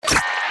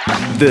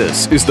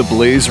This is the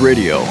Blaze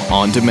Radio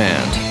On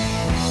Demand.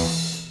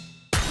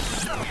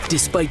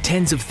 Despite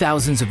tens of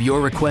thousands of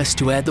your requests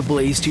to add the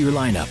Blaze to your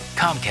lineup,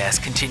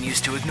 Comcast continues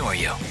to ignore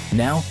you.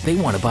 Now, they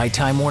want to buy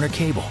Time Warner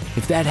Cable.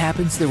 If that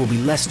happens, there will be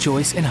less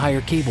choice and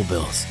higher cable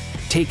bills.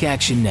 Take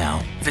action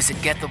now. Visit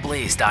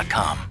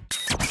gettheblaze.com.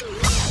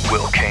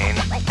 Will Kane,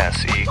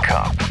 S.E.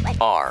 Cup.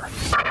 R.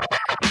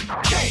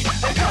 Kane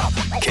and Cup.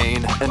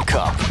 Kane and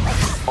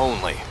Cup.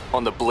 Only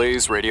on the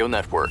Blaze Radio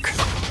Network.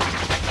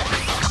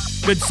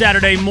 Good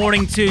Saturday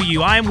morning to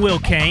you. I'm Will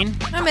Kane.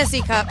 I'm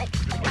S.E. Cup.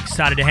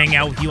 Excited to hang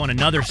out with you on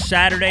another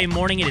Saturday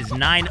morning. It is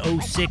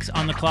 9:06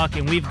 on the clock,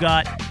 and we've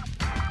got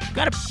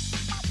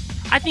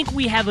I think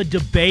we have a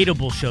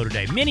debatable show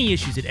today. Many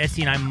issues that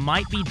S.E. and I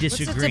might be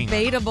disagreeing. What's a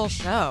debatable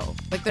show?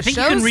 Like the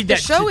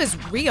show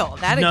is real.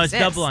 That no, exists.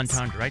 it's double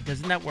entendre, right?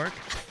 Doesn't that work?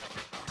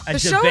 The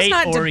show is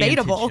not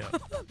debatable. Show.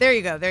 There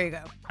you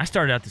go. I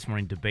started out this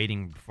morning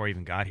debating before I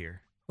even got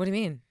here. What do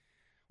you mean?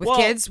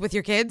 Kids? With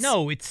your kids?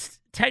 No, it's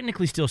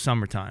technically still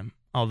summertime,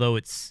 although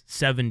it's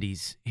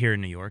 70s here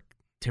in New York.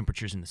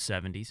 Temperatures in the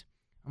 70s.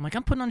 I'm like,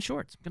 I'm putting on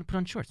shorts. I'm going to put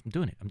on shorts. I'm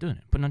doing it. I'm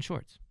putting on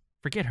shorts.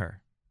 Forget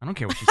her. I don't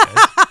care what she says.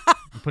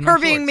 I'm putting her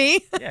on being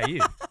shorts. me? Yeah,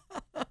 you.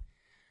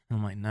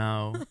 I'm like,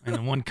 no. And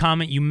the one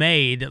comment you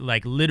made that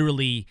like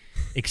literally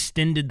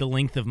extended the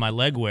length of my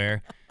leg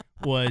wear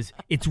was,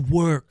 it's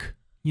work,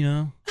 you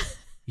know?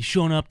 You're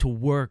showing up to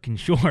work in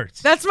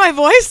shorts. That's my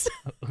voice?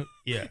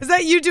 Yeah. Is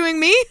that you doing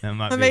me? That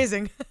might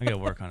Amazing. Be. I got to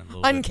work on it a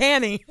little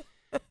Uncanny. bit.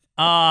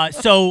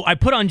 So I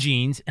put on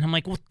jeans, and I'm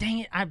like, well, dang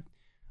it, I'm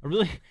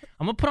going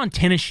to put on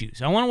tennis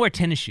shoes. I want to wear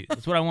tennis shoes.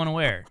 That's what I want to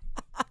wear.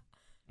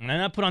 And then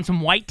I put on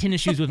some white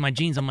tennis shoes with my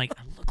jeans. I'm like,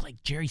 I look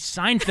like Jerry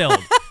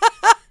Seinfeld.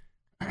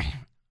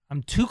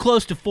 I'm too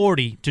close to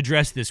 40 to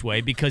dress this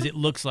way because it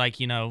looks like,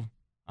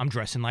 I'm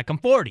dressing like I'm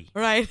 40.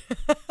 Right.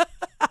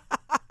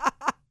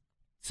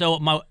 So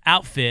my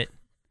outfit,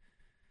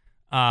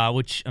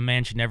 which a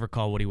man should never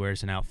call what he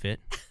wears an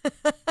outfit,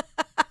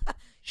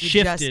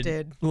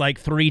 shifted like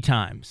 3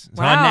 times.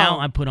 So wow. Now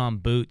I put on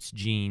boots,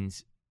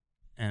 jeans,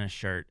 and a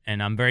shirt,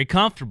 and I'm very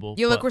comfortable.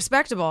 You look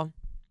respectable.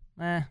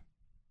 Eh.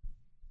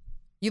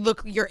 You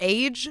look your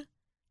age.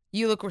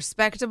 You look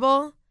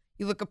respectable.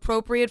 You look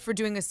appropriate for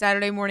doing a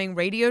Saturday morning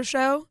radio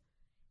show.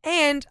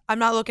 And I'm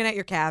not looking at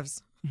your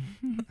calves,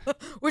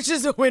 which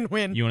is a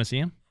win-win. You want to see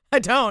him? I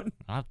don't.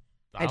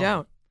 I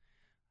don't.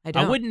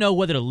 I wouldn't know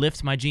whether to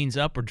lift my jeans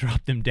up or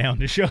drop them down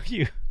to show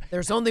you.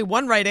 There's only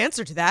one right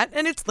answer to that,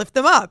 and it's lift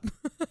them up.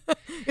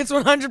 It's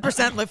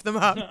 100% lift them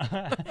up.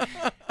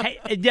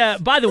 Hey,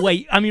 by the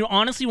way,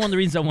 honestly, one of the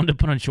reasons I wanted to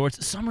put on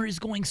shorts, summer is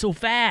going so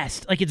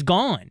fast. Like, it's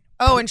gone.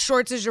 Oh, and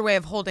shorts is your way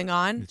of holding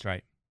on? That's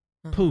right.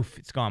 Poof,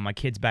 it's gone. My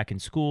kid's back in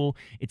school.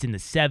 It's in the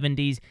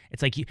 70s.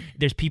 It's like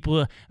there's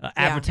people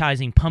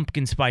advertising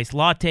pumpkin spice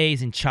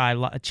lattes and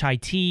chai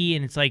tea,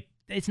 and it's like,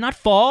 it's not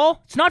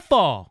fall. It's not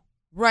fall.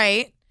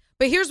 Right.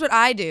 But here's what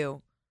I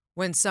do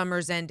when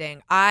summer's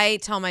ending. I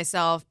tell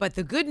myself, but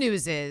the good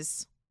news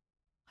is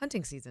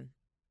hunting season.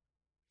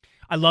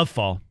 I love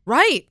fall.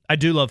 Right. I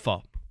do love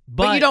fall.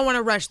 But you don't want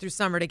to rush through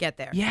summer to get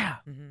there. Yeah.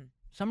 Mm-hmm.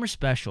 Summer's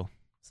special.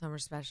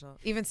 Summer's special.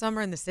 Even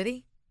summer in the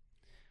city?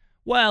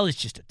 Well, it's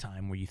just a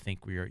time where you think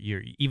you're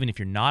even if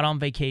you're not on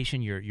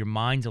vacation, your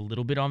mind's a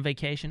little bit on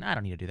vacation. I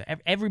don't need to do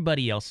that.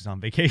 Everybody else is on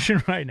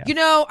vacation right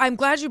now. I'm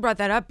glad you brought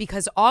that up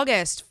because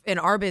August in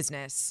our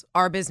business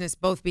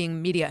both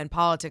being media and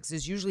politics,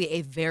 is usually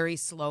a very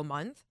slow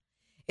month.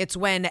 It's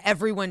when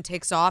everyone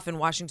takes off. In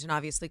Washington,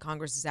 obviously,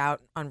 Congress is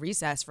out on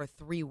recess for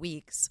 3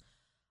 weeks.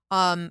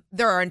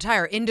 There are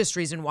entire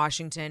industries in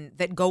Washington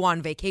that go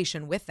on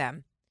vacation with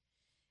them.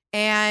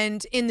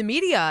 And in the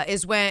media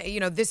is when,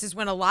 this is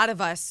when a lot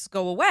of us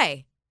go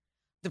away.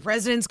 The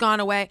president's gone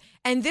away.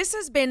 And this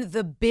has been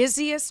the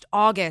busiest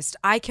August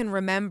I can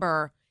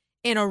remember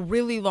in a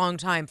really long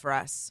time for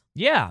us.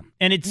 Yeah.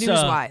 And it's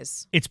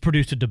news-wise. It's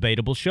produced a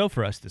debatable show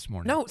for us this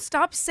morning. No,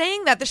 stop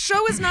saying that. The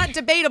show is not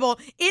debatable.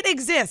 It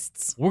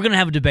exists. We're going to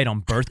have a debate on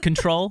birth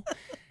control,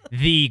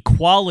 the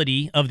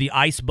quality of the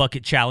ice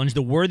bucket challenge,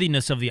 the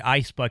worthiness of the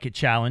ice bucket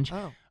challenge.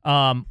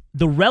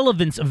 The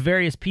relevance of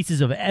various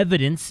pieces of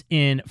evidence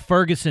in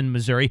Ferguson,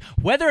 Missouri,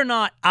 whether or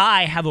not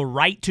I have a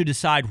right to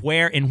decide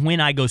where and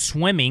when I go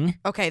swimming.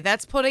 Okay,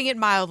 that's putting it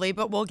mildly,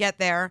 but we'll get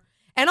there.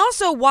 And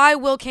also why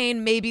Will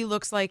Kane maybe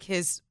looks like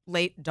his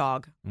late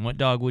dog. And what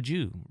dog would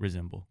you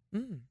resemble?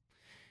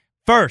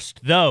 First,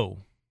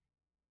 though,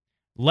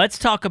 let's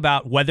talk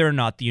about whether or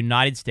not the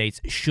United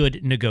States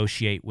should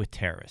negotiate with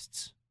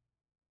terrorists.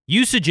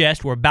 You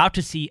suggest we're about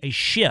to see a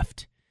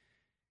shift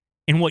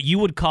in what you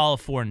would call a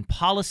foreign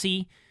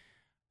policy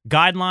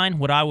guideline,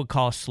 what I would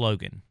call a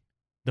slogan.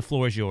 The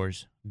floor is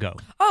yours. Go.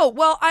 Oh,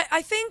 well,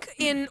 I think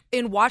in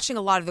watching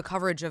a lot of the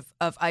coverage of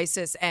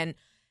ISIS and,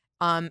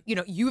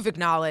 you've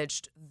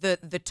acknowledged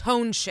the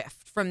tone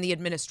shift from the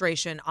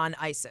administration on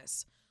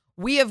ISIS.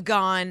 We have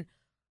gone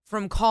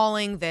from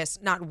calling this,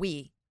 not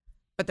we,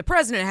 but the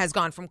president has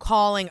gone from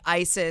calling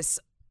ISIS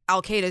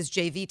Al-Qaeda's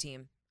JV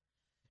team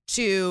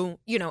to,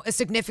 a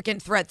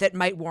significant threat that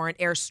might warrant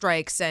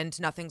airstrikes and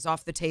nothing's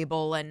off the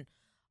table and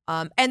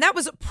And that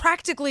was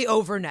practically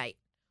overnight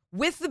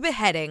with the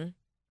beheading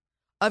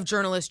of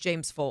journalist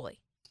James Foley.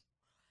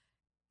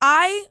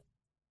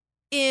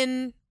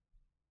 In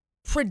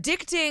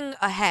predicting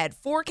ahead,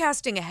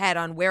 forecasting ahead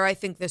on where I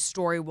think this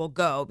story will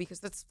go, because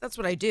that's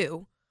what I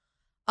do.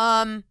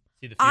 See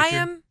the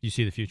future? You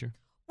see the future?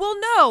 Well,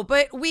 no,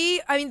 but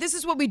this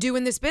is what we do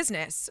in this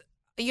business.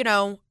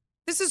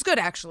 This is good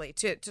actually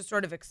to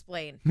sort of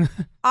explain.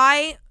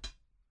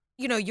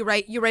 You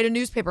write a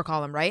newspaper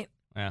column, right?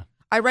 Yeah.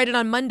 I write it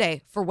on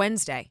Monday for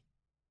Wednesday.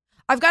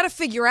 I've got to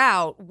figure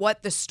out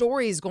what the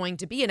story is going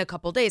to be in a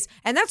couple days,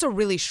 and that's a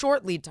really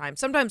short lead time.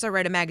 Sometimes I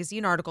write a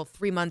magazine article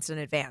 3 months in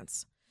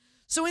advance.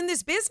 So in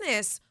this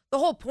business, the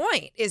whole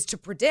point is to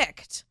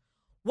predict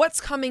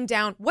what's coming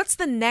down, what's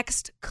the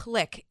next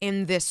click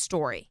in this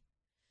story.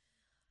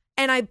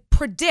 And I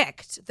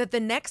predict that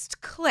the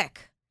next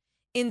click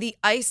in the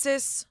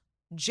ISIS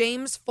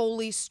James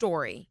Foley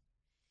story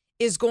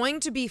is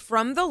going to be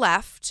from the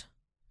left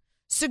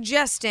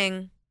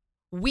suggesting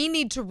we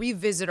need to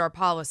revisit our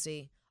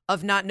policy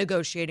of not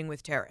negotiating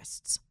with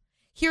terrorists.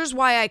 Here's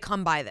why I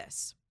come by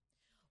this.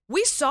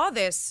 We saw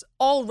this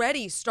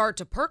already start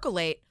to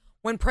percolate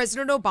when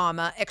President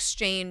Obama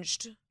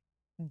exchanged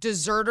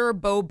deserter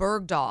Bo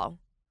Bergdahl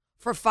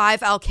for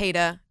 5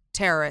 al-Qaeda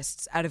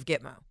terrorists out of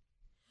Gitmo.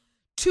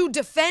 To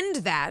defend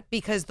that,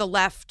 because the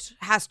left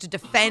has to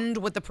defend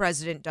what the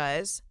president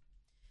does,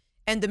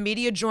 and the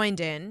media joined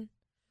in,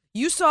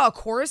 you saw a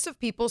chorus of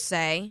people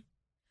say,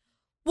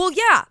 well,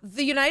 yeah,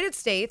 the United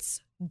States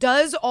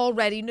does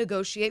already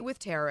negotiate with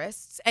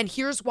terrorists, and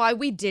here's why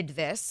we did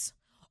this.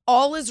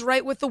 All is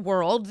right with the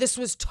world. This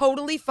was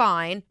totally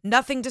fine.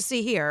 Nothing to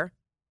see here.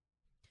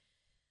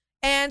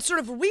 And sort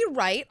of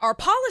rewrite our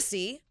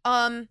policy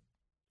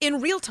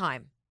in real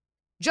time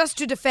just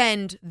to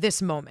defend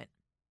this moment.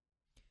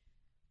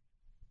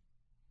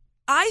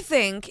 I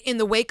think in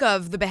the wake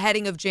of the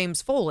beheading of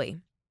James Foley,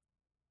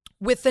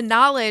 with the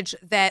knowledge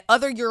that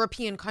other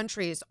European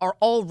countries are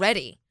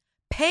already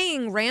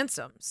paying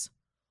ransoms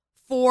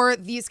for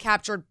these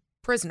captured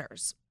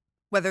prisoners,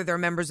 whether they're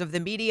members of the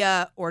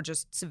media or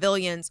just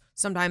civilians,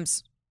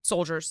 sometimes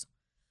soldiers,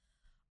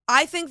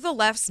 I think the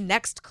left's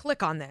next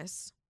click on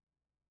this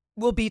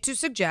will be to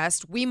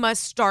suggest we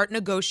must start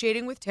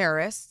negotiating with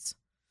terrorists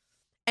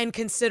and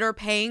consider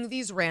paying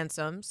these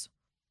ransoms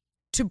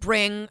to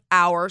bring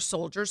our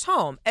soldiers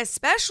home,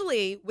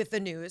 especially with the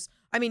news.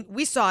 I mean,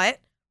 we saw it.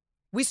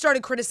 We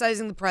started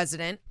criticizing the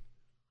president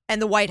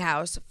and the White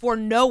House for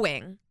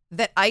knowing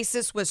that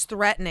ISIS was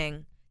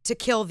threatening to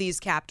kill these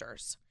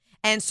captors.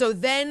 And so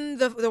then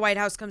the White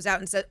House comes out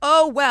and said,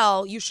 oh,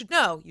 well, you should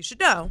know.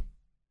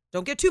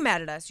 Don't get too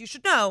mad at us. You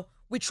should know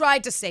we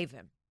tried to save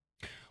him.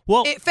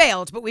 Well, it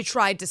failed, but we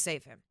tried to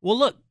save him. Well,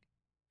 look,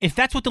 if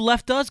that's what the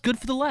left does, good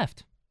for the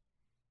left.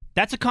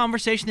 That's a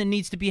conversation that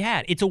needs to be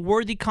had. It's a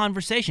worthy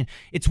conversation.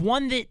 It's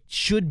one that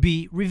should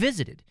be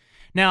revisited.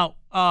 Now,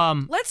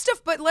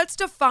 let's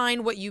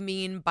define what you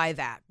mean by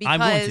that, I'm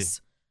going to.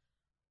 because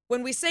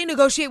when we say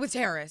negotiate with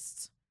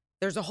terrorists,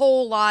 there's a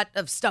whole lot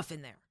of stuff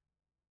in there.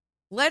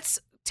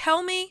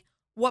 Tell me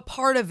what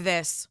part of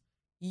this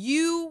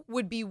you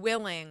would be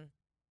willing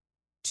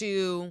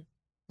to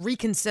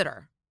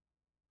reconsider.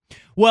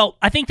 Well,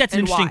 I think that's an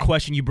And interesting why?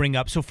 question you bring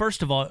up. So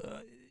first of all,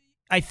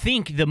 I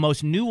think the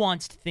most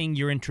nuanced thing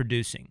you're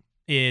introducing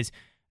is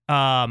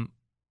what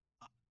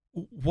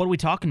are we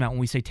talking about when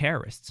we say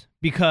terrorists?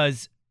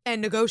 Because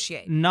And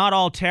negotiate. not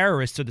all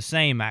terrorists are the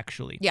same,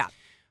 actually. Yeah.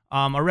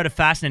 I read a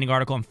fascinating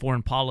article on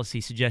foreign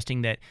policy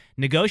suggesting that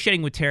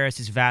negotiating with terrorists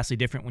is vastly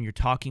different when you're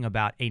talking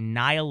about a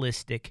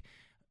nihilistic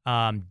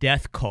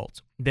death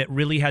cult that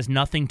really has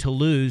nothing to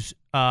lose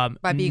By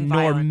being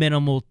nor violent.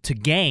 minimal to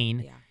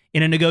gain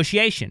in a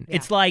negotiation. Yeah.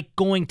 It's like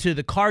going to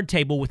the card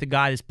table with a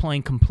guy that's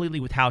playing completely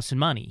with house and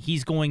money.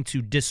 He's going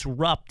to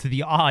disrupt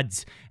the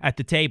odds at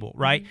the table,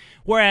 right?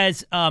 Mm-hmm.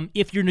 Whereas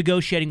if you're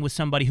negotiating with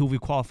somebody who we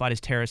qualified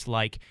as terrorists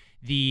like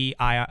the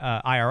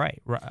IRA,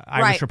 Irish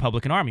Right.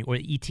 Republican Army, or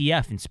the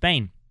ETF in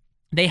Spain,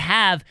 they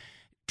have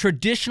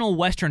traditional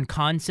Western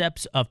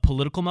concepts of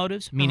political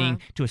motives, meaning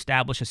to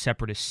establish a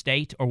separatist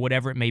state or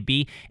whatever it may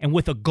be. And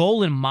with a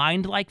goal in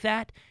mind like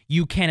that,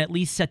 you can at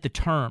least set the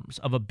terms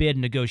of a bid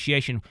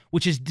negotiation,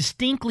 which is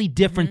distinctly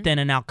different than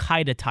an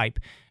Al-Qaeda type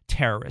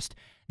terrorist.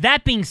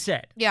 That being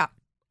said, Yeah.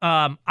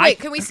 Wait,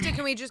 can we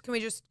address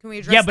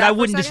yeah, but that I for a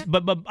wouldn't.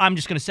 second? But I'm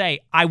just going to say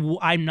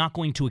I'm not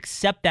going to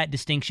accept that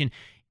distinction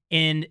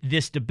in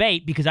this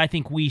debate because I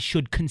think we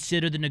should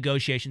consider the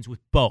negotiations with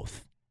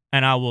both,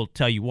 and I will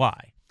tell you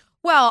why.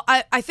 Well,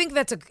 I think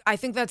that's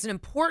an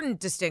important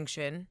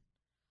distinction.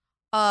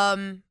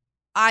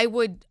 I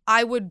would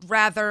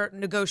rather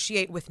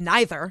negotiate with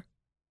neither.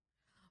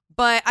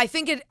 But I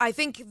think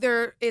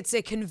it's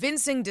a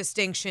convincing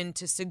distinction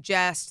to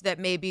suggest that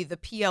maybe the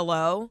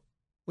PLO,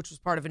 which was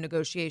part of a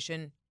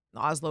negotiation, the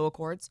Oslo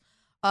Accords,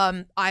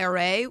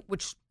 IRA,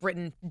 which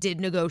Britain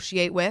did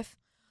negotiate with,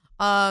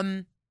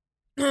 and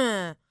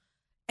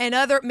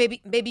other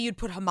maybe you'd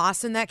put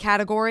Hamas in that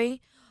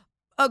category.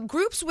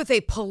 Groups with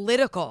a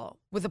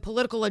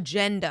political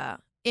agenda,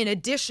 in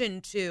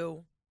addition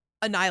to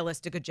a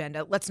nihilistic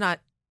agenda. Let's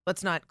not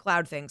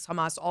cloud things.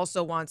 Hamas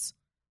also wants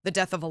the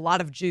death of a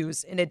lot of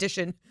Jews in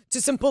addition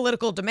to some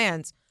political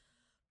demands.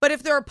 But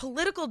if there are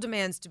political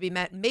demands to be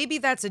met, maybe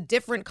that's a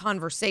different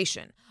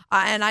conversation.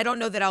 And I don't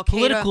know that Al-Qaeda...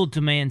 Political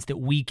demands that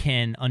we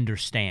can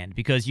understand,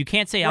 because you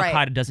can't say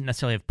Al-Qaeda doesn't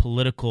necessarily have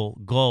political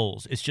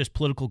goals. It's just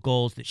political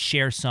goals that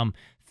share some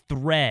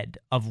thread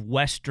of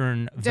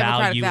Western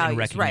value and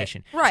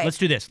recognition. Right. Let's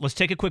do this. Let's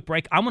take a quick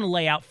break. I'm going to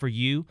lay out for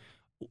you,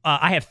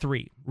 I have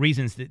 3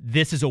 reasons that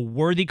this is a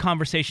worthy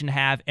conversation to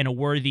have and a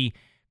worthy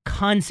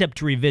concept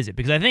to revisit,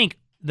 because I think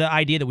the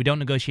idea that we don't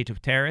negotiate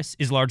with terrorists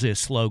is largely a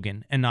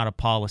slogan and not a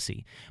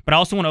policy. But I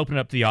also want to open it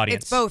up to the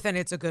audience. It's both, and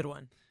it's a good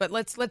one. But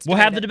let's we'll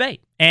have the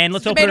debate, and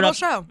let's open it up.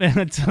 Show.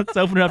 let's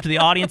open it up to the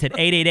audience at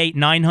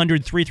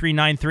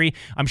 888-900-3393.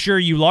 I'm sure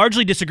you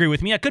largely disagree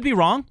with me. I could be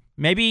wrong.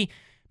 Maybe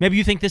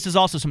you think this is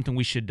also something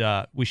we should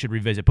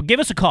revisit. But give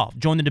us a call.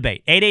 Join the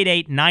debate.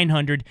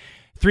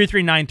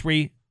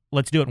 888-900-3393.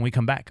 Let's do it when we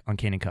come back on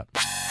Kane and Cup.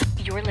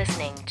 You're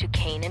listening to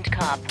Kane and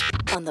Cup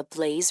on the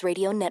Blaze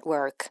Radio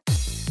Network.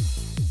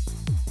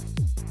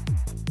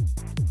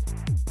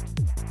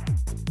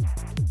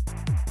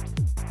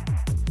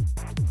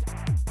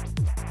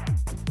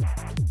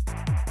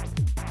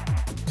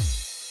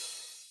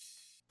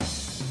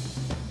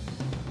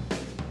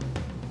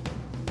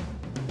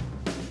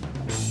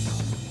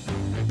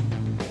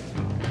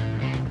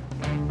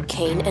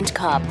 Kane and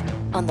Cup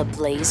on the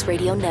Blaze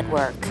Radio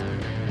Network.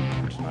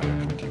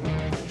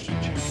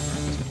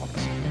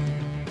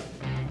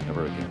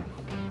 Never again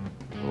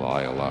will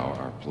I allow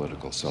our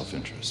political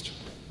self-interest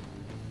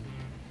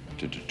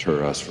to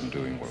deter us from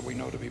doing what we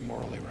know to be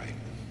morally right.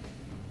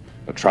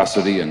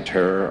 Atrocity and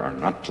terror are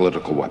not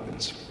political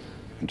weapons,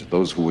 and to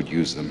those who would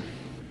use them,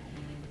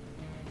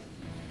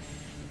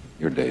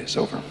 your day is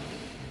over.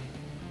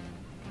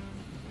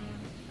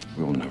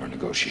 We will never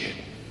negotiate.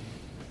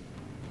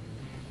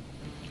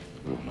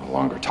 We will no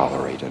longer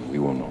tolerate, and we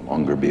will no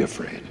longer be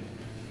afraid.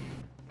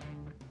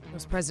 It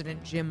was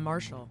President Jim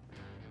Marshall,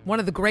 one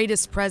of the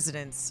greatest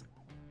presidents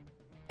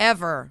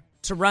ever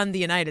to run the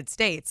United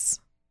States.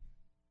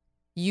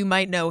 You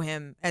might know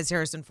him as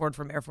Harrison Ford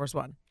from Air Force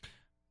One.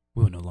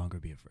 We will no longer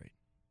be afraid.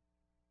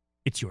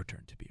 It's your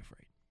turn to be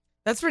afraid.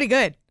 That's pretty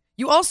good.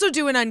 You also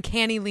do an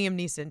uncanny Liam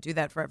Neeson. Do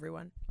that for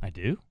everyone. I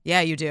do?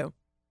 Yeah, you do.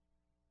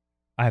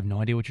 I have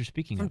no idea what you're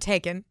speaking From of.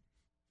 Taken.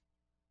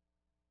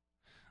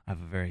 I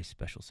have a very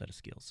special set of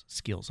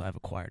skills I've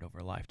acquired over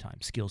a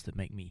lifetime, skills that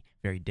make me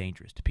very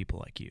dangerous to people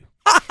like you.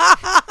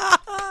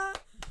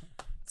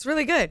 It's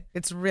really good.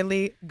 It's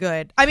really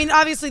good. I mean,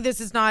 obviously,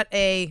 this is not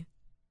a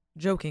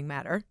joking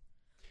matter,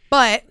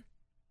 but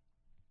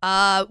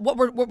what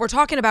we're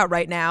talking about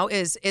right now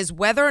is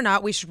whether or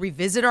not we should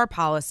revisit our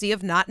policy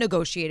of not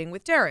negotiating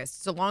with terrorists.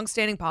 It's a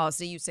longstanding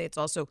policy. You say it's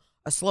also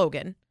a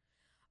slogan,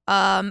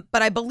 but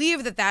I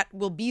believe that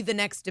will be the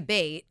next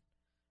debate.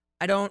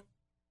 I don't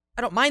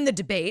mind the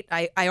debate.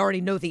 I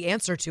already know the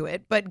answer to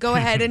it, but go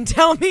ahead and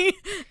tell me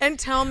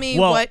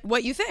Well,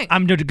 what you think.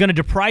 I'm going to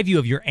deprive you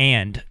of your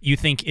and. You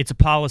think it's a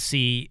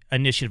policy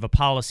initiative, a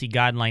policy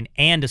guideline,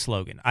 and a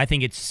slogan. I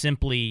think it's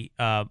simply,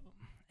 at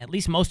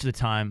least most of the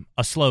time,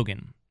 a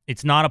slogan.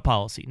 It's not a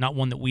policy, not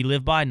one that we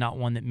live by, not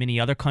one that many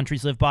other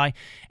countries live by,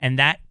 and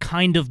that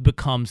kind of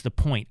becomes the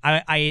point.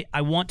 I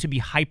want to be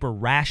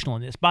hyper-rational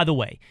in this. By the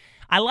way,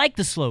 I like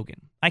the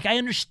slogan. Like, I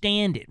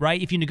understand it,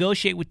 right? If you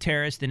negotiate with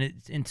terrorists, then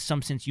in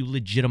some sense you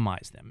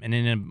legitimize them,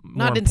 and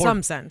not in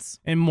some sense,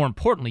 and more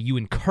importantly, you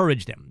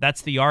encourage them.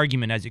 That's the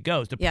argument as it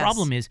goes. The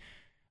problem is,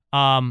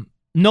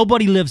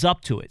 nobody lives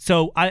up to it.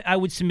 So I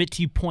would submit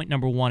to you, point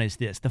number one is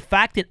this: the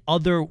fact that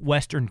other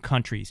Western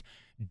countries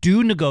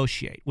do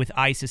negotiate with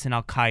ISIS and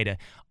Al-Qaeda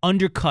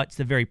undercuts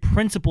the very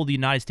principle the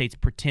United States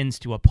pretends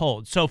to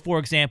uphold. So, for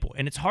example,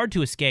 and it's hard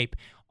to escape,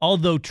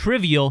 although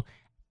trivial,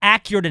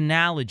 accurate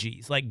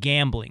analogies like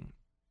gambling.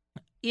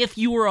 If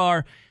you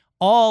are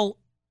all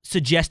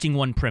suggesting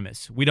one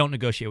premise, we don't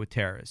negotiate with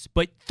terrorists,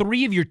 but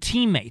 3 of your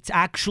teammates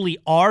actually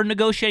are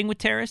negotiating with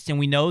terrorists, and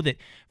we know that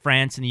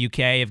France and the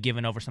UK have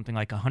given over something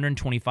like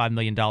 $125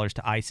 million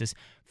to ISIS.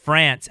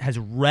 France has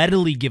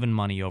readily given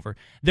money over.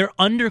 They're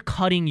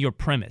undercutting your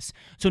premise.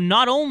 So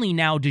not only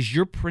now does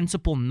your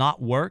principle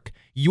not work,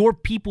 your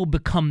people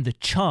become the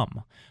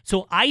chum.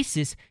 So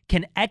ISIS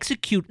can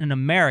execute an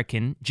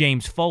American,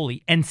 James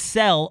Foley, and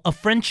sell a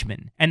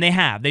Frenchman. And they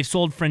have. They've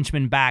sold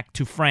Frenchmen back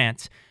to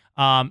France.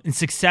 And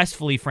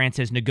successfully, France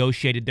has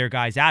negotiated their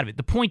guys out of it.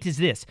 The point is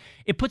this: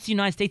 it puts the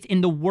United States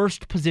in the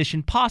worst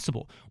position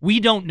possible. We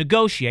don't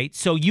negotiate,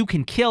 so you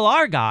can kill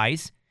our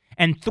guys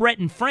and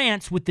threaten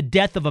France with the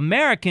death of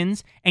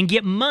Americans and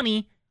get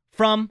money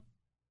from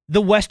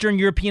the Western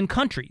European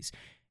countries.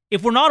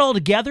 If we're not all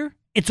together,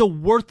 it's a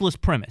worthless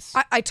premise.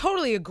 I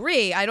totally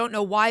agree. I don't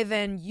know why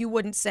then you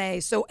wouldn't say,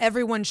 so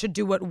everyone should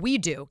do what we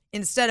do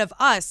instead of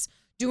us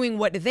doing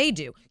what they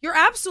do. You're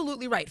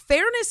absolutely right.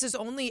 Fairness is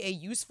only a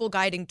useful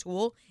guiding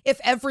tool if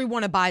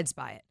everyone abides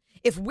by it.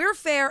 If we're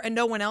fair and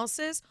no one else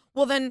is,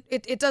 well, then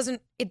it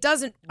doesn't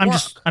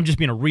work. I'm just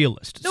being a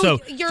realist. No,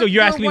 so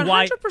you're asking me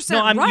why? 100%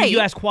 No, right. you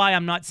ask why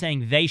I'm not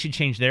saying they should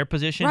change their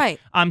position. Right.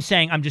 I'm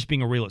saying I'm just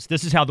being a realist.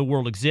 This is how the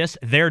world exists.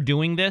 They're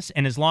doing this,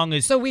 and as long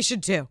as So we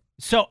should too.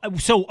 so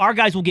our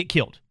guys will get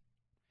killed.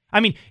 I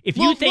mean, if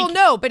you think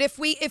no, but if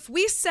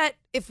we set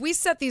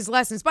these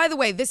lessons. By the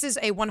way, this is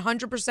a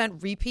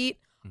 100% repeat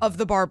of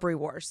the Barbary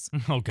Wars.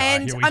 Oh God,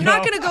 and here we I'm go.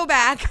 not going to go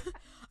back.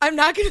 I'm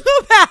not going to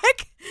go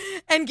back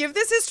and give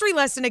this history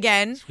lesson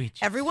again. Sweet.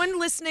 Everyone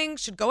listening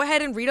should go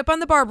ahead and read up on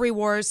the Barbary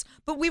Wars.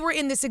 But we were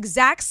in this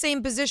exact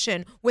same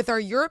position with our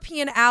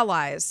European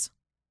allies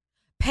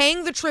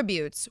paying the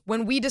tributes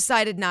when we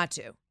decided not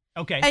to.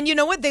 Okay. And you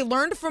know what? They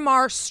learned from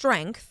our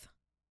strength.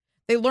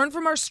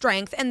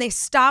 And they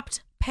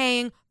stopped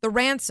paying the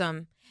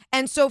ransom.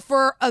 And so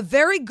for a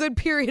very good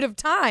period of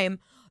time,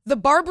 the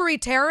Barbary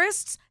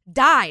terrorists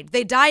died.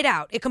 They died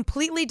out. It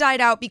completely died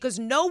out because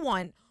no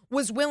one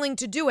was willing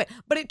to do it.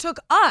 But it took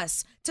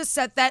us to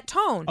set that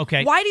tone.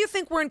 Okay. Why do you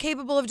think we're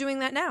incapable of doing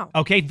that now?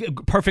 Okay,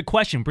 perfect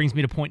question. Brings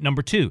me to point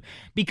number 2.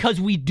 Because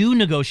we do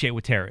negotiate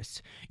with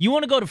terrorists. You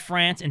want to go to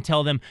France and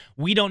tell them,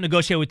 we don't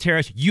negotiate with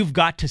terrorists. You've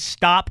got to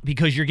stop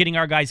because you're getting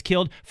our guys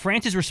killed.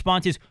 France's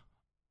response is,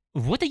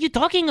 what are you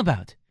talking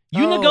about?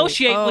 You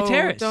negotiate with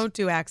terrorists. Don't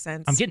do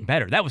accents. I'm getting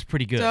better. That was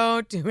pretty good.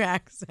 Don't do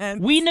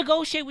accents. We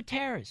negotiate with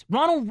terrorists.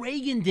 Ronald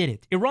Reagan did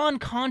it.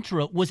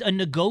 Iran-Contra was a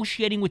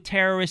negotiating with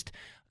terrorist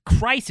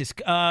crisis,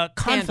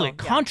 conflict,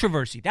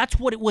 controversy. That's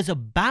what it was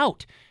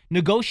about,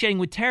 negotiating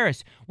with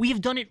terrorists. We have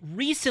done it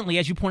recently,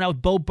 as you point out,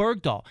 with Bo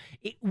Bergdahl.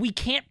 We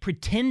can't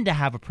pretend to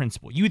have a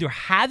principle. You either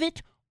have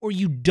it or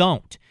you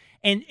don't.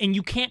 And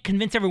you can't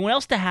convince everyone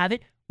else to have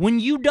it when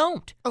you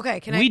don't. Okay,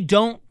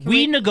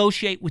 we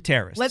negotiate with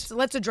terrorists.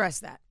 Let's address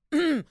that.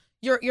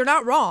 You're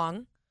not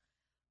wrong,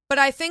 but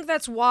I think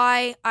that's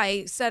why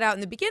I set out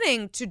in the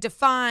beginning to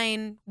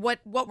define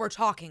what we're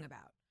talking about.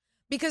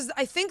 Because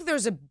I think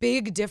there's a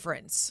big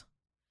difference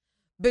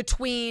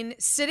between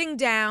sitting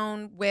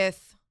down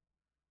with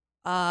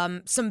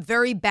some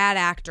very bad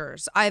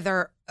actors,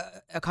 either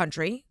a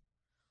country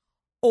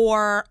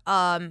or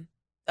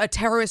a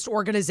terrorist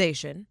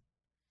organization,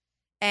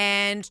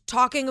 and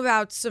talking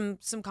about some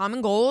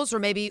common goals or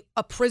maybe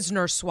a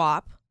prisoner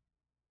swap,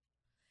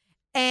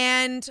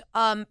 and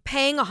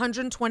paying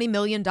 $120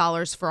 million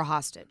for a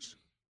hostage.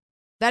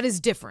 That is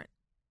different.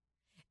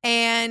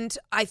 And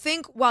I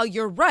think while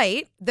you're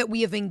right that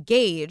we have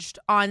engaged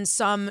on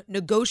some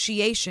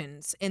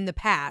negotiations in the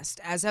past,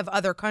 as have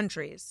other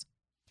countries,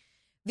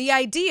 the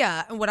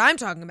idea, and what I'm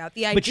talking about,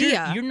 the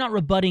idea... But you're not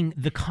rebutting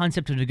the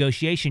concept of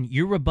negotiation.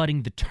 You're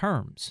rebutting the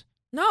terms.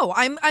 No,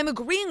 I'm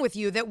agreeing with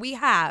you that we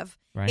have,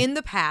 in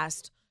the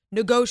past,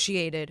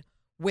 negotiated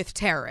with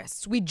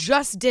terrorists. We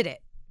just did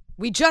it.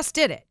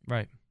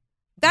 Right.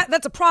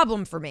 That's a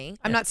problem for me.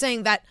 I'm not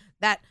saying that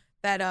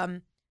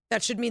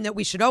should mean that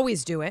we should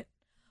always do it.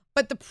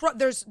 But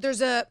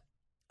there's a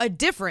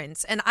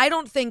difference, and I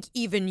don't think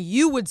even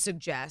you would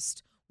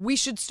suggest we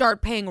should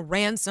start paying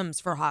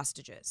ransoms for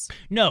hostages.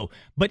 No,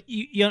 but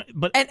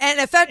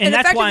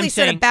effectively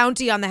set a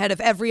bounty on the head of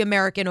every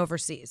American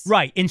overseas.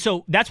 Right, and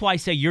so that's why I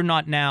say you're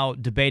not now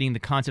debating the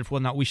concept of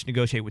whether or not we should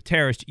negotiate with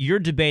terrorists. You're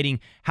debating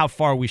how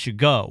far we should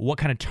go, what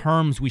kind of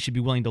terms we should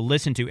be willing to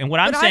listen to. And what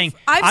I'm saying,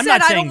 I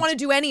don't want to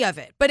do any of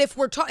it. But if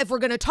we're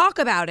going to talk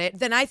about it,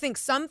 then I think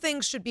some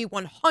things should be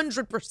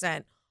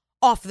 100%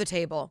 off the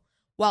table,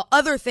 while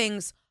other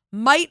things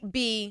might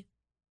be,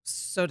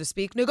 so to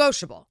speak,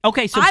 negotiable.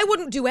 Okay, so I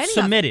wouldn't do any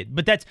submitted, of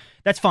it. but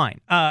that's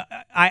fine.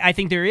 I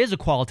think there is a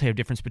qualitative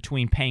difference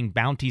between paying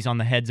bounties on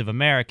the heads of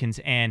Americans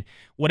and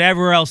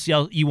whatever else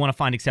you want to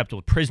find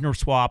acceptable, prisoner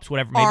swaps,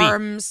 whatever it may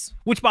Arms. be.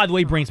 Which, by the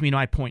way, brings me to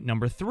my point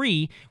number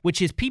 3,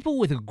 which is people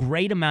with a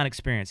great amount of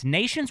experience,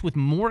 nations with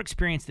more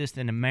experience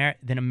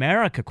than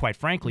America, quite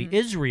frankly,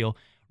 Israel,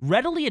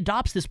 readily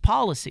adopts this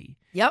policy.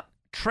 Yep.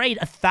 Trade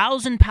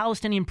 1,000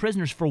 Palestinian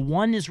prisoners for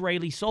one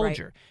Israeli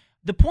soldier.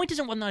 Right. The point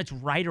isn't whether or not it's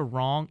right or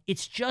wrong.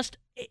 It's just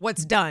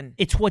what's done.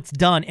 It's what's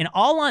done. And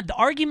the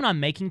argument I'm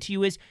making to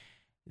you is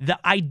the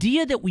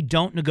idea that we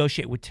don't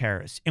negotiate with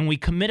terrorists and we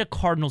commit a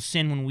cardinal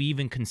sin when we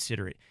even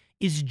consider it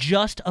is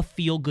just a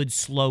feel-good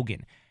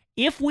slogan.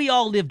 If we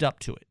all lived up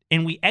to it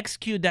and we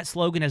executed that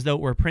slogan as though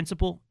it were a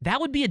principle, that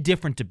would be a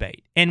different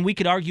debate. And we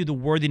could argue the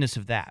worthiness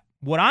of that.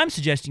 What I'm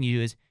suggesting to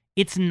you is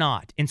it's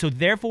not. And so,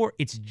 therefore,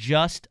 it's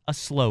just a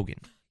slogan.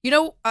 You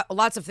know,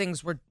 lots of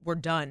things were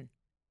done.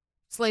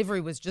 Slavery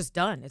was just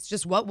done. It's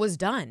just what was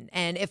done.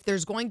 And if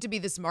there's going to be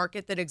this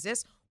market that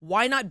exists,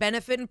 why not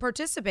benefit and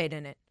participate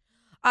in it?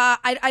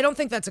 I don't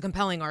think that's a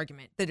compelling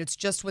argument, that it's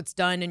just what's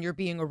done and you're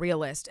being a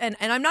realist. And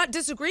I'm not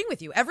disagreeing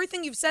with you.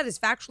 Everything you've said is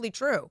factually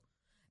true.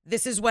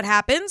 This is what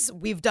happens.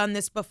 We've done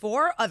this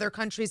before. Other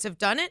countries have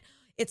done it.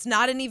 It's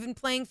not an even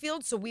playing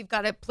field, so we've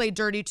got to play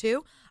dirty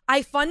too.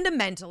 I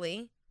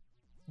fundamentally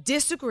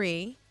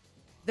disagree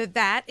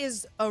that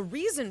is a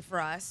reason for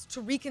us to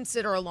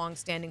reconsider a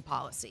longstanding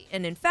policy.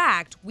 And in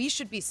fact, we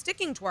should be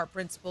sticking to our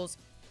principles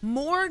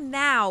more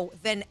now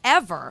than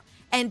ever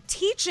and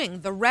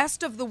teaching the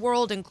rest of the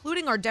world,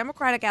 including our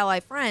Democratic ally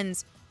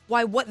friends,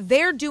 why what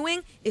they're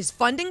doing is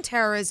funding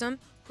terrorism,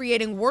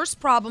 creating worse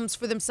problems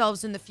for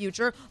themselves in the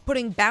future,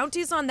 putting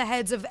bounties on the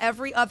heads of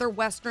every other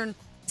Western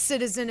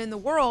citizen in the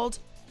world.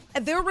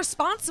 They're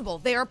responsible.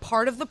 They are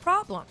part of the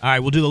problem. All right,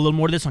 we'll do a little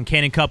more of this on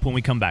Kane and Cup when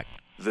we come back.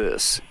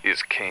 This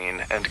is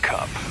Kane and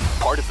Cup,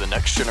 part of the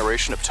next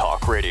generation of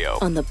talk radio.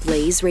 On the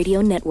Blaze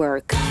Radio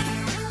Network.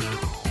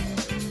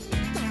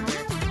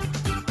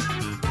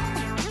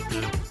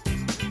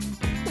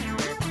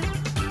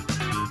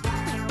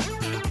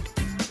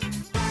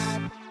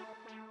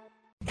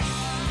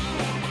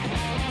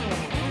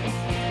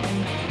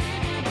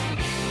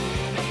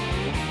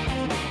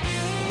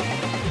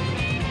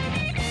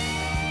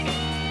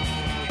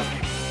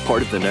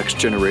 Part of the next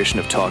generation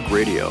of talk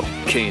radio,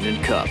 Kane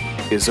and Cup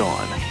is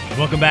on.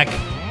 Welcome back.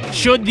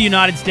 Should the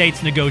United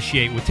States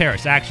negotiate with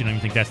terrorists? Actually, I don't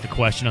even think that's the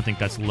question. I think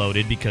that's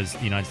loaded because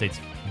the United States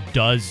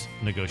does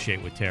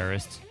negotiate with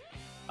terrorists.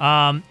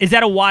 Is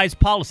that a wise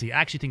policy? I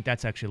actually think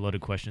that's actually a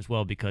loaded question as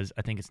well because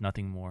I think it's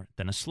nothing more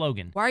than a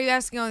slogan. Why are you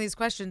asking all these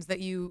questions that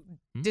you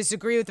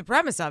disagree with the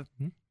premise of?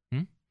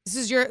 This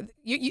is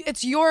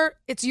it's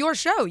your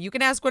show. You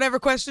can ask whatever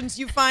questions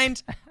you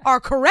find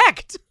are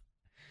correct.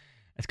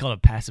 It's called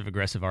a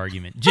passive-aggressive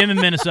argument. Jim in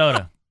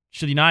Minnesota.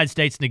 Should the United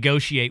States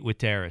negotiate with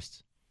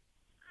terrorists?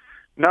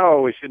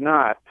 No, we should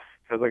not.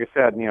 Because like I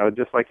said,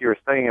 just like you were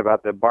saying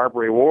about the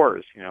Barbary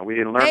Wars, we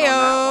didn't learn on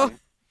that one.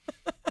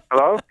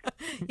 Hello?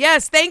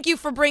 Yes, thank you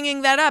for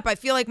bringing that up. I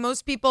feel like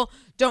most people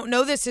don't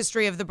know this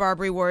history of the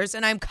Barbary Wars,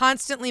 and I'm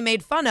constantly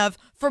made fun of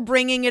for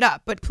bringing it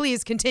up. But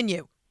please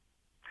continue.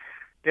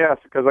 Yes,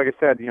 because like I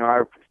said,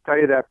 I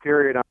studied that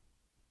period.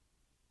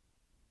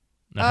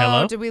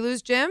 Hello? Did we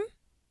lose Jim?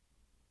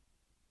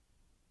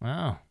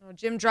 Wow. Oh,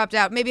 Jim dropped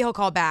out. Maybe he'll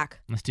call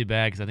back. That's too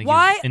bad because I think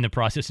Why? he's in the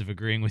process of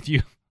agreeing with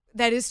you.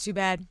 That is too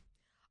bad.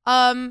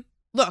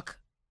 Look,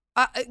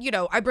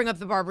 I bring up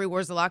the Barbary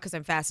Wars a lot because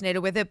I'm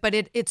fascinated with it, but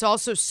it's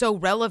also so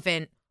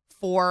relevant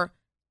for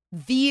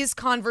these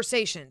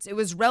conversations. It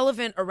was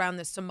relevant around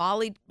the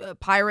Somali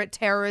pirate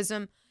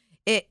terrorism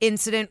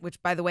incident, which,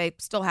 by the way,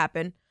 still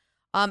happened.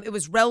 It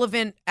was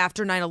relevant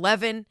after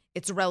 9/11.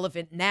 It's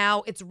relevant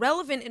now. It's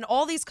relevant in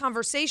all these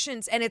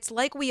conversations, and it's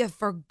like we have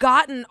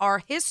forgotten our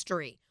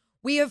history.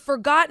 We have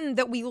forgotten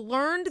that we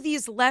learned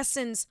these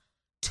lessons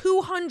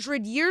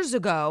 200 years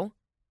ago.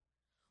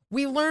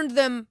 We learned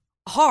them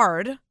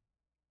hard,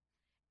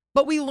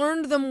 but we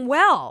learned them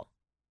well.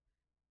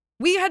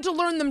 We had to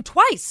learn them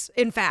twice,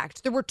 in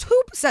fact. There were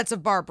two sets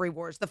of Barbary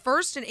Wars. The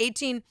first in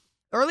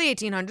early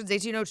 1800s,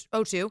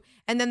 1802,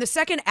 and then the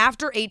second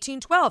after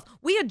 1812.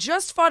 We had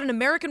just fought an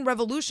American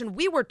Revolution.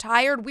 We were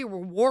tired. We were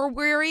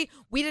war-weary.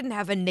 We didn't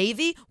have a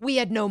navy. We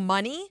had no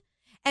money.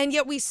 And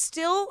yet we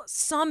still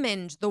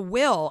summoned the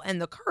will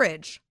and the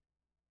courage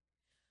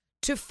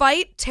to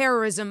fight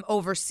terrorism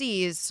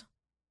overseas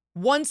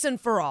once and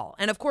for all.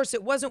 And of course,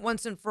 it wasn't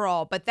once and for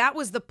all, but that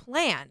was the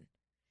plan.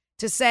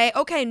 To say,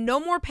 okay, no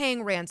more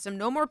paying ransom,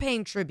 no more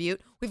paying tribute.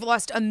 We've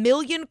lost 1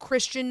 million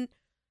Christians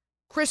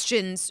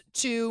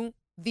to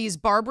these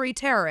Barbary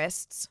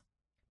terrorists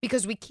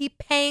because we keep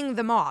paying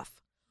them off.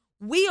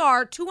 We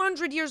are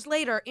 200 years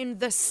later in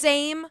the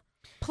same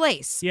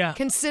place,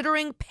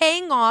 considering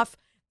paying off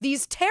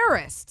these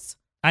terrorists.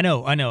 I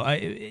know.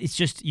 It's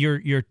just your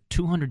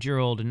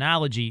 200-year-old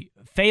analogy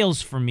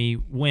fails for me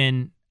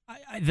when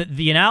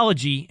the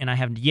analogy, and I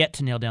have yet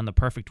to nail down the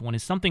perfect one,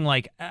 is something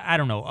like, I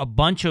don't know, a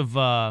bunch of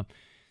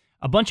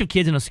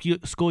kids in a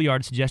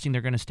schoolyard suggesting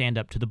they're going to stand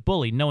up to the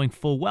bully, knowing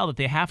full well that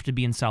they have to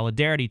be in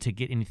solidarity to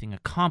get anything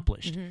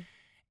accomplished. Mm-hmm.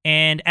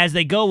 And as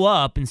they go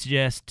up and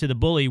suggest to the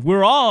bully,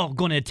 we're all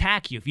going to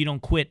attack you if you don't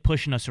quit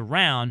pushing us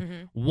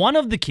around, one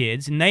of the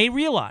kids, and they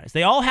realize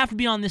they all have to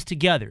be on this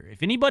together.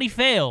 If anybody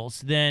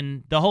fails,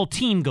 then the whole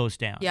team goes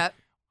down. Yep.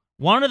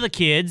 One of the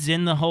kids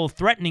in the whole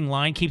threatening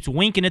line keeps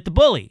winking at the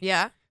bully.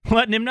 Yeah.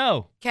 Letting him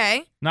know.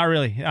 Okay. Not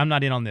really. I'm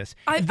not in on this.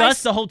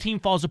 Thus, the whole team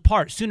falls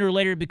apart. Sooner or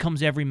later, it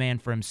becomes every man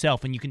for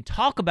himself. And you can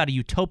talk about a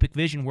utopic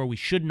vision where we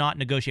should not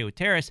negotiate with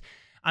terrorists.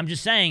 I'm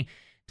just saying,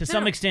 to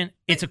some extent,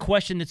 it's a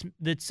question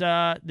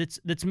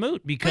that's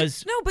moot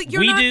because they do,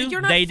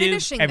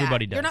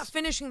 everybody does. You're not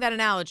finishing that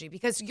analogy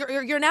because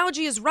your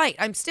analogy is right.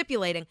 I'm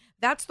stipulating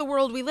that's the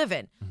world we live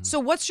in. Mm-hmm. So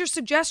what's your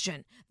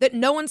suggestion? That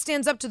no one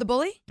stands up to the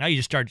bully? No, you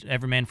just start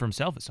every man for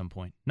himself at some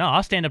point. No,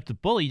 I'll stand up to the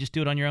bully. You just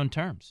do it on your own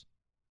terms.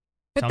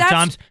 But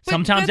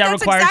sometimes that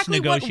requires exactly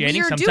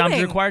negotiating. Sometimes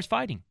it requires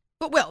fighting.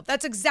 But, Will,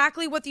 that's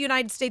exactly what the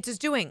United States is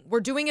doing. We're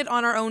doing it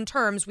on our own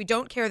terms. We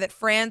don't care that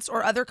France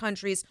or other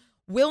countries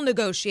will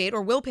negotiate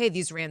or will pay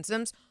these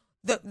ransoms.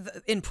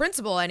 In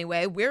principle,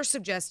 anyway, we're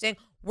suggesting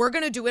we're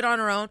going to do it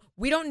on our own.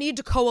 We don't need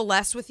to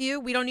coalesce with you.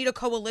 We don't need a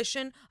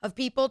coalition of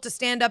people to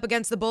stand up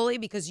against the bully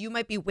because you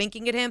might be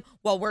winking at him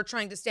while we're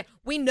trying to stand.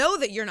 We know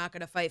that you're not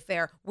going to fight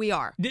fair. We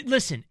are.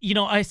 Listen,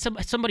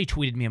 somebody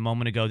tweeted me a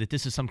moment ago that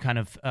this is some kind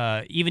of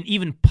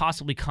even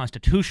possibly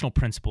constitutional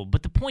principle.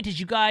 But the point is,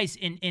 you guys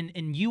in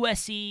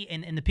USC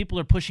and the people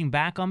are pushing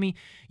back on me,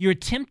 you're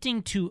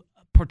attempting to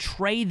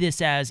portray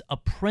this as a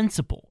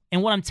principle.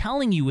 And what I'm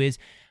telling you is,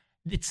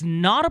 it's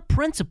not a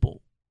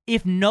principle.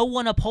 if no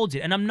one upholds it,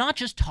 and I'm not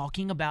just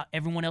talking about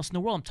everyone else in the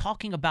world, I'm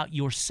talking about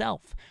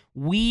yourself.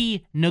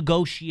 We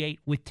negotiate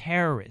with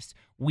terrorists.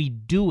 We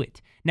do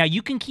it. Now,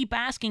 you can keep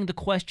asking the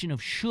question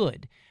of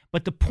should,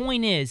 but the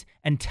point is,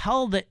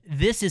 until that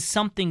this is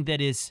something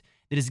that is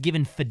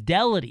given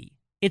fidelity,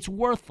 it's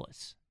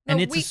worthless. And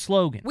it's a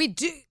slogan. We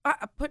do,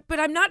 but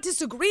I'm not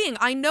disagreeing.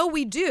 I know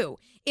we do.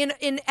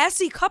 In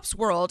S.E. Cup's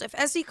world, if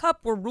S.E.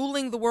 Cup were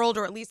ruling the world,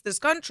 or at least this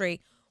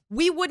country,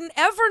 we wouldn't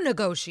ever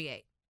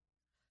negotiate.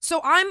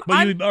 So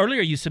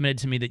earlier you submitted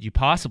to me that you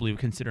possibly would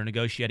consider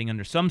negotiating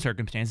under some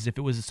circumstances if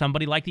it was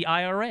somebody like the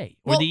IRA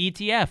or the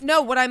ETF.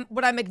 No, what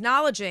I'm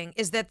acknowledging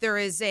is that there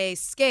is a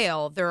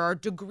scale. There are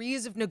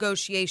degrees of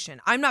negotiation.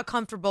 I'm not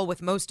comfortable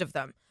with most of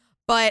them.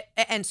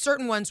 And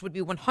certain ones would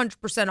be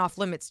 100% off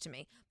limits to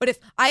me. But if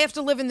I have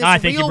to live in this real world, I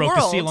think you broke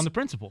the seal on the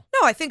principle.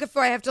 No, I think if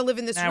I have to live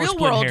in this real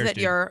world that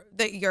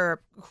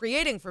you're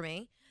creating for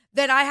me,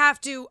 then I have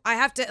to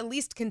at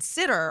least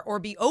consider or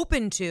be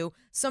open to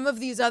some of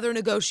these other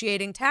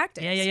negotiating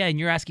tactics. Yeah. And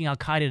you're asking Al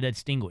Qaeda to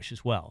distinguish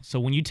as well. So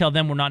when you tell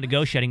them we're not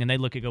negotiating, and they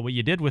look and go, "Well,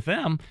 you did with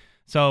them."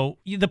 So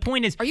the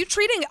point is, are you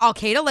treating Al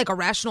Qaeda like a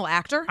rational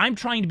actor? I'm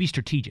trying to be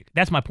strategic.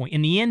 That's my point.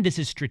 In the end, this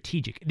is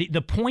strategic.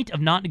 The point of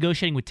not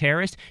negotiating with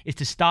terrorists is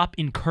to stop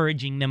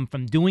encouraging them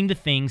from doing the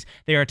things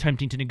they are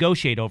attempting to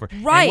negotiate over.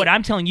 Right. And what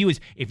I'm telling you is,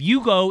 if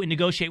you go and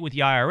negotiate with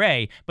the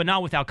IRA, but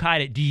not with Al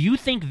Qaeda, do you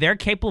think they're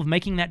capable of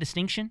making that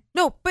distinction?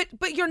 No, but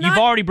you're not.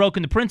 You've already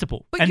broken the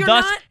principle, and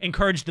thus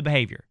encouraged the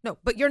behavior. No,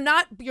 but you're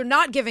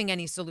not giving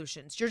any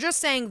solutions. You're just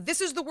saying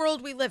this is the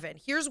world we live in.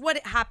 Here's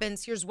what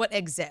happens. Here's what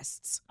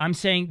exists. I'm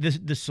saying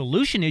the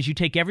solution is you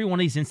take every one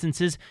of these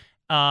instances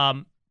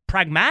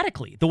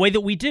pragmatically, the way that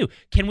we do.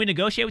 Can we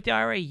negotiate with the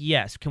IRA?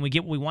 Yes. Can we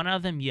get what we want out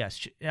of them?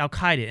 Yes.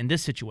 Al-Qaeda in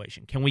this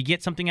situation. Can we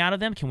get something out of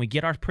them? Can we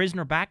get our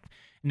prisoner back?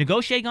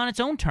 Negotiating on its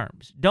own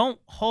terms. Don't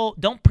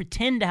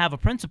pretend to have a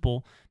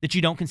principle that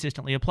you don't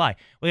consistently apply.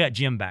 We got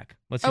Jim back.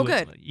 Let's see.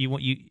 Good.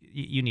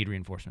 You need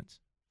reinforcements.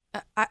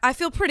 I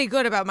feel pretty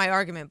good about my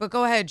argument, but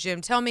go ahead,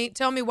 Jim. Tell me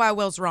why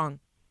Will's wrong.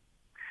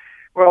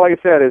 Well, like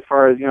I said, as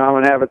far as, I'm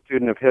an avid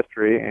student of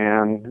history,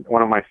 and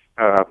one of my,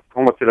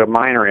 almost did a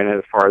minor in it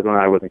as far as when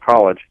I was in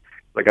college.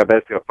 Like, I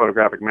basically have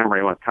photographic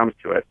memory when it comes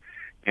to it.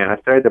 And I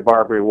studied the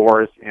Barbary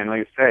Wars, and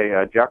like you say,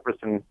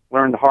 Jefferson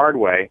learned the hard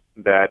way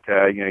that,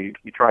 you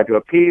tried to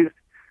appease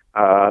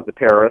the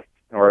terrorists,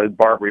 or the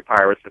Barbary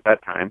pirates at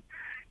that time,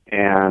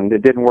 and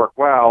it didn't work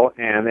well,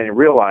 and then he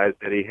realized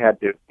that he had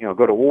to,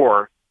 go to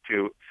war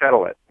to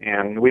settle it.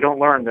 And we don't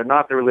learn, they're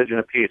not the religion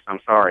of peace, I'm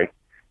sorry.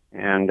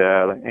 And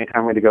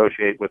anytime we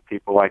negotiate with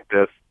people like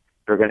this,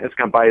 it's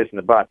going to bite us in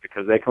the butt,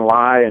 because they can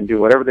lie and do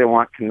whatever they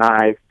want,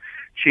 connive,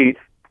 cheat,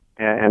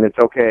 and it's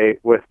okay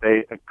if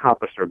they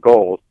accomplish their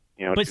goals.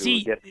 But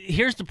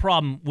here's the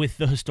problem with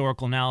the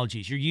historical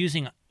analogies. You're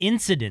using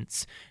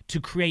incidents to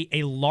create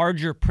a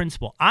larger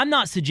principle. I'm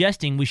not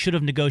suggesting we should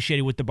have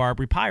negotiated with the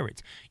Barbary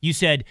pirates. You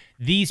said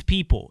these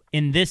people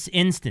in this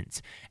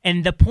instance.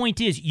 And the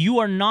point is, you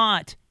are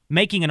not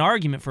making an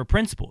argument for a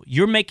principle.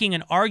 You're making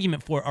an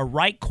argument for a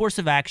right course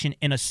of action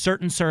in a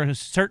certain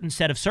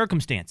set of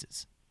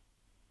circumstances.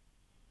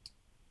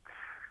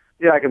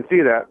 Yeah, I can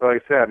see that. But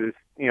like I said,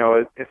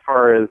 as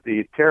far as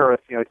the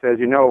terrorists, it says,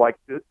 like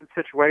the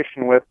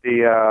situation with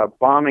the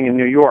bombing in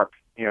New York,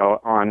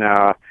 on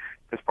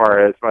as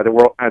far as by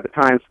the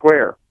Times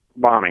Square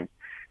bombing,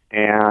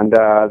 and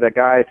the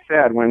guy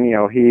said when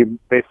he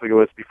basically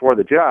was before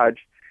the judge,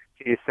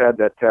 he said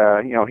that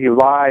he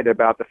lied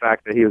about the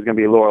fact that he was going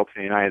to be loyal to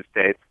the United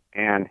States,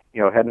 and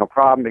had no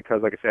problem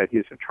because, like I said,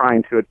 he's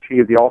trying to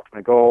achieve the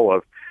ultimate goal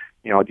of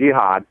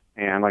jihad,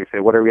 and like I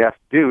said, whatever he has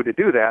to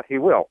do that, he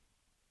will.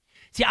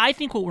 See, I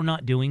think what we're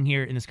not doing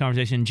here in this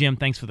conversation, Jim,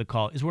 thanks for the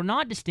call, is we're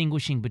not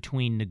distinguishing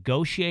between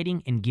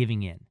negotiating and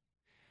giving in.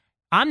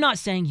 I'm not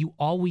saying you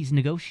always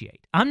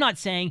negotiate. I'm not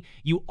saying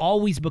you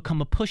always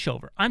become a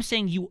pushover. I'm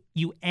saying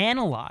you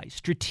analyze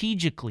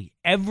strategically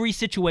every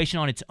situation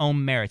on its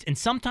own merits, and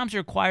sometimes it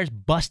requires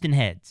busting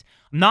heads.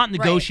 I'm not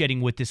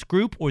negotiating with this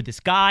group or this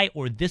guy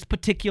or this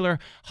particular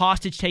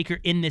hostage taker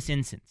in this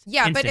instance.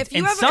 Yeah, but if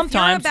you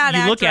sometimes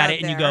you look at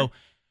it and you go,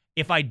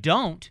 if I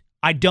don't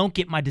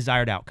get my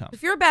desired outcome.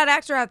 If you're a bad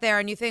actor out there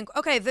and you think,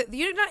 okay, the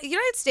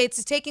United States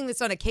is taking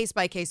this on a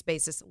case-by-case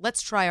basis,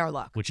 let's try our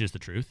luck. Which is the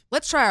truth.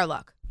 Let's try our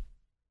luck.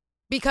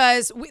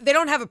 Because they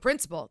don't have a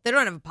principle. They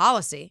don't have a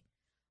policy.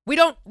 We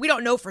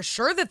don't know for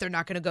sure that they're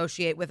not going to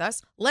negotiate with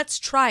us. Let's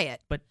try it.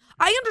 But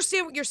I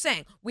understand what you're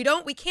saying. We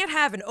can't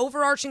have an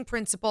overarching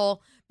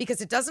principle because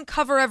it doesn't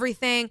cover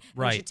everything.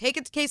 Right. We should take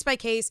it case by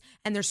case,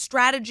 and there's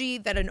strategy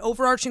that an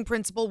overarching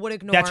principle would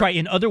ignore. That's right.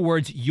 In other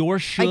words, your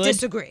should. I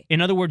disagree. In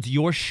other words,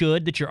 your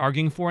should that you're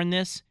arguing for in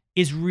this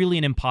is really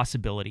an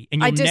impossibility.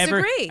 And I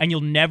disagree.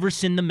 You'll never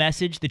send the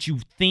message that you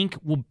think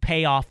will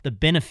pay off the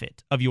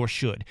benefit of your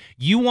should.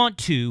 You want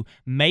to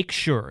make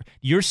sure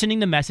you're sending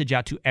the message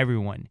out to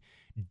everyone.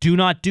 Do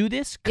not do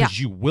this because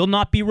you will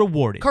not be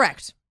rewarded.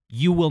 Correct.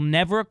 You will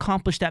never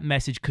accomplish that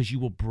message because you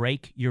will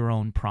break your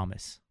own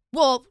promise.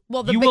 Well,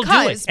 you will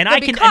do it, and I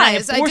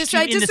have forced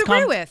you in this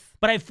disagree with.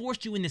 But I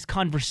forced you in this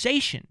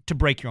conversation to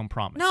break your own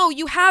promise. No,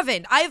 you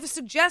haven't. I have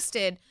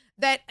suggested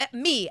that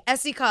me,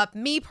 S.E. Cup,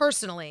 me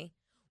personally,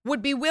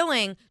 would be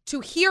willing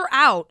to hear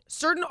out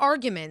certain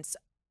arguments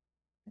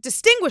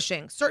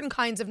distinguishing certain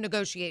kinds of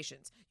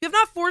negotiations. You have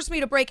not forced me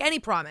to break any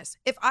promise.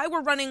 If I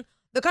were running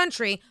the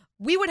country,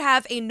 we would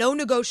have a no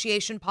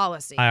negotiation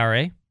policy.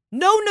 IRA?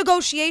 No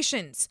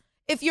negotiations.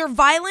 If you're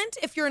violent,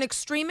 if you're an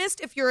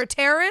extremist, if you're a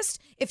terrorist,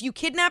 if you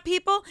kidnap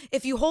people,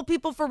 if you hold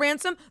people for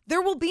ransom,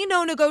 there will be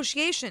no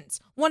negotiations.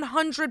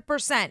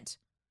 100%.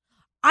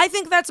 I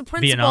think that's a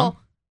principle.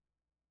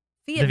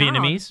 Vietnam? The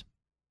Vietnamese?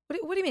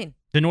 What do you mean?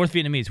 The North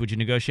Vietnamese, would you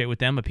negotiate with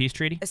them a peace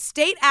treaty?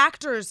 State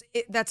actors,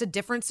 that's a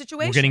different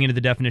situation. We're getting into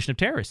the definition of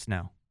terrorists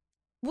now.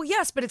 Well,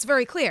 yes, but it's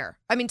very clear.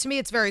 I mean, to me,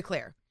 it's very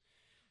clear.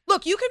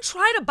 Look, you can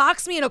try to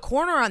box me in a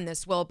corner on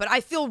this, Will, but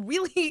I feel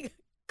really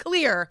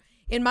clear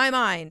in my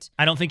mind.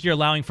 I don't think you're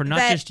allowing for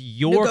not just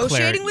your negotiating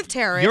clarity. with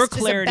terrorists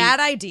is a bad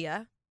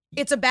idea.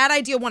 It's a bad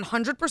idea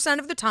 100%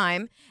 of the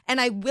time,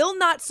 and I will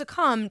not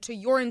succumb to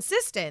your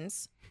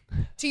insistence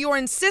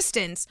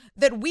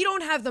that we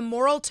don't have the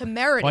moral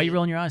temerity. Why are you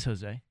rolling your eyes,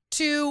 Jose?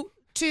 To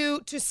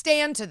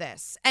stand to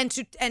this and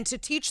to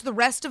teach the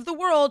rest of the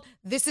world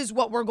this is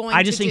what we're going to do.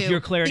 I just think your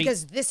clarity,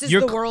 because this is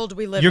the world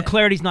we live in. Your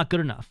clarity's not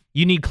good enough.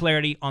 You need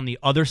clarity on the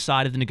other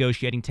side of the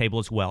negotiating table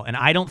as well. And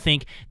I don't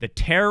think the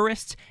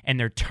terrorists and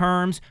their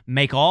terms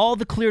make all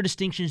the clear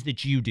distinctions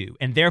that you do,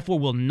 and therefore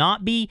will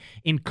not be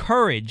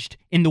encouraged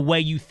in the way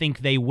you think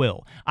they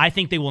will. I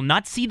think they will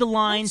not see the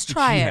lines that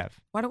you have.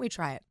 Why don't we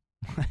try it?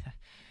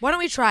 Why don't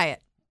we try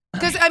it?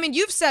 Because I mean,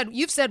 you've said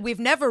we've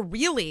never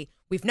really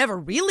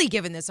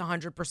given this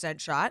 100%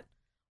 shot.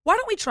 Why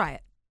don't we try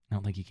it? I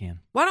don't think you can.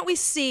 Why don't we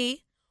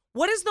see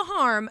what is the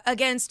harm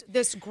against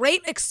this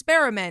great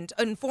experiment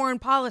in foreign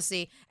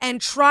policy and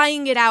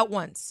trying it out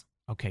once?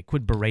 Okay,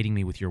 quit berating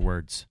me with your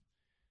words.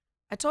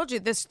 I told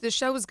you this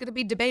show is going to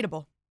be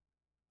debatable.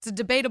 It's a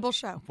debatable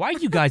show. Why are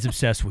you guys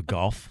obsessed with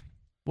golf?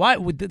 Why?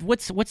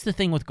 What's the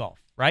thing with golf?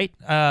 Right?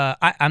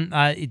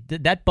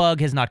 That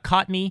bug has not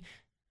caught me.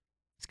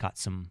 It's caught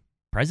some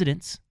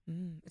presidents.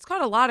 It's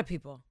caught a lot of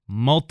people.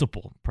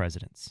 Multiple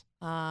presidents.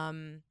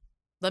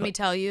 Let me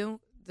tell you,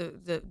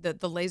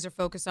 the laser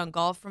focus on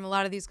golf from a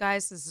lot of these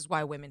guys, this is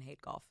why women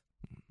hate golf.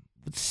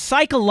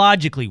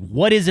 Psychologically,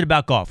 what is it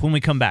about golf? When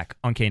we come back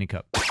on Kane and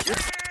Cup.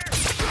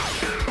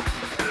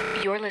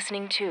 You're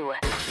listening to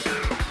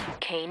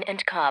Kane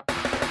and Cup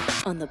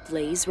on the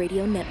Blaze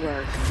Radio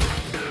Network.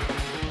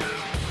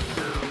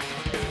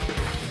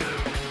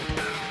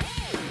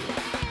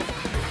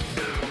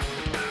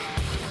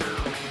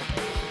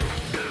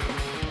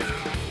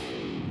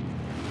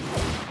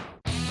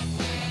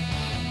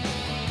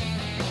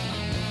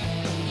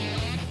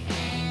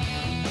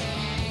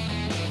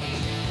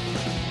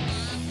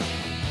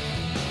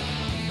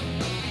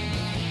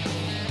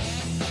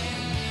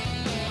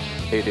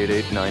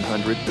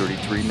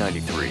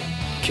 $888-900-3393.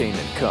 Kane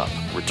and Cup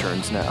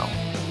returns now.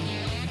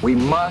 We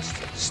must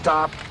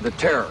stop the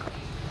terror.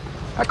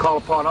 I call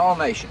upon all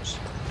nations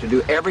to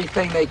do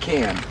everything they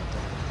can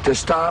to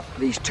stop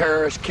these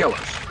terrorist killers.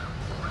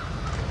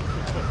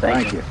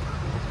 Thank you.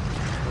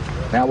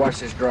 Now watch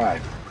this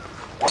drive.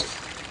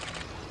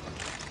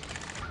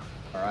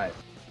 All right.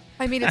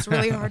 I mean, it's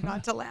really hard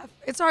not to laugh.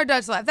 It's hard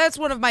not to laugh. That's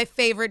one of my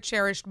favorite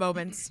cherished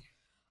moments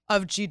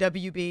of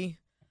GWB.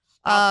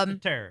 Stop the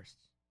terrorists.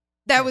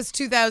 That was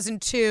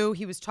 2002.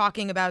 He was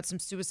talking about some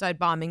suicide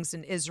bombings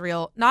in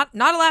Israel. Not a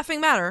laughing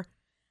matter.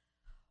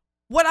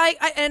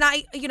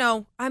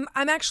 I'm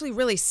actually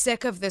really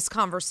sick of this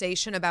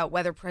conversation about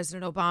whether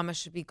President Obama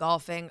should be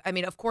golfing. I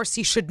mean, of course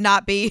he should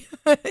not be.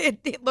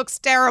 It looks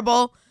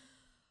terrible.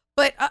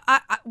 But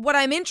what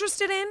I'm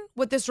interested in,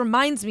 what this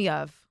reminds me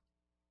of,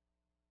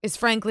 is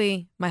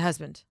frankly my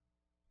husband,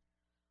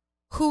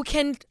 who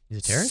can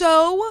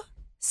so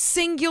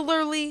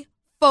singularly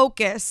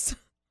focus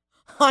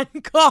on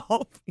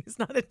golf. He's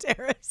not a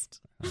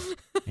terrorist.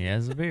 He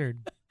has a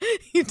beard.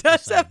 He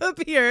does have a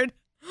beard.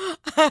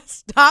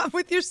 Stop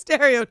with your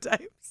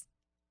stereotypes.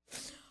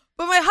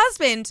 But my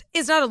husband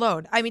is not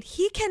alone. I mean,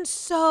 he can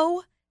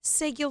so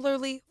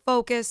singularly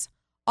focus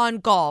on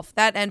golf,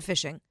 that and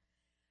fishing,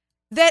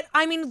 that,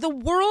 I mean, the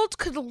world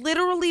could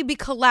literally be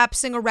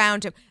collapsing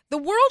around him. The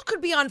world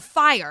could be on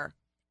fire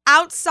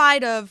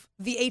outside of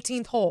the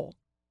 18th hole.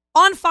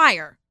 On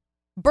fire.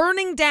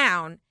 Burning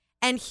down.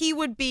 And he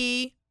would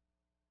be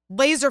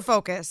laser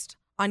focused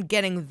on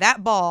getting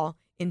that ball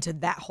into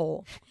that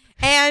hole.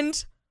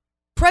 And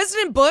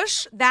President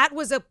Bush, that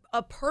was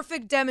a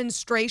perfect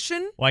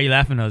demonstration. Why are you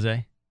laughing,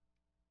 Jose?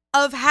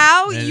 Of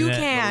how you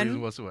can. No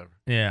reason whatsoever.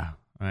 Yeah,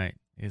 right.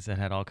 Because that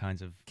had all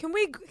kinds of Can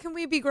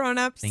we be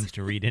grown-ups? things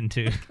to read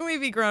into. Can we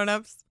be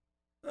grown-ups?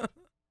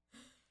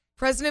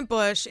 President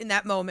Bush in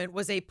that moment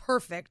was a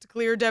perfect,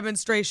 clear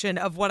demonstration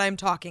of what I'm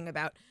talking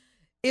about.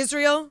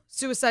 Israel,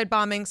 suicide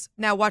bombings.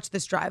 Now watch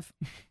this drive.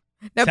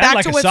 Now Sounded back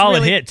like to a what's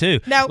solid really, hit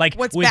too. Now like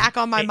what's back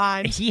on my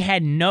mind? He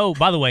had no.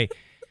 By the way,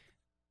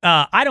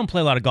 I don't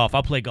play a lot of golf.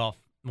 I'll play golf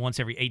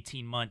once every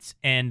 18 months,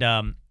 and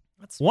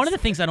One of the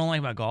things I don't like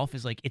about golf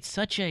is, like, it's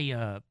such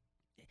a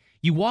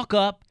you walk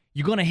up,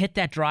 you're going to hit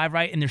that drive,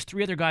 right? And there's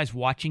 3 other guys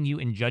watching you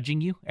and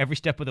judging you every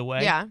step of the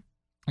way. Yeah.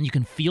 And you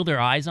can feel their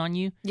eyes on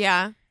you.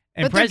 Yeah.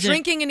 And but they're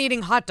drinking and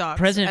eating hot dogs.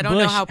 President I don't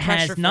Bush know how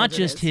has not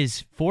just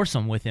his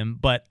foursome with him,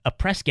 but a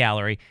press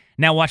gallery.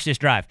 Now watch this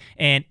drive.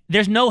 And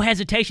there's no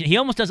hesitation. He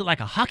almost does it like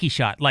a hockey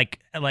shot, like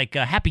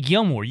Happy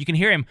Gilmore. You can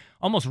hear him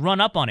almost run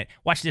up on it.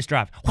 Watch this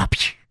drive.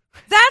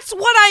 That's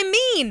what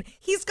I mean.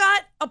 He's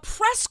got a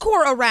press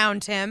corps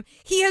around him.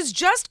 He has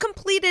just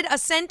completed a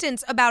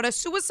sentence about a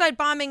suicide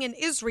bombing in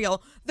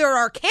Israel. There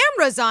are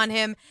cameras on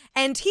him,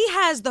 and he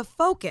has the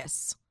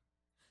focus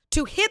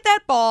to hit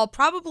that ball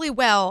probably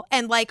well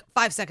and like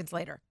 5 seconds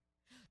later.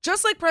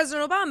 Just like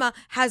President Obama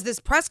has this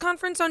press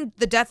conference on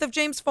the death of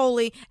James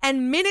Foley,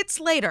 and minutes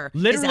later,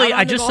 literally,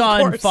 I just saw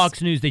in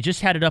Fox News, they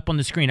just had it up on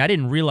the screen. I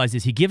didn't realize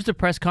this. He gives the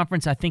press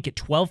conference, I think, at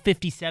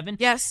 12:57.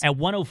 Yes. At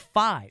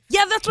 1:05.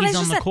 Yeah, that's what I just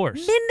said. He's on the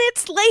course.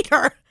 Minutes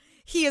later,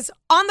 he is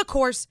on the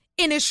course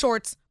in his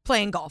shorts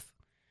playing golf.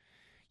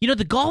 You know,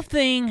 the golf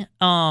thing.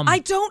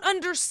 I don't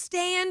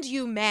understand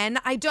you, men.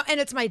 I don't, and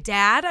it's my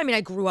dad. I mean,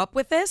 I grew up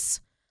with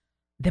this.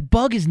 The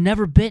bug has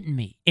never bitten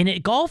me. And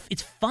at golf,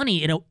 it's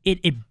funny.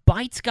 It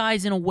bites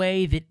guys in a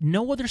way that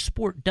no other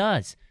sport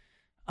does.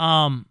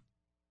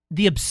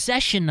 The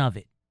obsession of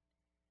it.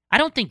 I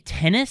don't think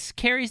tennis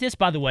carries this.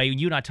 By the way,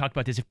 you and I talked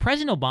about this. If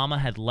President Obama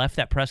had left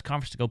that press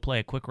conference to go play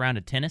a quick round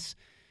of tennis,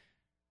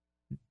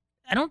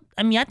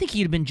 I think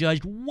he'd have been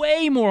judged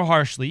way more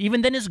harshly,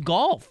 even than his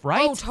golf,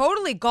 right? Oh,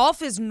 totally.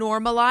 Golf is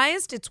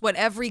normalized. It's what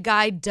every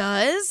guy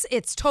does.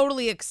 It's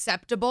totally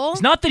acceptable.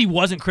 It's not that he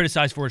wasn't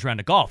criticized for his round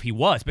of golf. He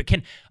was. But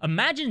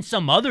imagine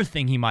some other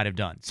thing he might have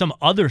done, some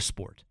other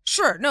sport.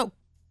 Sure. No.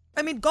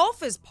 I mean,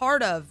 golf is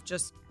part of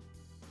just,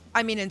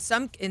 I mean, in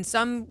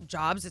some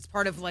jobs, it's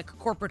part of like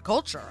corporate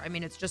culture. I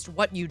mean, it's just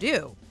what you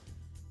do.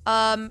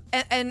 You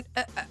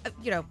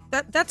know,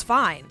 that's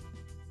fine.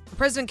 The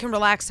president can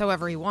relax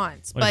however he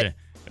wants. But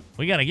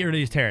we got to get rid of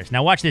these terrorists.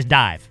 Now watch this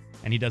dive.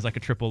 And he does like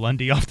a triple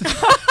Lundy off the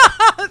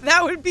top.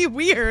 That would be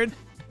weird.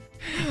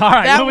 All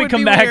right, when we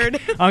come back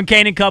weird. on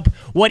Kane and Cup,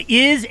 what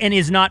is and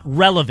is not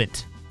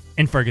relevant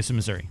in Ferguson,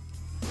 Missouri.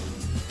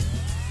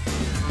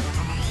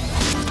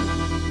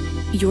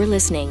 You're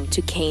listening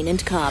to Kane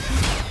and Cup.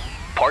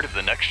 Part of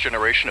the next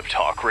generation of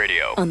talk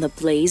radio. On the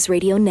Blaze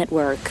Radio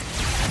Network.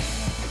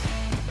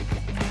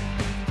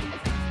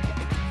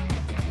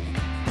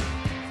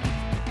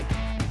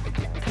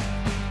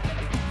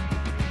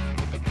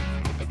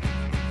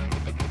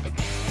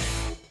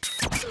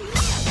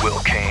 Will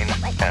Kane,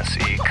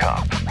 S.E.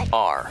 Cup,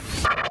 R.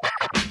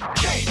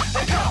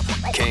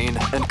 Kane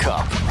and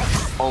Cup.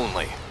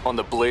 Only on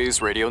the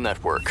Blaze Radio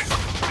Network.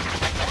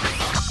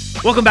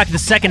 Welcome back to the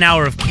second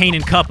hour of Kane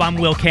and Cup. I'm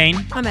Will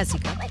Kane. I'm S.E.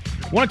 Cup.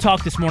 I want to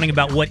talk this morning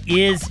about what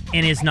is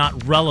and is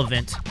not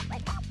relevant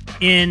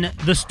in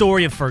the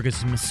story of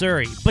Ferguson,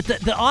 Missouri. But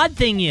the odd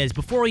thing is,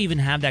 before we even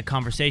have that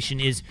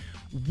conversation, is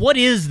what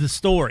is the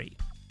story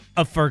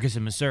of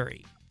Ferguson,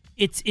 Missouri?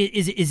 Is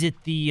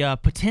it the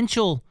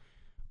potential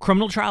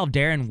criminal trial of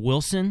Darren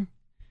Wilson,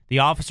 the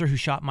officer who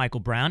shot Michael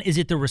Brown? Is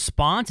it the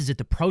response? Is it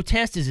the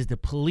protest? Is it the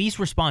police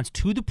response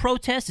to the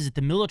protest? Is it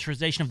the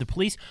militarization of the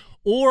police?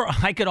 Or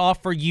I could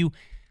offer you,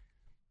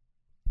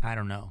 I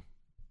don't know,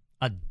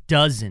 a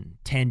dozen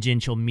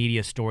tangential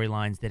media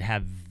storylines that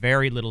have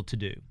very little to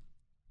do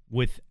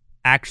with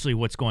actually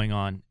what's going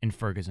on in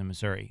Ferguson,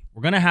 Missouri.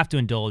 We're going to have to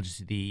indulge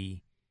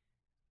the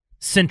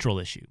central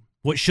issue,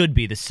 what should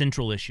be the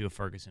central issue of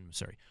Ferguson,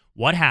 Missouri.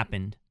 What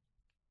happened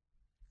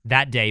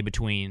that day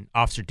between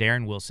Officer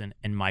Darren Wilson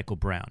and Michael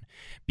Brown?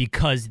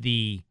 Because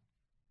the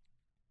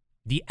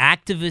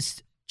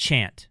activist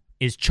chant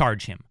is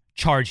charge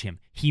him,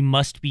 he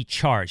must be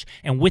charged.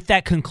 And with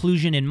that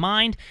conclusion in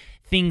mind,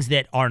 things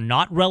that are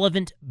not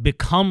relevant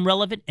become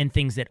relevant, and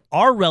things that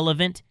are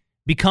relevant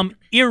become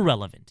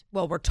irrelevant.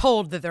 Well, we're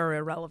told that they're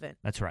irrelevant.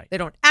 That's right. They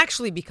don't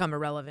actually become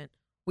irrelevant.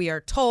 We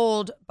are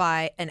told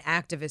by an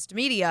activist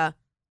media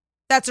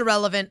that's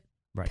irrelevant.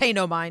 Right. Pay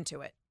no mind to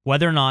it.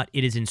 Whether or not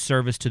it is in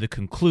service to the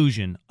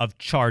conclusion of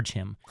charge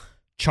him.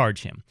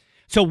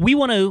 So we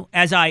want to,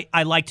 as I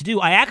like to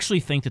do, I actually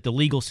think that the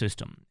legal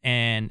system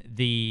and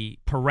the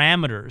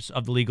parameters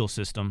of the legal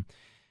system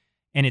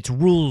and its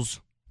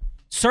rules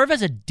serve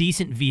as a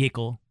decent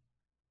vehicle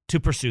to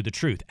pursue the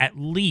truth, at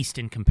least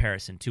in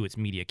comparison to its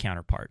media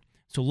counterpart.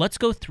 So let's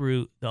go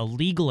through the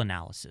legal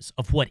analysis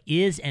of what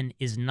is and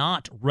is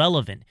not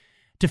relevant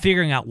to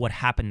figuring out what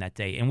happened that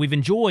day. And we've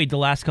enjoyed the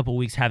last couple of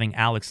weeks having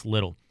Alex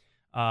Little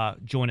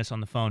join us on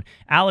the phone.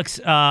 Alex,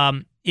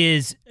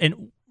 Alex,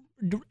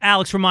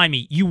 remind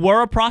me, you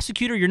were a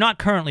prosecutor? You're not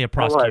currently a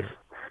prosecutor.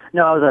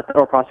 I was a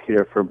federal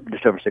prosecutor for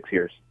just over 6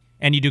 years.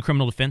 And you do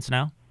criminal defense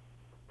now?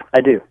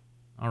 I do.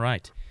 All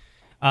right.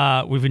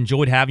 We've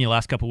enjoyed having you the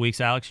last couple of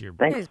weeks, Alex.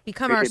 Thanks. You've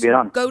become our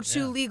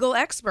go-to legal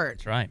expert.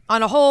 That's right.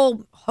 On a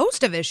whole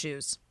host of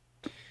issues.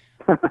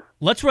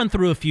 Let's run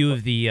through a few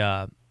of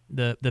the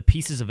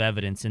pieces of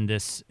evidence in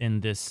this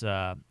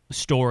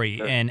story,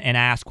 sure, and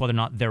ask whether or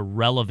not they're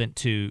relevant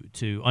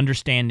to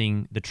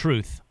understanding the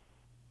truth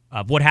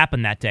of what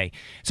happened that day.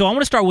 So I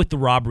want to start with the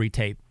robbery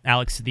tape,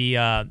 Alex.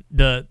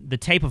 The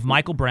tape of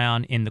Michael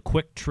Brown in the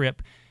quick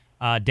trip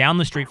down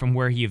the street from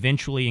where he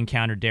eventually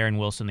encountered Darren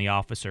Wilson, the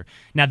officer.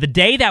 Now, the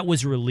day that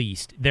was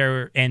released,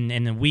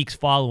 and the weeks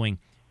following,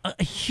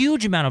 a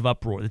huge amount of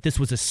uproar that this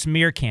was a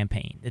smear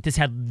campaign, that this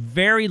had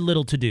very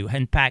little to do,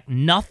 in fact,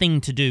 nothing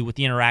to do with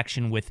the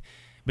interaction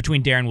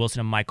between Darren Wilson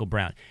and Michael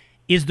Brown.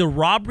 Is the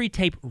robbery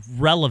tape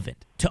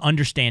relevant to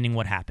understanding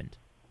what happened?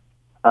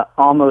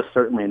 Almost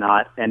certainly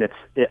not, and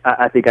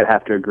I think I'd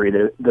have to agree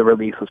that the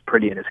release was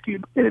pretty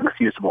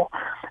inexcusable.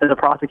 As a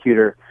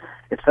prosecutor,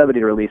 if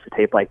somebody released a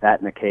tape like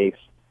that in a case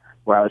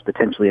where I was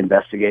potentially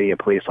investigating a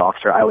police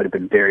officer, I would have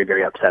been very,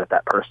 very upset at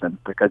that person,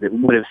 because it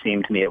would have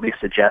seemed to me, at least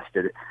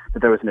suggested, that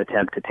there was an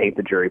attempt to taint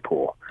the jury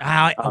pool.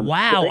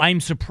 Wow,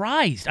 I'm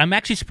surprised. I'm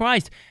actually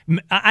surprised.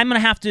 I'm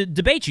going to have to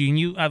debate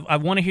you, and I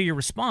want to hear your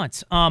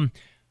response.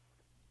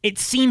 It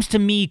seems to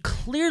me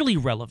clearly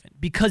relevant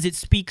because it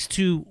speaks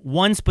to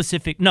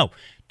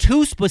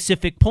two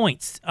specific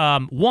points.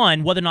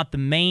 One, whether or not the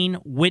main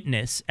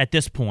witness at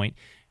this point,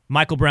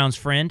 Michael Brown's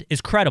friend,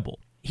 is credible.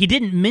 He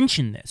didn't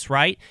mention this,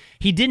 right?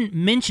 He didn't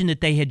mention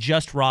that they had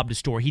just robbed a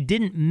store. He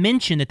didn't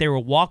mention that they were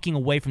walking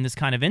away from this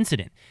kind of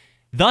incident.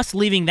 Thus,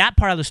 leaving that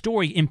part of the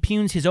story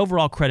impugns his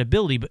overall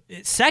credibility. But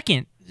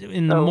second,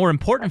 the more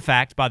important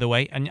fact, by the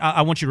way, and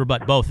I want you to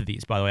rebut both of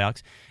these, by the way,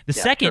 Alex. The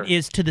second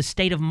is to the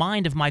state of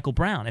mind of Michael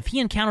Brown. If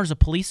he encounters a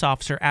police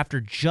officer after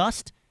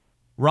just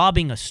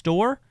robbing a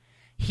store,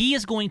 he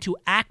is going to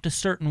act a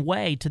certain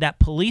way to that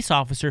police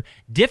officer,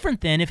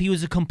 different than if he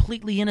was a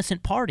completely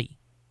innocent party.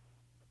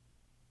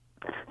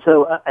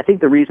 So I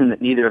think the reason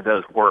that neither of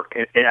those work,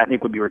 and I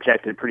think would be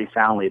rejected pretty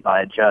soundly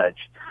by a judge,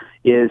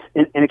 is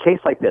in a case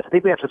like this, I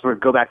think we have to sort of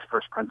go back to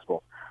first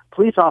principle.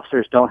 Police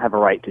officers don't have a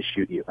right to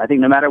shoot you. I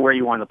think no matter where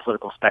you are on the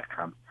political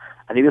spectrum,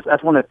 I think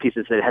that's one of the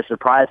pieces that has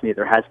surprised me.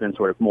 There has been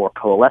sort of more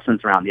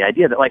coalescence around the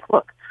idea that, like,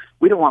 look,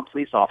 we don't want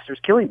police officers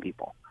killing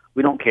people.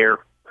 We don't care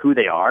who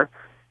they are,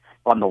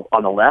 on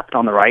the left,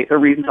 on the right. There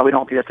are reasons why we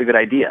don't think that's a good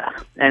idea.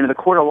 And in the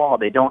court of law,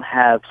 they don't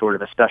have sort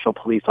of a special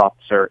police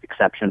officer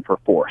exception for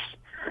force.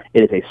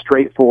 It is a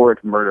straightforward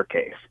murder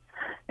case.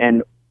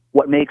 And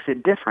what makes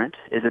it different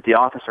is that the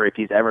officer, if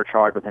he's ever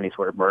charged with any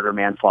sort of murder,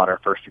 manslaughter,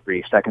 first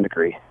degree, second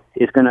degree,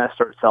 is going to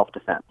assert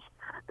self-defense.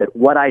 That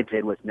what I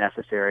did was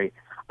necessary.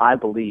 I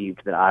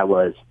believed that I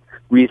was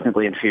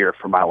reasonably in fear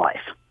for my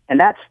life. And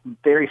that's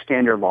very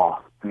standard law.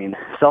 I mean,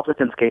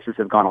 self-defense cases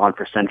have gone on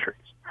for centuries.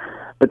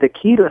 But the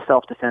key to a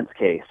self-defense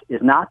case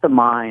is not the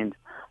mind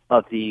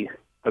of the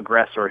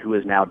aggressor who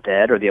is now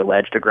dead, or the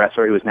alleged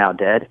aggressor who is now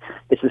dead.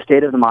 It's the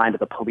state of the mind of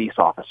the police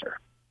officer.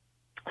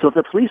 So if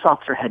the police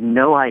officer had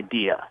no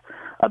idea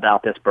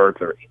about this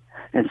burglary,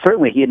 and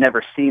certainly he had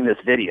never seen this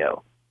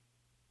video,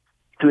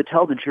 he would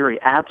tell the jury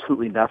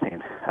absolutely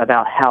nothing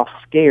about how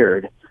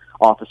scared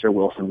Officer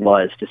Wilson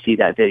was to see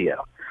that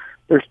video.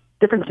 There's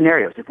different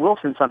scenarios. If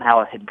Wilson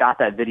somehow had got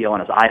that video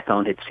on his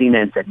iPhone, had seen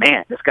it and said,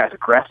 man, this guy's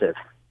aggressive,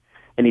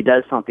 and he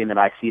does something that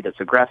I see that's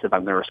aggressive,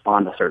 I'm going to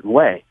respond a certain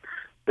way.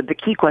 But the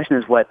key question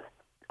is what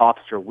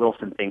Officer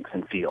Wilson thinks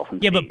and feels.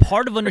 And but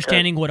part of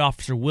understanding what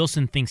Officer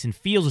Wilson thinks and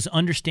feels is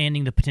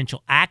understanding the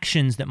potential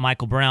actions that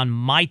Michael Brown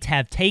might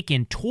have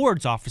taken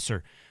towards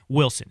Officer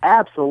Wilson.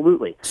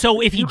 Absolutely.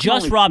 So if he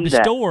just robbed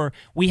a store,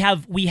 we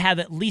have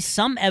at least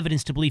some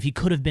evidence to believe he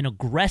could have been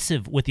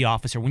aggressive with the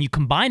officer. When you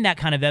combine that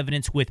kind of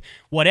evidence with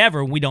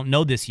whatever, we don't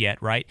know this yet,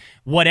 right?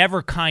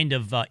 Whatever kind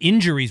of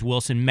injuries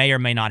Wilson may or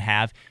may not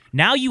have,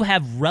 now you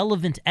have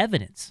relevant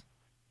evidence.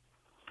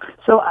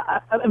 So,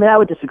 I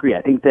would disagree.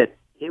 I think that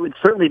it would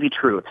certainly be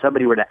true if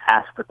somebody were to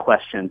ask the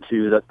question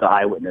to the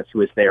eyewitness who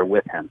was there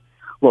with him.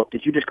 Look,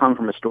 did you just come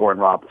from a store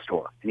and rob the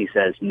store? And he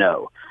says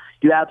no.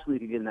 You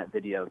absolutely could get in that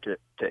video to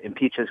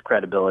impeach his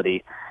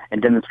credibility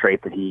and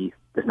demonstrate that he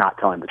is not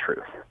telling the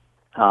truth.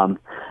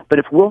 But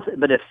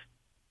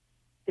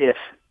if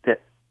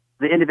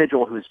the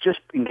individual who is just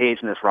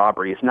engaged in this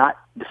robbery is not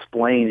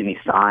displaying any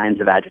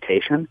signs of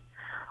agitation,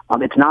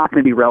 it's not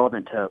going to be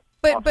relevant to.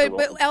 But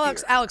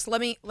Alex,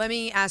 let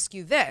me ask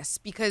you this,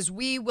 because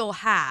we will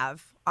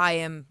have, I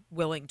am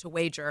willing to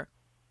wager,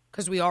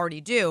 because we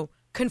already do,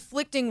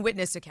 conflicting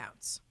witness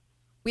accounts.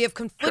 We have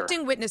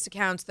conflicting witness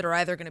accounts that are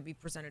either going to be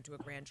presented to a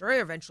grand jury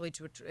or eventually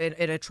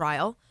in a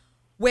trial,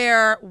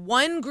 where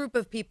one group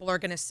of people are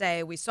going to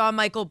say, we saw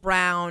Michael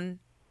Brown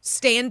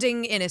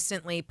standing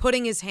innocently,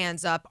 putting his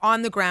hands up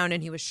on the ground,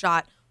 and he was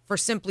shot for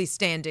simply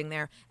standing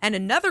there. And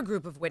another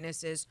group of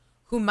witnesses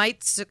who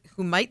might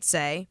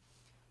say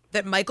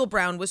that Michael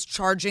Brown was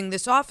charging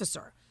this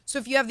officer. So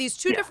if you have these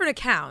two different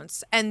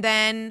accounts, and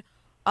then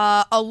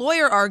a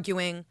lawyer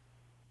arguing,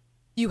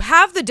 you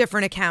have the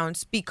different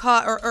accounts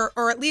because,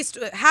 or at least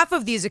half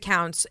of these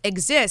accounts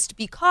exist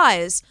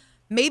because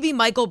maybe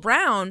Michael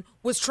Brown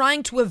was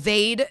trying to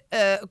evade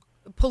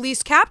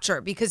police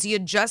capture because he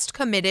had just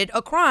committed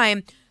a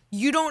crime.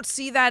 You don't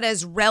see that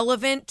as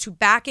relevant to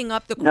backing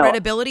up the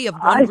credibility of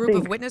one group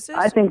of witnesses?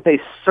 I think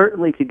they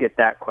certainly could get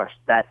that question,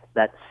 that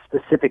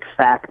specific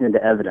fact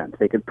into evidence.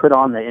 They could put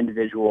on the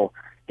individual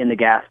in the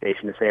gas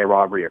station to say a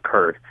robbery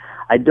occurred.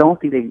 I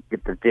don't think they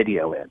get the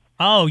video in.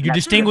 Oh, you're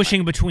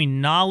distinguishing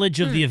between knowledge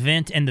of the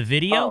event and the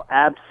video?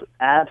 Oh,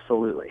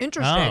 absolutely.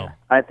 Interesting. Oh.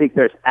 I think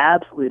there's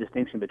absolutely a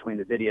distinction between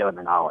the video and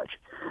the knowledge.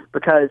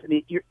 Because I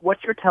mean, what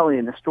you're telling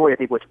in the story, I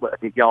think what I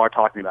think y'all are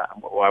talking about,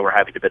 and why we're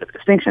having a bit of a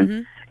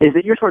distinction, is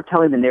that you're sort of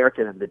telling the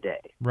narrative of the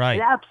day. Right.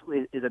 It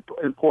absolutely is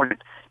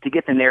important to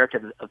get the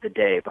narrative of the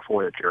day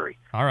before the jury.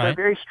 All right. There are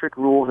very strict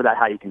rules about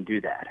how you can do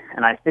that.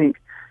 And I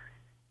think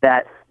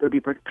that there would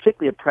be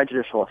particularly a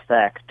prejudicial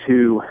effect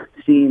to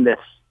seeing this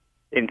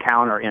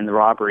encounter in the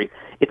robbery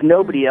if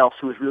nobody else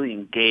who was really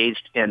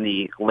engaged in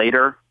the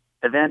later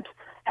event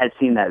had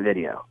seen that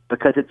video,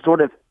 because it's sort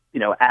of,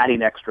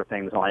 adding extra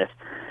things on it.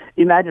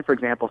 Imagine, for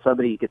example,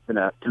 somebody gets in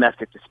a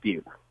domestic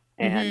dispute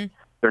and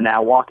they're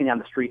now walking down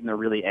the street and they're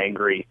really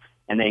angry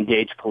and they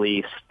engage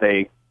police.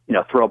 They,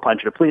 throw a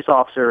punch at a police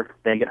officer,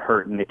 they get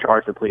hurt, and they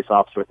charge the police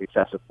officer with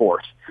excessive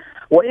force.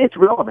 Well, it's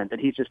relevant that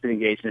he's just been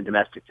engaged in a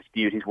domestic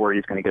dispute. He's worried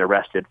he's going to get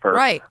arrested for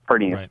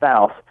hurting his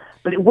spouse.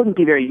 But it wouldn't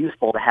be very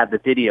useful to have the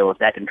video of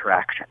that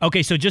interaction.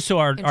 Okay, so just so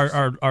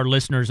our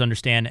listeners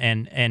understand,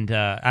 and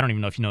I don't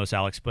even know if you know this,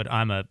 Alex, but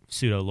I'm a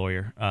pseudo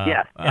lawyer.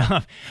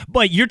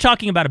 But you're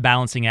talking about a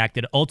balancing act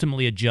that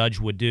ultimately a judge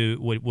would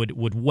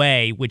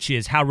weigh, which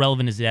is how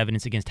relevant is the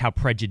evidence against how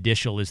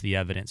prejudicial is the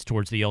evidence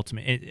towards the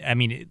ultimate.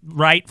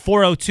 Right?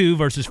 402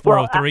 versus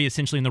 403,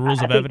 essentially in the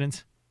rules of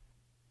evidence.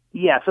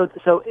 Yeah, so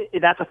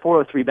that's a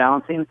 403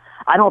 balancing.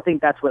 I don't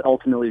think that's what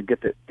ultimately would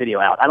get the video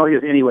out. I don't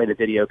think there's any way the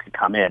video could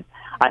come in.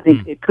 I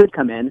think it could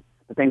come in,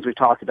 the things we've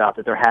talked about,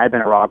 that there had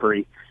been a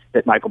robbery,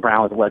 that Michael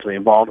Brown was allegedly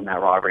involved in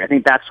that robbery. I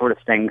think that sort of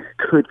thing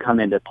could come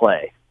into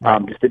play,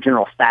 just the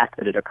general fact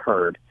that it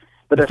occurred.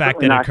 But the fact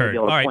that it occurred.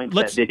 All right, point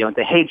to that video and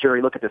say, hey,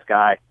 jury, look at this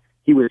guy.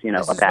 He was,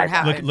 a bad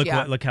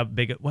guy. Look how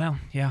big it. Well,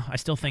 yeah, I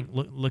still think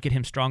look at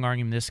him strong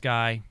arming this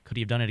guy. Could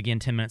he have done it again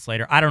 10 minutes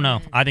later? I don't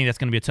know. I think that's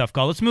going to be a tough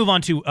call. Let's move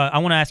on to. I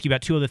want to ask you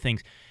about two other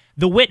things.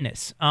 The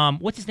witness.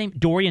 What's his name?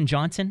 Dorian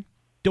Johnson.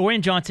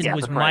 Dorian Johnson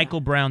was Michael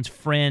Brown's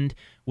friend.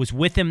 Was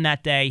with him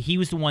that day. He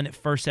was the one that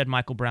first said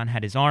Michael Brown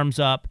had his arms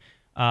up.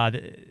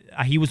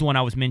 He was the one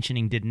I was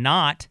mentioning. Did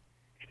not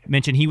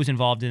mention he was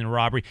involved in the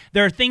robbery.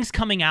 There are things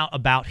coming out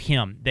about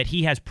him that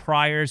he has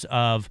priors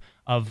of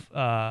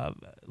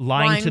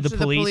lying to the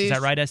police. Is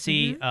that right,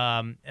 SC?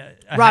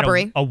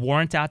 Robbery. A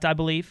warrant out, I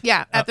believe.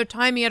 Yeah, at the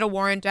time he had a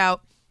warrant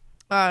out.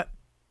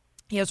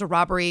 He has a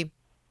robbery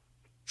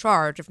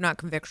charge, if not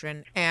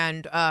conviction,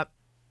 and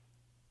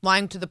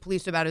lying to the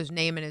police about his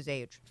name and his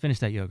age. Finish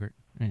that yogurt.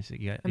 I'm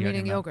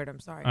eating yogurt. I'm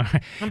sorry.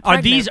 Right.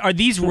 Are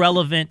these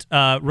relevant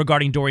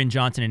regarding Dorian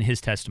Johnson and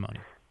his testimony?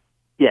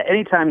 Yeah,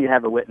 anytime you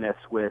have a witness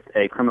with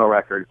a criminal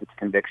record, if it's a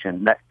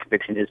conviction, that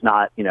conviction is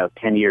not,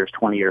 10 years,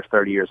 20 years,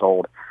 30 years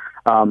old.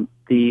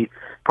 The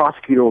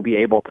prosecutor will be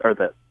able to, or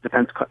the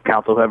defense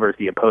counsel, whoever is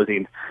the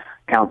opposing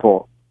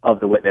counsel of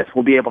the witness,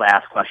 will be able to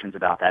ask questions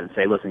about that and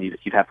say, listen,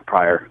 you have a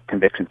prior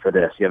conviction for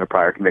this. You have a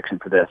prior conviction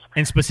for this.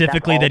 And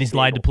specifically that he's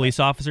lied to police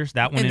officers?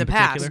 That one in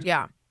particular? Past,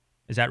 yeah.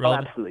 Is that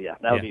relevant? Absolutely, yeah.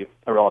 That would be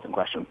a relevant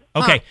question.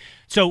 Okay,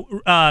 so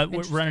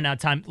we're running out of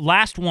time.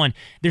 Last one.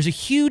 There's a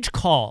huge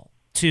call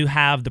to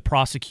have the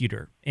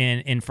prosecutor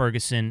in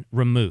Ferguson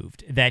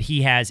removed, that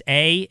he has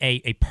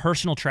a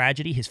personal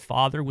tragedy. His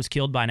father was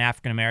killed by an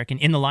African-American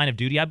in the line of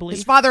duty, I believe.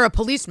 His father, a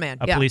policeman.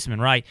 Policeman,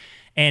 right.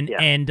 And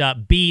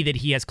B, that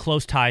he has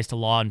close ties to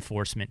law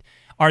enforcement.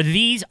 Are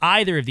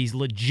either of these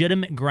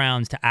legitimate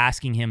grounds to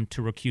asking him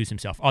to recuse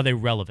himself? Are they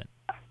relevant?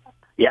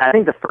 Yeah, I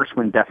think the first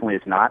one definitely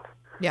is not.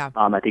 Yeah.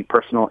 I think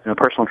personal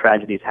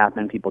tragedies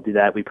happen. People do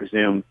that. We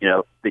presume,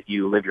 that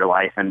you live your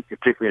life, and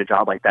particularly in a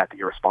job like that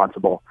you're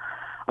responsible.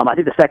 I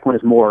think the second one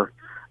is more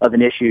of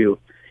an issue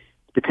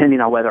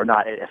depending on whether or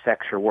not it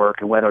affects your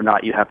work and whether or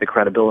not you have the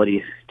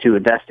credibility to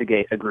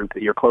investigate a group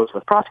that you're close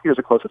with. Prosecutors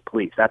are close with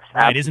police. That's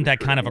right. Isn't that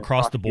kind of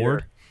across the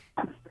board?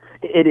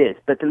 It is.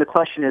 But then the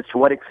question is, to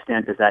what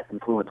extent does that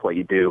influence what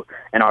you do?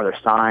 And are there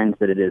signs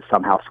that it is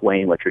somehow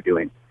swaying what you're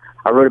doing?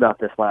 I wrote about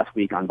this last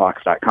week on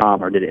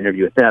Vox.com, or did an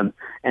interview with them,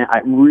 and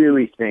I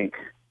really think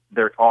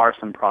there are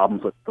some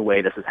problems with the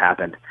way this has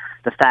happened.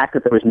 The fact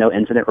that there was no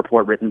incident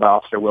report written by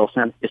Officer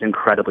Wilson is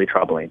incredibly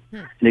troubling.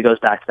 And it goes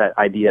back to that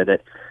idea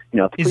that,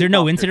 is there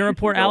no incident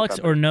report, Alex,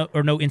 or no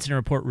incident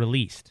report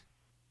released?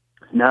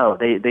 No,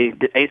 the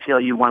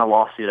ACLU won a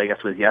lawsuit, I guess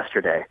it was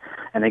yesterday,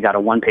 and they got a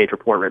one-page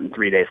report written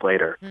 3 days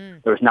later.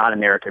 There was not a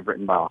narrative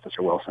written by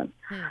Officer Wilson.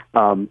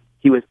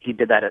 He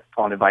did that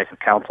on advice of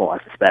counsel, I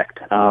suspect.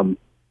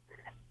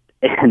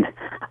 And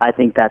I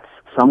think that's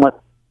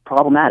somewhat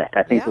problematic.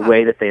 I think the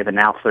way that they've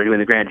announced they're doing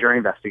the grand jury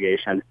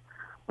investigation,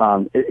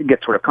 it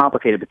gets sort of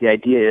complicated, but the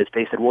idea is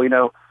they said,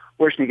 well,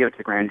 we're just going to give it to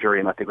the grand jury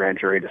and let the grand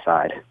jury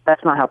decide.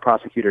 That's not how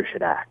prosecutors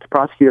should act.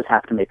 Prosecutors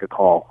have to make a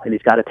call, and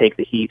he's got to take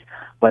the heat,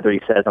 whether he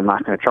says, I'm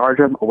not going to charge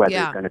him, or whether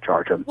he's going to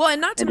charge him. Well,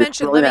 and not to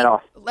mention,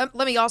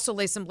 let me also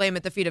lay some blame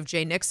at the feet of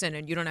Jay Nixon,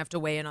 and you don't have to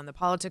weigh in on the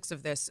politics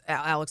of this,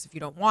 Alex, if you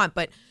don't want,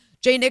 but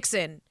Jay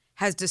Nixon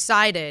has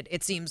decided,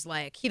 it seems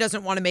like, he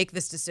doesn't want to make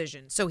this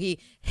decision. So he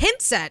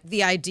hints at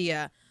the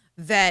idea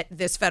that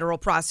this federal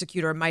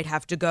prosecutor might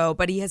have to go,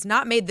 but he has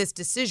not made this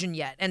decision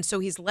yet. And so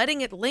he's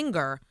letting it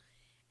linger.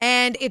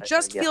 And it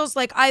just feels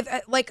like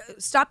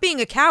stop being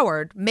a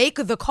coward, make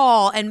the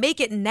call and make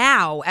it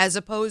now as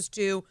opposed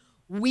to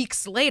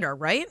weeks later,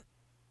 right?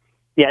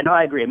 Yeah, no,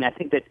 I agree. I mean, I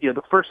think that,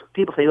 the first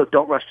people say, look,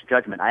 don't rush to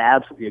judgment. I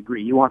absolutely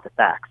agree. You want the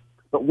facts.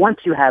 But once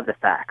you have the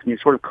facts and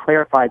you've sort of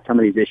clarified some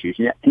of these issues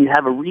and you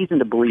have a reason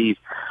to believe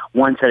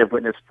one set of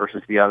witnesses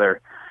versus the other,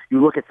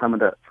 you look at some of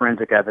the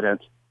forensic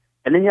evidence,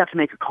 and then you have to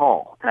make a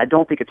call. And I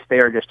don't think it's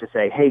fair just to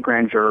say, hey,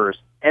 grand jurors,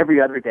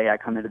 every other day I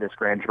come into this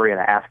grand jury and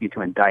I ask you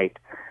to indict.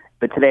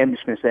 But today I'm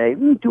just going to say,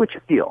 do what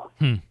you feel.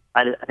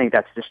 I think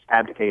that's just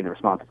abdicating the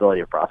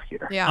responsibility of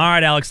prosecutor. Yeah. All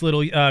right, Alex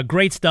Little,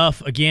 great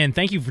stuff. Again,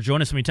 thank you for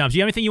joining us so many times. Do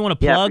you have anything you want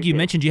to plug? You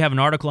mentioned you have an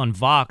article on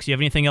Vox. Do you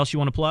have anything else you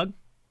want to plug?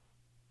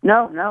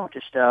 No,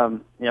 just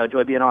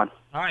enjoy being on.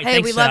 All right, hey,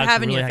 thanks, we love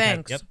having really you.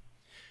 Thanks. Yep.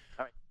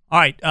 All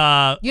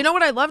right. You know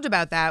what I loved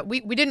about that? We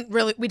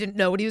didn't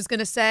know what he was going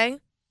to say.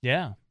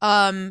 Yeah.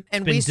 And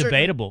it's been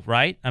debatable,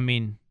 right? I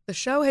mean, the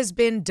show has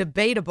been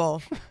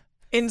debatable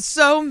in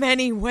so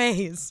many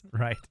ways.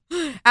 Right.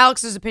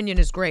 Alex's opinion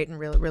is great and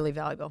really, really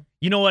valuable.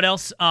 You know what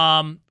else?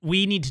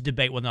 We need to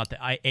debate whether or not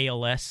the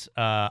ALS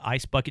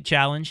ice bucket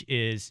challenge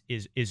is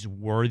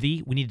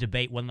worthy. We need to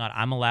debate whether or not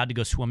I'm allowed to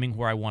go swimming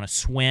where I want to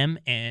swim,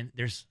 and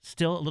there's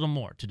still a little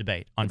more to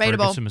debate on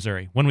Ferguson,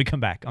 Missouri. When we come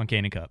back on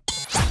Kane and Cup.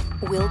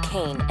 Will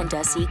Kane and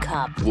S.E.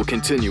 Cup. We'll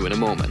continue in a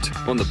moment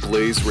on the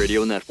Blaze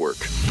Radio Network.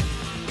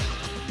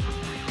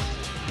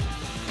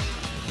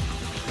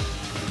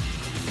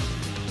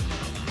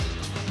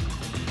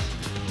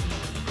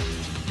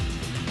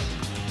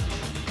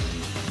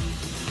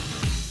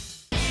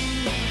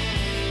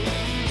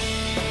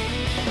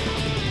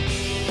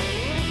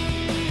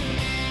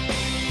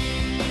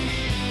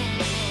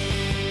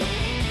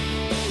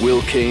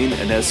 Will Kane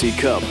and S.E.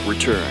 Cup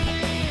return.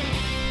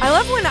 I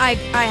love when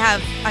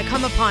I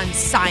come upon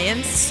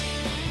science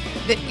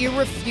that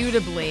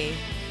irrefutably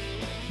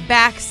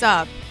backs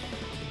up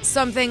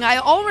something I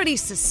already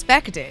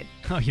suspected.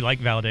 Oh, you like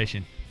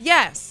validation?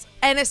 Yes,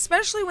 and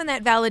especially when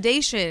that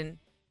validation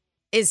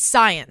is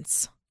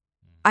science.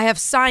 I have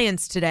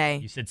science today.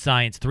 You said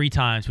science 3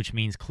 times, which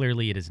means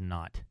clearly it is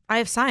not. I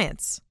have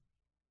science.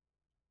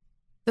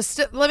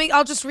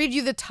 I'll just read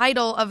you the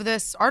title of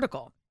this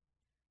article.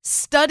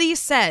 Study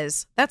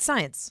says, that's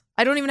science.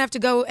 I don't even have to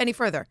go any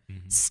further.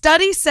 Mm-hmm.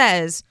 Study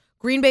says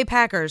Green Bay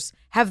Packers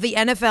have the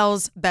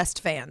NFL's best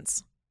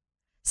fans.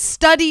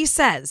 Study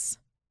says.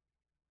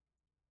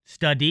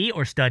 Study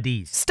or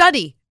studies?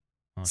 Study.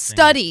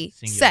 Study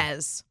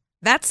says.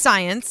 That's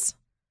science.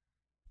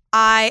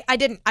 I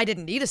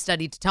didn't need a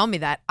study to tell me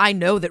that. I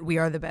know that we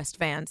are the best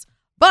fans.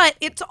 But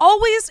it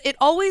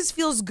always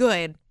feels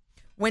good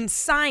when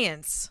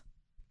science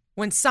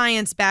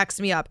backs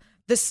me up.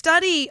 The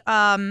study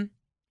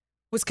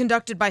was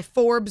conducted by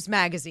Forbes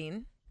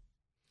magazine,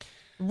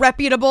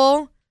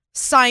 reputable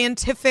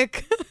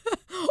scientific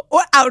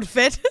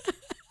outfit.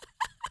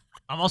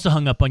 I'm also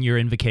hung up on your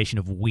invocation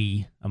of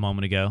we a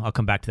moment ago. I'll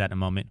come back to that in a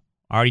moment.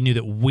 I already knew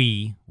that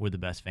we were the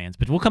best fans,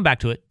 but we'll come back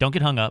to it. Don't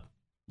get hung up.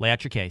 Lay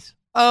out your case.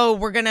 Oh,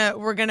 we're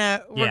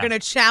gonna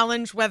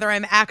challenge whether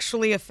I'm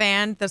actually a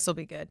fan. This will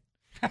be good.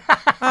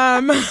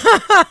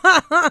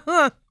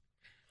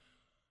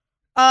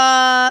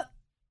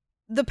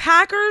 The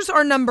Packers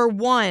are number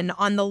 1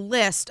 on the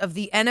list of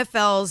the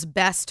NFL's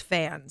best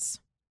fans.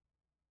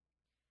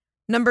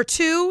 Number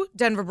 2,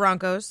 Denver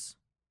Broncos.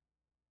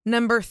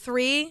 Number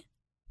 3,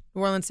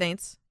 New Orleans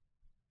Saints.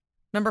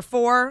 Number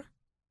 4,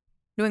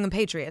 New England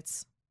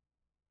Patriots.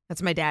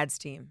 That's my dad's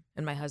team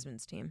and my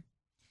husband's team.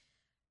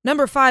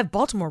 Number 5,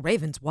 Baltimore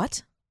Ravens.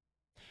 What?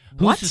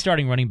 Who's the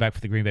starting running back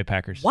for the Green Bay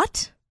Packers?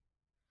 What?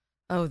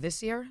 Oh,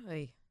 this year?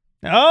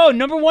 Oh,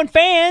 number 1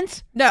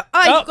 fans. No,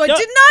 I did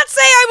not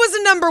say I was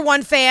a number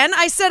 1 fan.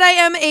 I said I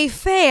am a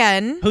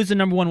fan. Who's the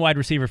number 1 wide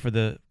receiver for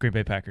the Green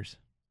Bay Packers?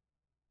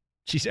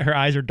 Her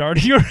eyes are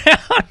darting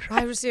around.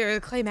 Wide receiver,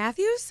 Clay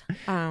Matthews?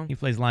 Oh. He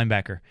plays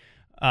linebacker.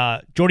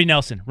 Jordy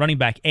Nelson, running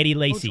back, Eddie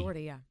Lacy. Oh,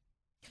 Jordy, yeah.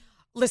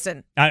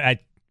 Listen. I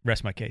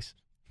rest my case.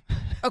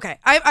 Okay,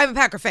 I'm a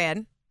Packer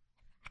fan.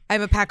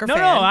 I'm a Packer fan.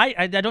 No,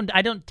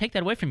 I don't take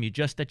that away from you,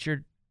 just that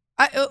you're...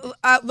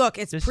 Look,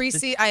 it's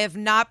pre-season. I have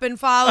not been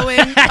following.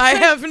 I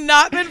have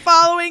not been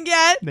following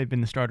yet. They've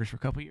been the starters for a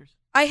couple years.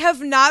 I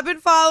have not been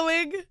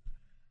following.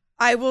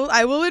 I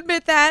will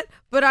admit that,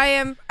 but I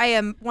am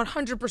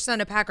 100%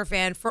 a Packer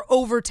fan for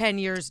over 10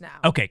 years now.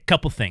 Okay,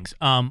 couple things.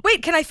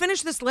 Wait, can I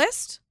finish this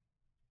list?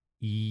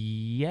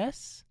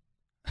 Yes.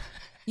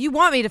 You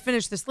want me to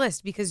finish this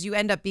list because you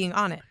end up being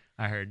on it.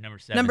 I heard number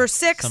 7. Number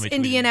 6,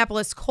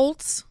 Indianapolis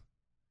Colts.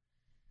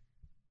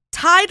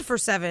 Tied for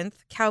 7th,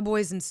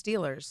 Cowboys and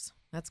Steelers.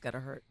 That's got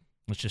to hurt.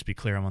 Let's just be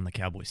clear, I'm on the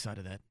Cowboys side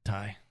of that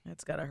tie.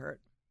 That's got to hurt.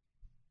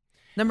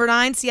 Number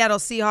 9, Seattle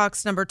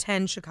Seahawks. Number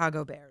 10,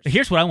 Chicago Bears.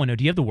 Here's what I want to know.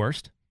 Do you have the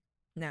worst?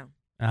 No.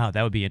 Oh,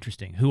 that would be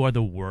interesting. Who are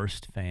the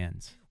worst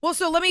fans? Well,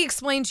 so let me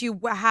explain to you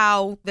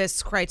how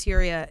this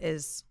criteria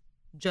is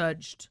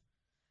judged.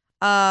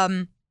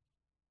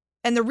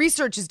 And the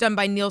research is done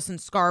by Nielsen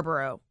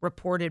Scarborough,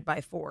 reported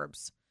by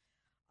Forbes.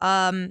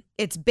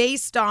 It's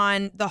based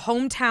on the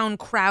hometown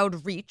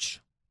crowd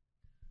reach,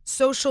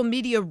 social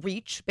media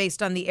reach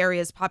based on the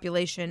area's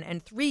population,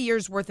 and 3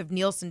 years worth of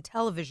Nielsen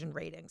television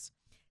ratings,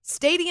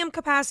 stadium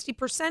capacity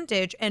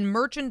percentage, and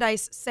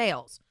merchandise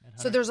sales.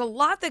 So there's a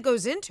lot that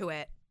goes into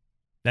it.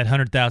 That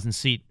 100,000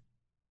 seat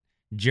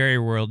Jerry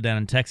World down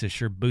in Texas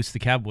sure boosts the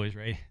Cowboys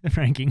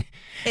ranking.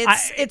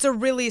 It's a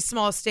really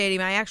small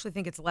stadium. I actually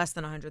think it's less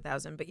than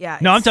 100,000, but yeah.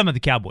 No, I'm talking about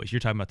the Cowboys. You're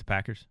talking about the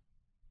Packers.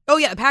 Oh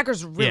yeah, the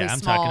Packers are really I'm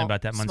small. talking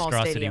about that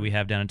monstrosity stadium. we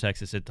have down in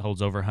Texas. It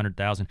holds over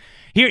 100,000.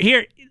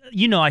 Here.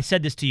 I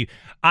said this to you.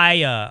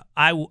 I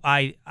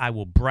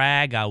will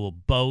brag. I will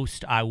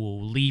boast. I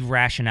will leave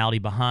rationality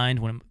behind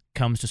when it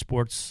comes to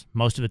sports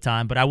most of the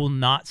time. But I will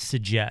not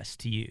suggest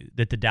to you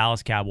that the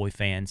Dallas Cowboy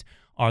fans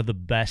are the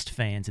best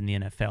fans in the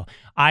NFL.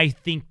 I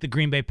think the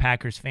Green Bay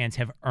Packers fans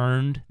have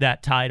earned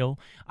that title.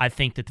 I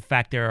think that the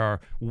fact there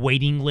are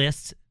waiting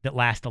lists that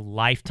last a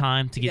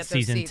lifetime to get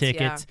season seats,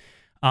 tickets.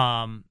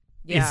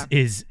 Yeah.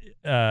 Is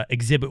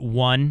exhibit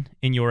one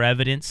in your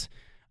evidence.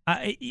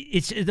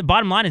 It's the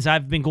bottom line is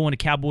I've been going to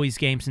Cowboys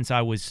games since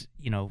I was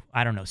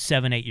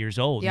 7, 8 years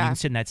old. Yeah. You can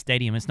sit in that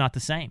stadium. It's not the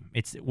same.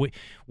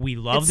 We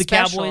love It's the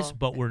special. Cowboys,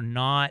 but we're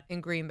not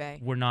in Green Bay.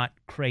 We're not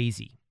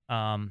crazy.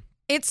 And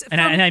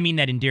I I mean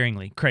that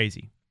endearingly,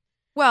 crazy.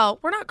 Well,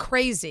 we're not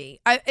crazy.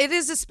 It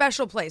is a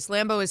special place.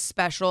 Lambeau is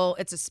special.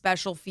 It's a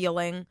special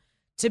feeling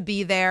to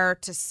be there,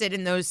 to sit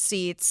in those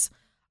seats.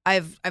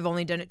 I've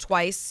only done it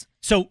twice.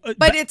 So,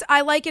 but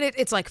I like it.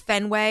 It's like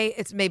Fenway.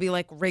 It's maybe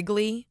like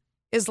Wrigley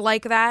is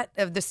like that.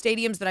 Of the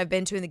stadiums that I've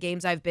been to and the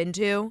games I've been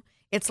to,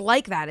 it's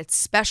like that. It's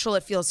special.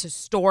 It feels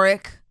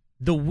historic.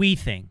 The we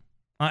thing,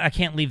 I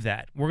can't leave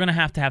that. We're going to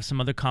have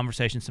some other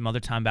conversation some other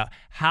time about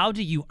how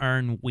do you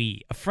earn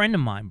we. A friend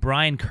of mine,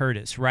 Brian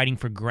Curtis, writing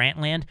for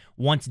Grantland,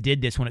 once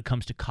did this when it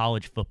comes to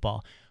college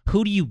football.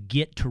 Who do you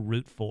get to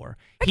root for?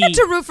 I get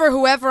to root for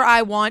whoever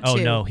I want to. Oh,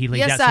 no. He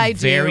laid out some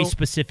very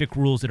specific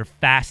rules that are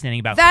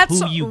fascinating about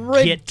who you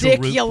get to root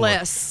for.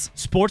 Ridiculous.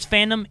 Sports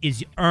fandom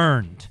is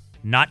earned,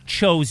 not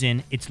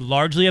chosen. It's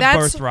largely a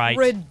birthright.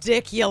 That's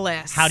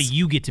ridiculous. How do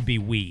you get to be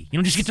we? You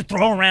don't just get to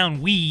throw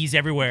around we's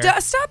everywhere.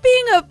 Stop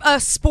being a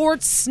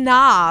sports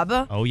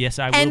snob. Oh, yes,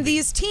 I will. And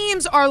these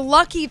teams are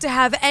lucky to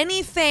have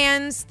any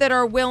fans that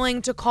are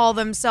willing to call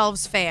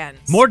themselves fans.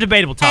 More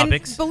debatable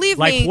topics. And believe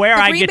like me, where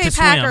the I Green get Bay to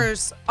swim.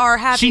 Packers are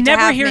happy She to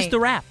never have hears me. the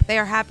rap. They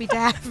are happy to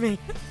have me.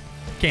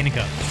 Kane and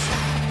Cup.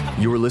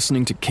 You're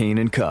listening to Kane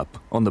and Cup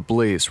on the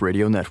Blaze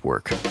Radio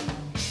Network.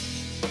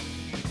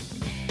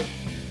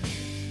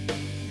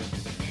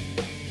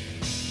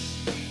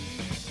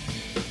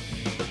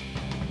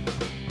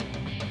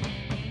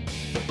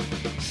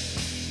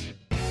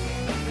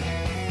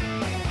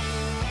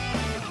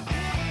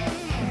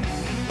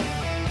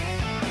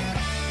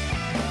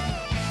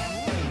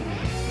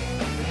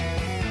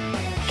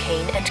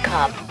 Kane and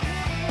Cup.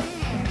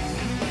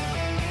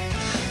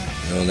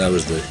 That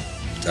was the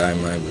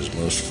time I was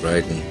most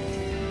frightened,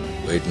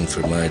 waiting for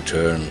my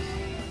turn.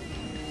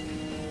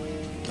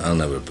 I'll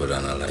never put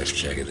on a life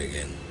jacket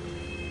again.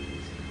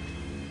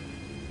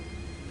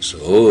 So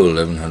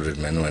 1,100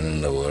 men went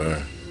in the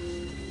war.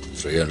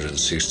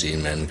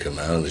 316 men come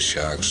out. The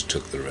Sharks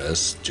took the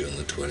rest June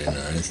the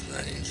 29th,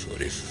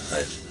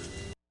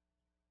 1945.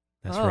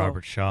 That's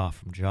Robert Shaw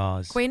from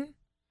Jaws.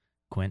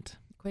 Quint.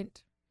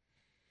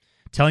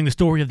 Telling the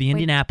story of the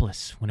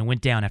Indianapolis when it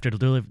went down after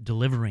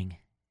delivering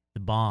the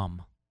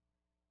bomb.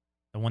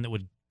 The one that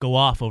would go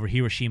off over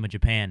Hiroshima,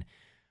 Japan.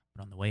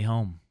 But on the way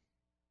home,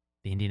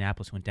 the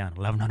Indianapolis went down.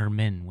 1,100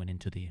 men went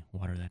into the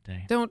water that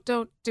day. Don't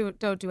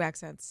do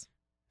accents.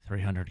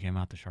 300 came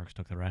out. The Sharks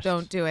took the rest.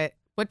 Don't do it.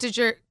 What did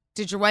your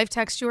wife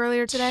text you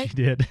earlier today? She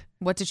did.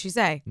 What did she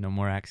say? No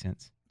more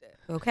accents.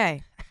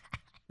 Okay.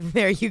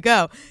 There you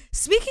go.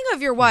 Speaking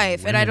of your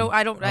wife, women, and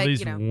I don't, all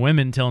these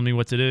women telling me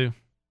what to do.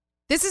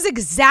 This is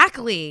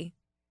exactly.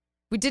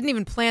 We didn't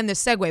even plan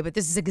this segue, but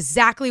this is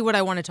exactly what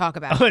I want to talk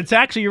about. Oh, it's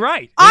actually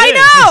right.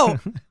 I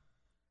know.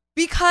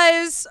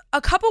 Because a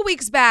couple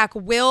weeks back,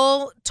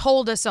 Will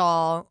told us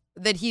all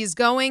that he's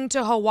going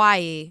to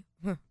Hawaii.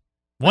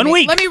 1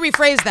 week. Let me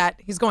rephrase that.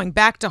 He's going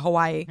back to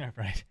Hawaii. Yeah,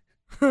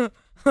 right.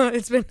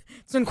 It's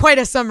been quite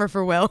a summer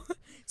for Will.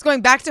 He's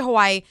going back to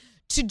Hawaii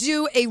to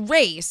do a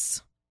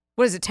race.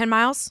 What is it, 10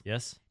 miles?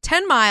 Yes.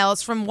 10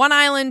 miles from one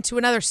island to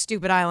another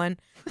stupid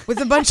island with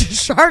a bunch of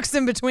sharks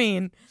in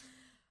between.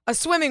 A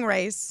swimming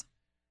race.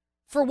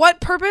 For what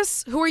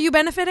purpose? Who are you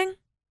benefiting?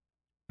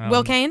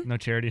 Will Kane? No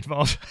charity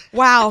involved.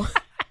 Wow.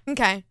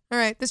 Okay. All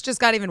right. This just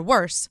got even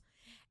worse.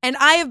 And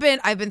I've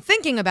been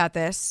thinking about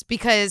this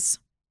because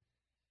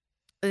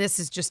this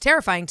is just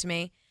terrifying to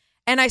me.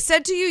 And I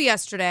said to you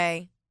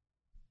yesterday,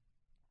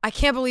 I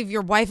can't believe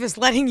your wife is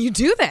letting you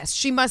do this.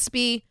 She must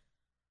be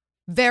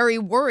very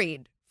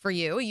worried for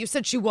you. You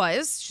said she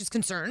was. She's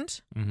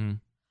concerned. Mm-hmm.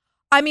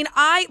 I mean,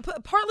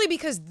 partly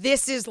because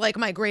this is like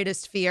my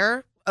greatest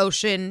fear: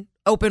 ocean,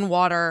 open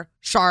water,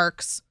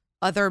 sharks,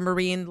 other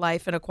marine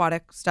life and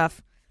aquatic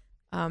stuff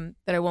that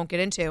I won't get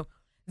into.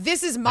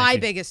 This is my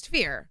biggest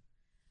fear.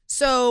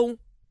 So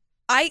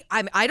I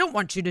don't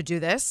want you to do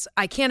this.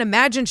 I can't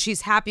imagine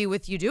she's happy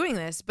with you doing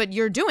this, but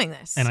you're doing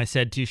this. And I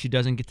said to you, she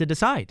doesn't get to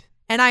decide.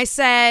 And I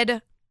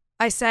said,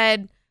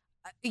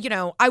 you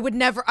know, I would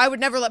never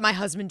let my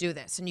husband do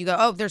this. And you go,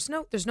 oh, there's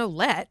no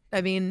let.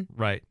 I mean,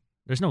 right.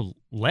 There's no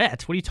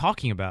let. What are you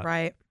talking about?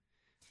 Right.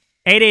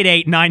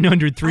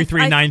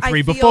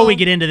 888-900-3393. Before we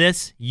get into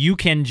this, you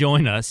can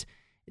join us.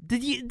 Do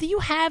you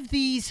have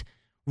these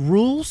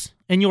rules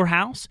in your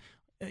house?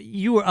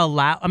 You are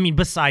allowed, I mean,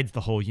 besides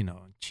the whole,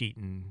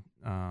 cheating.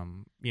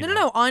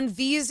 No. On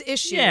these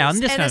issues. Yeah, on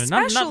this and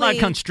kind of, not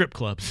like on strip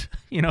clubs,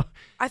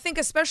 I think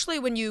especially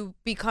when you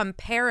become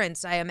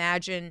parents, I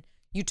imagine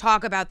you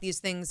talk about these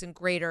things in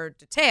greater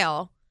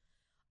detail.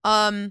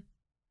 I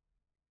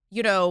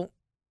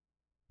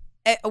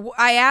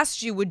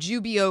asked you, would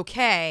you be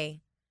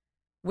okay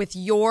with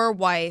your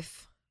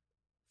wife,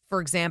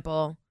 for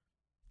example,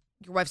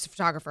 your wife's a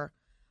photographer,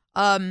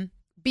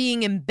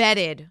 being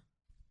embedded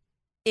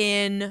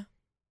in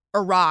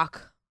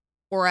Iraq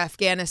or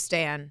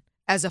Afghanistan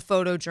as a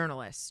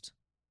photojournalist?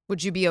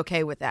 Would you be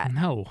okay with that?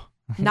 No.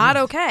 Not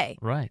okay.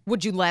 Right.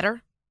 Would you let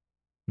her?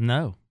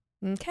 No.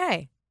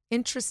 Okay.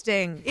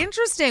 Interesting.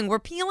 We're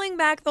peeling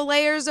back the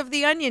layers of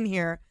the onion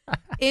here.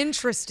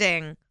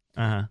 Interesting.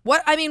 Uh-huh.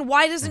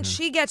 Why doesn't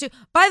she get to?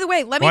 By the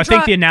way, I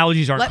think the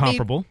analogies aren't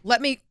comparable.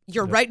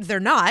 You're right, they're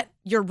not.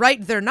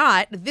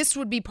 This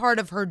would be part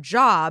of her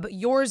job.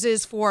 Yours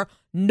is for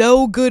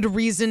no good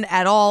reason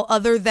at all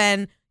other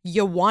than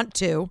you want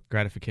to.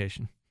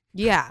 Gratification.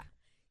 Yeah.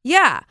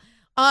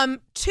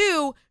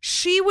 2,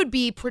 she would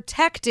be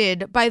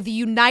protected by the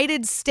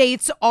United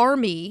States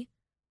Army.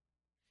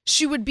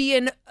 She would be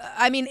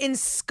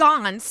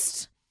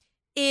ensconced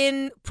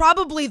in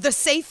probably the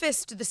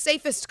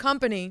safest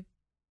company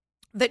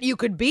that you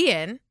could be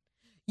in.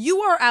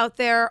 You are out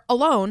there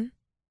alone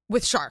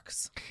with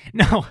sharks.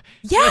 No.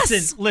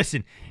 Yes.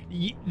 Listen.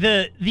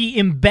 The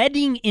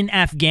embedding in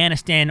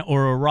Afghanistan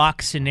or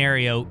Iraq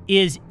scenario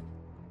is,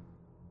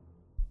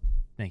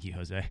 thank you,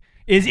 Jose,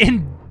 is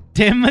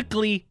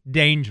endemically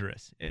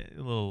dangerous. A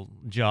little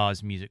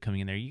Jaws music coming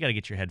in there. You got to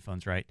get your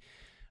headphones right.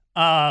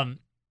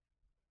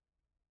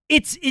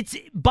 It's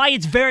by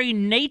its very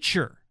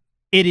nature,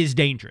 it is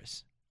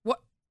dangerous. What?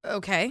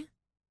 Okay.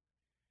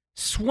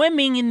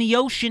 Swimming in the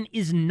ocean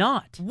is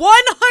not.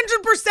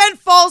 100%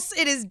 false.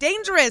 It is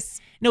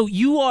dangerous. No,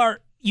 you are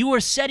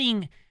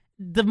setting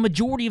the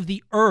majority of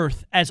the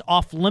earth as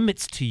off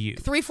limits to you.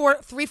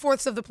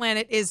 Three-fourths of the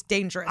planet is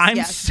dangerous.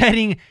 I'm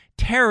setting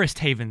terrorist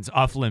havens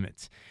off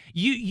limits.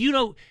 You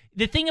know,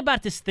 the thing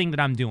about this thing that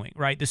I'm doing,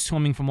 right? This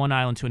swimming from one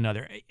island to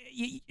another.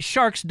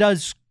 Sharks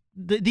does,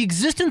 the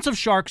existence of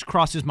sharks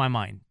crosses my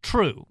mind.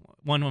 True.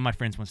 One of my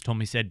friends once told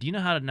me, said, do you know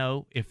how to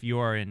know if you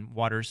are in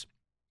waters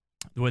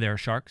where there are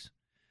sharks?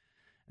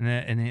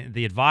 And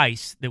the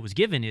advice that was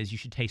given is you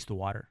should taste the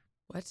water.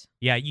 What?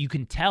 Yeah, you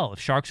can tell if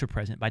sharks are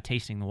present by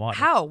tasting the water.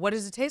 How? What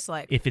does it taste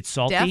like? If it's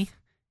salty,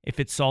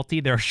 Death?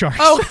 There are sharks.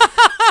 Oh.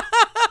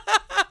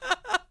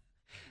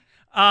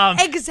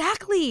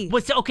 Exactly.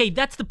 Okay,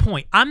 that's the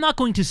point. I'm not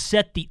going to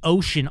set the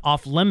ocean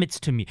off limits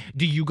to me.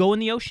 Do you go in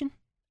the ocean?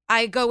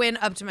 I go in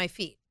up to my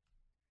feet.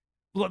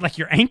 Like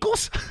your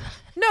ankles?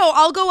 No,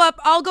 I'll go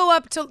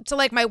up to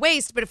like my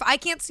waist, but if I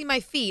can't see my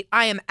feet,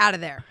 I am out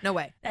of there. No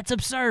way. That's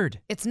absurd.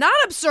 It's not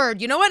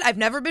absurd. You know what? I've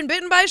never been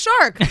bitten by a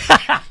shark.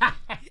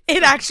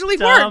 It actually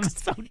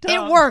works. So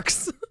dumb. It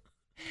works.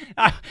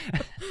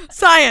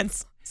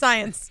 Science.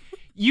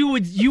 You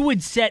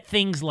would set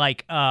things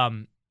like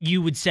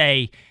you would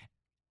say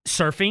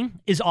surfing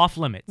is off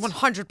limits.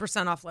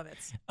 100% off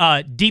limits.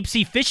 Deep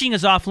sea fishing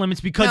is off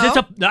limits because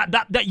it's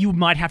that you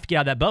might have to get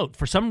out of that boat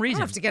for some reason. I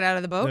don't have to get out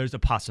of the boat. There's a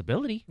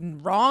possibility.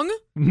 Wrong.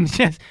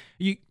 Yes.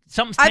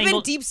 I've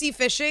been deep sea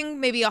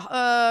fishing maybe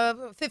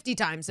 50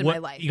 times in my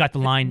life. You got the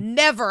line.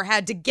 Never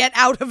had to get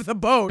out of the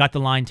boat. Got the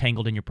line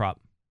tangled in your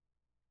prop.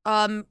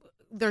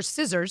 There's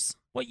scissors.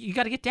 Well, you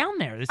got to get down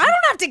there. I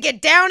don't have to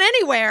get down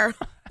anywhere.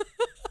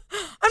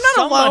 I'm not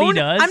Somebody alone.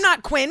 Does. I'm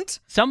not Quint.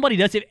 Somebody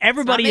does. If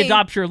everybody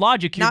adopts your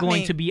logic, you're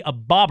going to be a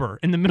bobber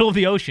in the middle of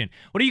the ocean.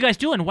 What are you guys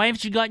doing? Why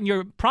haven't you gotten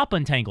your prop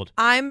untangled?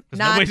 I'm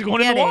not nobody's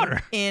going in the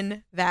water.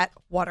 In that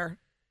water.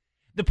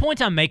 The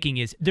point I'm making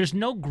is there's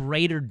no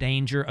greater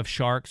danger of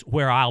sharks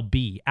where I'll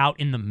be out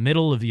in the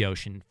middle of the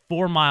ocean,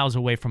 4 miles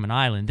away from an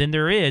island, than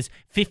there is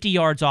 50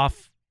 yards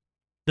off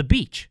the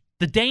beach.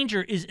 The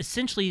danger is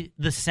essentially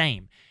the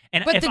same.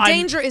 But the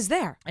danger is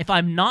there. If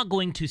I'm not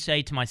going to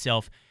say to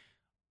myself,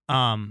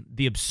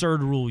 the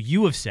absurd rule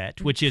you have set,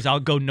 which is I'll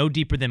go no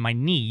deeper than my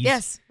knees.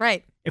 Yes,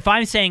 right. If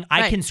I'm saying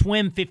I can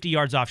swim 50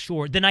 yards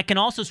offshore, then I can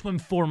also swim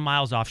 4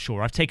 miles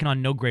offshore. I've taken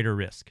on no greater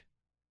risk.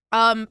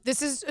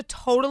 This is a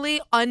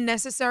totally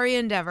unnecessary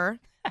endeavor.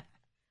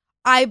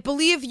 I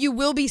believe it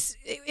will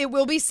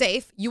be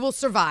safe. You will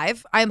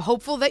survive. I am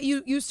hopeful that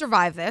you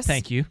survive this.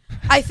 Thank you.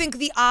 I think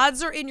the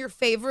odds are in your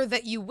favor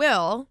that you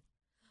will,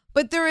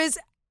 but there is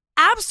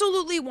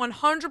absolutely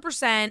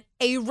 100%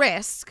 a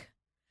risk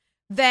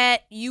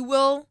that you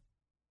will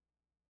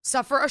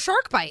suffer a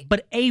shark bite.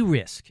 But a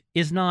risk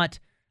is not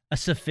a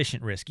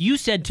sufficient risk. You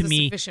said to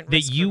me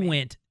that you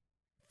went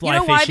fly You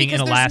know why? fishing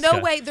Because in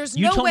Alaska. there's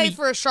no way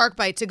for a shark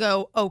bite to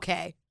go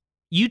okay.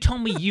 You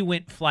told me you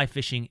went fly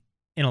fishing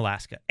in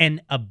Alaska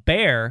and a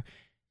bear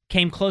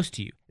came close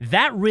to you.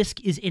 That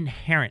risk is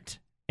inherent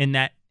in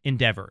that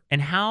endeavor.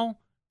 And how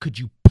could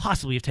you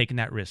possibly have taken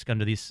that risk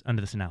under this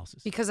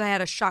analysis? Because I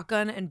had a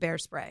shotgun and bear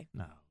spray.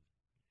 No.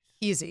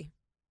 Easy.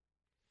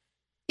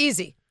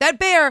 The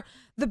bear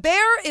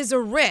is a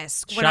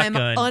risk when I'm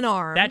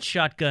unarmed. That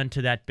shotgun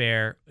to that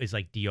bear is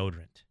like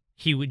deodorant.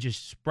 He would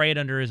just spray it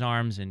under his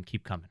arms and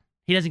keep coming.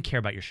 He doesn't care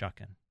about your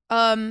shotgun.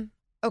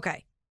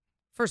 Okay.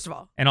 First of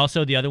all. And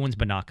also the other one's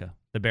Banaka,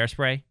 the bear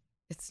spray.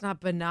 It's not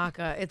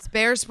Banaka. It's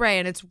bear spray,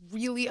 and it's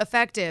really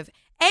effective.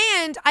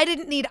 And I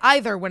didn't need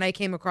either when I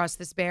came across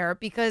this bear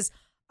because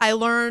I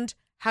learned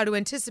how to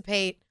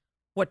anticipate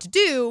what to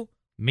do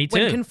Me too.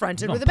 when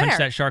confronted with a punch bear.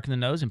 that shark in the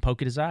nose and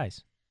poke at his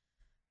eyes.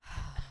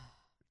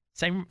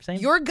 Same.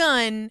 Your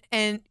gun,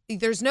 and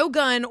there's no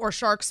gun or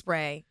shark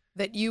spray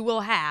that you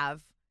will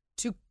have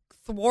to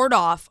thwart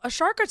off a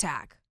shark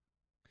attack.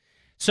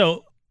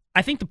 So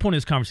I think the point of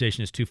this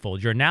conversation is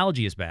twofold. Your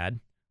analogy is bad.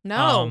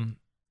 No.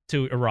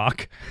 To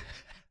Iraq.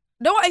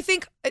 No, I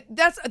think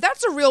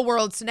that's a real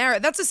world scenario.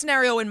 That's a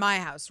scenario in my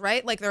house,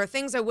 right? Like there are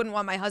things I wouldn't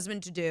want my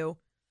husband to do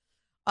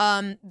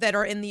that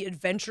are in the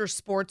adventure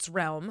sports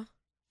realm.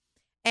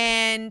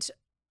 And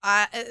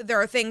there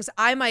are things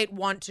I might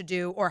want to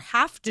do or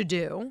have to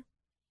do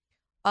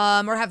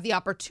or have the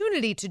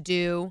opportunity to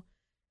do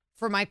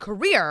for my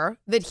career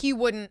that he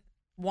wouldn't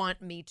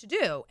want me to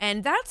do.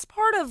 And that's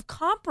part of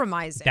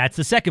compromising. That's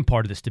the second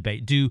part of this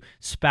debate. Do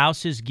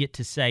spouses get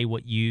to say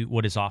what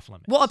is off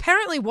limits? Well,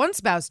 apparently one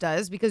spouse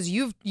does because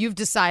you've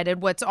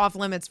decided what's off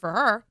limits for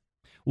her.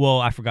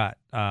 Well, I forgot.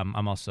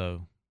 I'm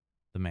also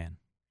the man.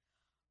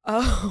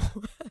 Oh,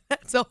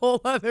 that's a whole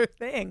other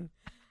thing.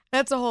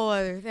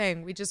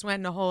 We just went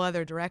in a whole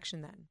other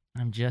direction then.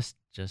 I'm just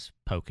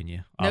poking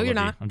you. No, you're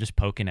not. I'm just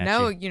poking at you.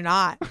 No, you're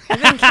not.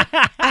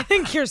 I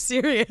think you're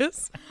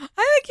serious.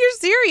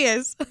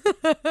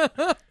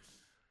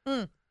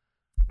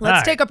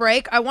 Let's take a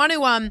break. I want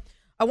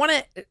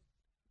to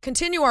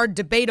continue our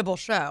debatable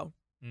show,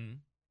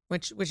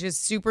 which is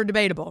super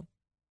debatable.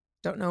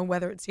 Don't know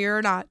whether it's here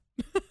or not.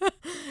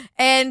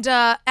 And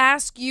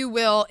ask you,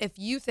 Will, if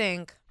you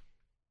think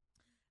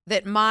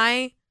that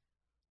my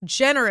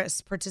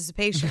generous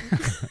participation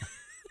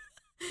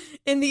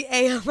in the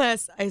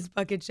ALS Ice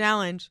Bucket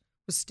Challenge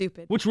was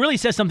stupid. Which really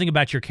says something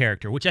about your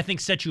character, which I think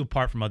sets you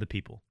apart from other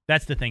people.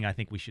 That's the thing I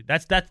think we should,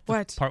 that's the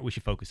part we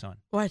should focus on.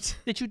 What?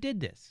 That you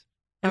did this.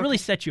 It really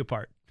set you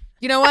apart.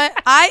 You know what?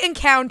 I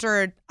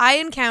encountered,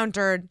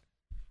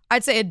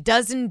 I'd say a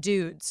dozen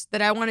dudes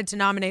that I wanted to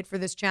nominate for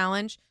this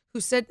challenge who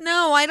said,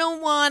 no, I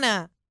don't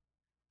wanna.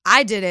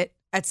 I did it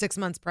at 6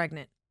 months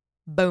pregnant.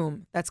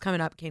 Boom. That's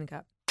coming up, Kane and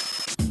Cup.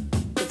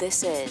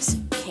 This is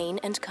Kane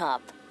and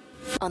Cup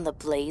on the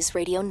Blaze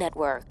Radio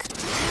Network.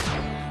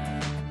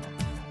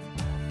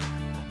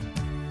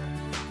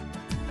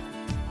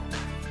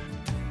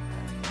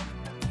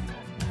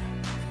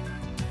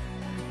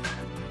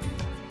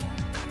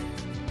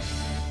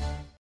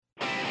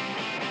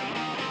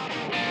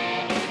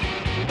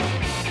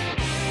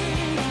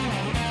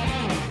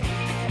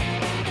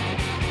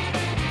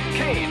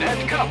 Kane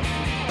and Cup.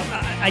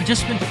 I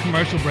just spent a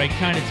commercial break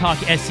trying to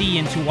talk SE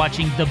into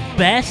watching the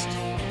best,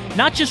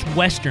 not just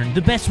Western,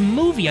 the best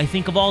movie I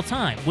think of all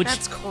time. Which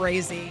That's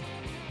crazy.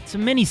 It's a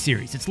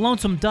miniseries. It's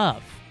Lonesome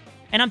Dove.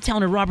 And I'm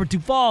telling her, Robert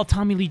Duvall,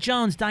 Tommy Lee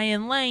Jones,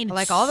 Diane Lane. I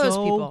like all those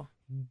people.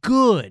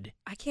 Good.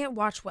 I can't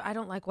watch, I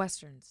don't like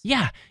Westerns.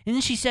 Yeah. And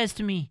then she says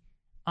to me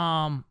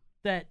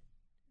that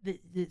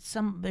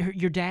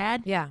your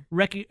dad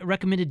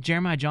recommended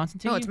Jeremiah Johnson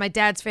to you? No, it's my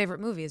dad's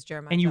favorite movie is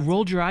Jeremiah And you Johnson.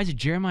 rolled your eyes at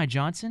Jeremiah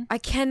Johnson? I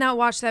cannot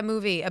watch that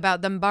movie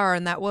about them bar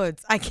in that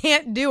woods. I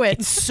can't do it.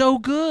 It's so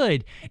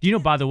good. You know,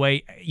 by the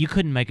way, you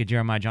couldn't make a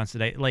Jeremiah Johnson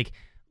today. Like,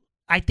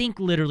 I think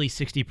literally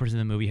 60% of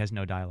the movie has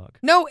no dialogue.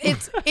 No,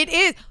 it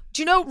is.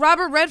 Do you know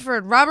Robert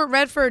Redford? Robert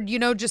Redford,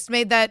 just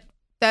made that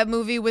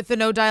movie with the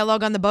no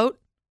dialogue on the boat.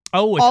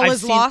 Oh, All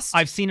is Lost.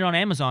 I've seen it on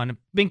Amazon.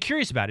 Been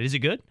curious about it. Is it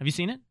good? Have you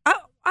seen it?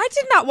 I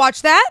did not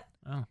watch that.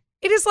 Oh.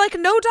 It is like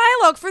no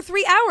dialogue for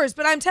 3 hours,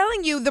 but I'm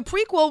telling you, the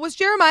prequel was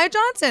Jeremiah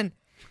Johnson,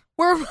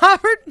 where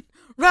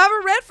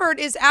Robert Redford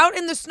is out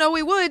in the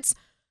snowy woods,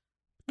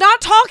 not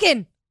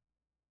talking.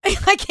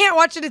 I can't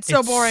watch it. It's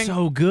so boring.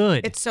 So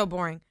good. It's so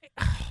boring.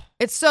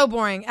 It's so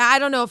boring. I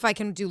don't know if I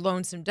can do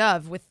Lonesome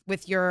Dove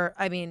with your.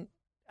 I mean,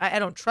 I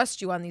don't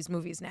trust you on these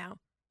movies now.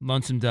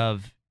 Lonesome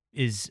Dove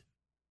is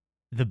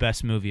the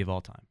best movie of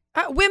all time.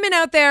 Women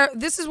out there,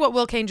 this is what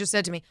Will Kane just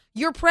said to me.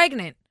 You're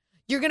pregnant.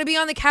 You're going to be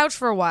on the couch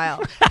for a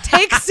while.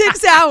 Take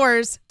 6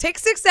 hours. Take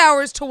 6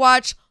 hours to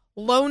watch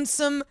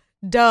Lonesome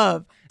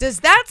Dove. Does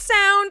that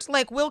sound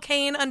like Will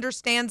Kane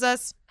understands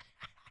us?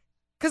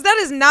 Because that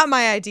is not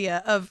my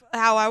idea of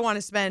how I want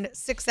to spend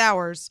 6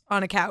 hours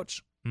on a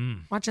couch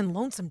watching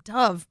Lonesome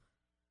Dove.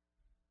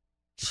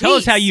 Tell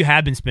us Jeez. how you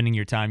have been spending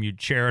your time, you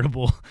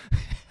charitable,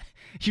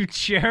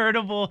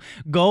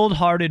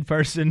 gold-hearted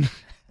person.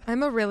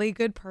 I'm a really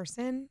good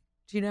person.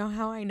 Do you know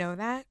how I know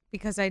that?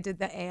 Because I did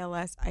the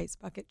ALS Ice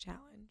Bucket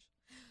Challenge.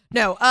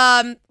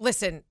 No,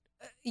 listen,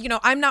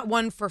 I'm not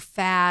one for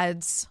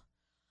fads.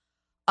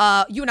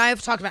 You and I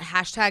have talked about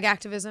hashtag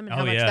activism and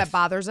how much that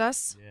bothers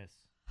us. Yes.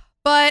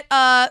 But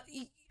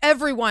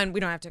everyone, we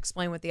don't have to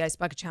explain what the Ice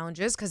Bucket Challenge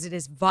is because it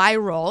is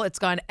viral. It's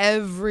gone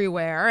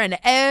everywhere, and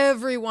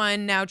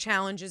everyone now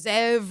challenges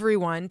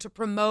everyone to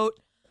promote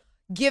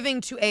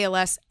giving to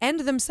ALS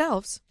and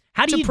themselves.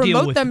 How do you promote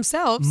deal with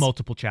themselves?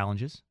 multiple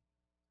challenges?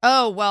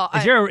 Oh, well.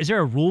 Is there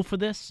a rule for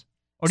this?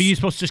 Or are you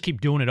supposed to just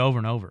keep doing it over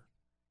and over?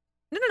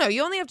 No.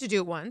 You only have to do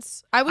it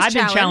once. I've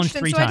been challenged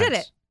 3 times. I did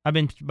it. I've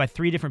been by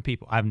 3 different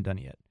people. I haven't done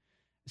it yet.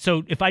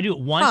 So if I do it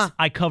once,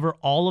 I cover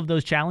all of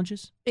those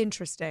challenges?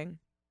 Interesting.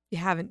 You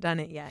haven't done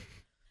it yet.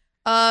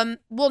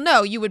 Well,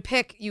 no, you would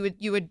pick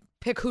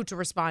who to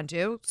respond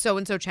to.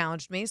 So-and-so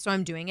challenged me, so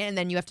I'm doing it, and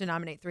then you have to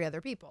nominate 3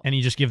 other people. And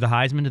you just give the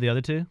Heisman to the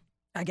other 2?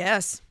 I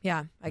guess.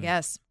 Yeah, I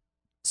guess.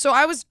 So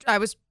I was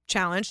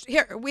challenged.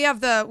 Here, we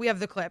have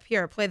the clip.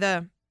 Here, play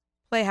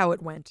how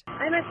it went.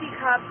 I'm SE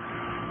Cup.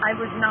 I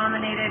was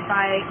nominated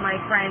by my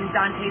friend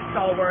Dante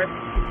Stallworth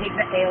to take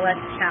the ALS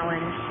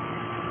challenge.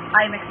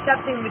 I am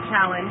accepting the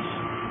challenge.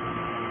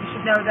 You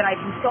should know that I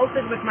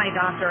consulted with my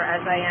doctor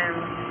as I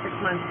am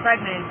 6 months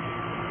pregnant.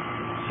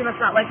 She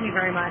must not like me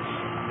very much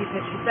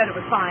because she said it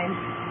was fine.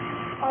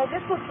 Oh,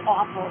 this looks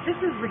awful. This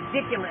is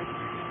ridiculous.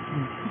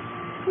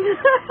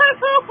 I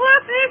don't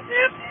want to do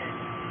it.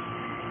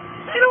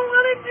 I don't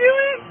want to do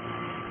it.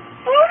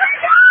 Oh my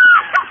God!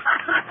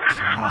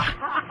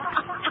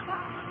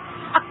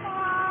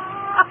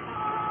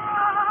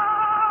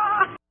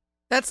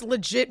 That's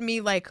legit me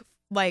like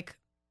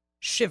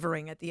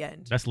shivering at the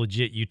end. That's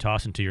legit you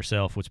tossing to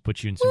yourself, which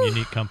puts you in some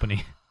unique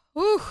company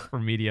for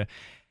media.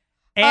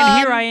 And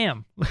here I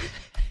am.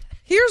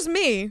 Here's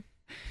me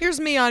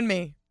on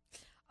me.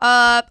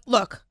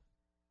 Look,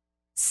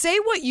 say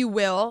what you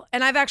will,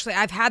 and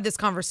I've had this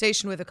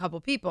conversation with a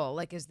couple people.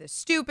 Like, is this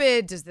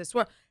stupid? Does this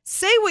work?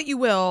 Say what you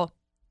will.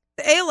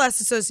 The ALS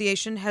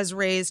Association has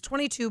raised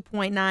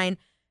 $22.9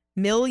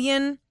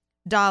 million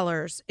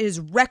is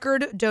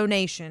record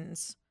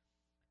donations.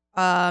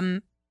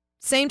 Same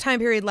time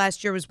period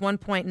last year was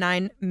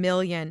 1.9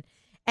 million.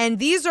 And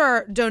these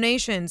are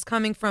donations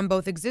coming from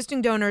both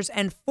existing donors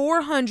and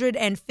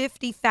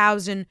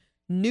 450,000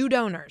 new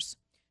donors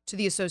to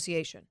the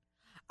association.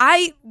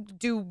 I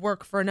do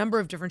work for a number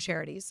of different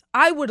charities.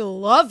 I would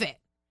love it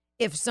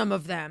if some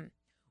of them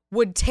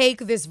would take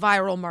this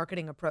viral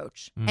marketing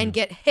approach and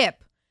get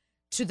hip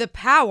to the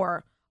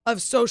power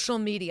of social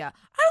media.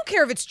 I don't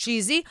care if it's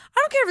cheesy. I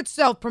don't care if it's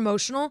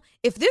self-promotional.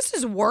 If this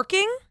is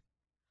working,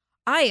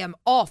 I am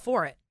all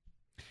for it.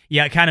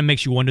 Yeah, it kind of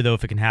makes you wonder, though,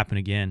 if it can happen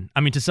again.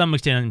 I mean, to some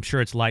extent, I'm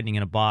sure it's lightning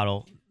in a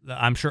bottle.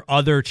 I'm sure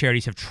other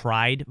charities have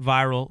tried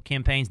viral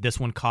campaigns. This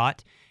one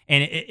caught.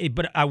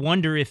 But I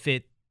wonder if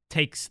it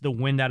takes the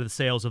wind out of the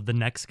sails of the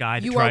next guy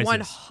that tries this.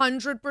 You are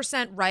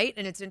 100% right,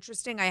 and it's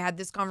interesting. I had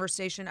this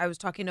conversation. I was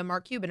talking to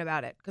Mark Cuban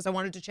about it because I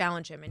wanted to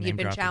challenge him, and he'd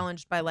been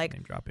challenged by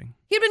Name dropping.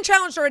 He'd been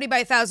challenged already by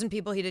 1,000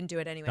 people. He didn't do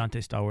it anyway.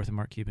 Dante Stallworth and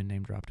Mark Cuban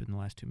name dropped it in the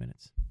last 2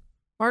 minutes.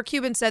 Mark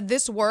Cuban said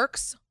this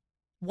works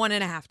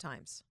 1.5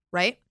 times,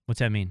 right? What's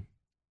that mean?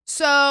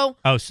 So,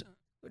 do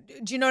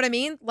you know what I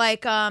mean?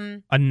 Like,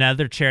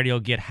 another charity will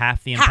get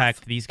half the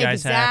impact these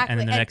guys have, and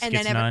then the next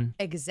gets none?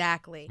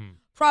 Exactly.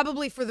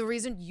 Probably for the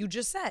reason you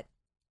just said.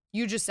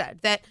 You just said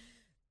that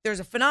there's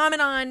a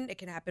phenomenon, it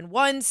can happen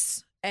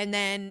once, and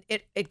then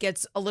it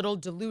gets a little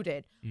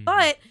diluted.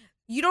 But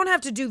you don't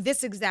have to do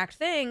this exact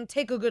thing.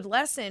 Take a good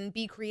lesson,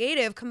 be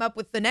creative, come up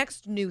with the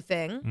next new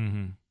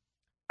thing.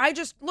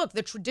 Look,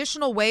 the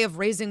traditional way of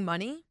raising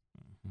money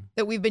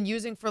that we've been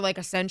using for like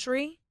a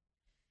century,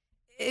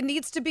 it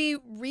needs to be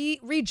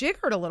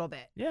rejiggered a little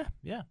bit. Yeah.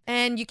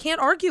 And you can't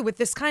argue with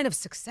this kind of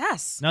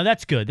success. No,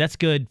 that's good. That's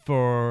good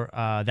for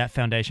that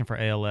foundation for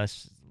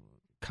ALS,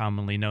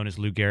 commonly known as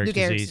Lou Gehrig's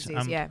disease.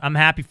 I'm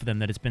happy for them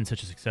that it's been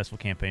such a successful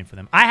campaign for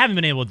them. I haven't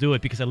been able to do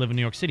it because I live in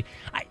New York City.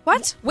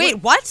 What?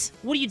 Wait, what?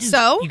 What do you do?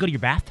 So? You go to your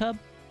bathtub?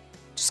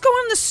 Just go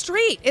on the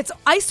street. It's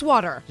ice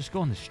water. Just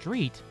go on the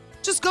street?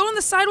 Just go on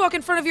the sidewalk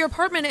in front of your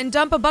apartment and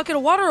dump a bucket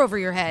of water over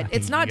your head.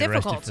 It's not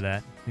difficult. Arrested for that.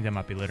 I think that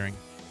might be littering.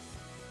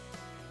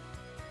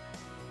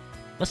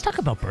 Let's talk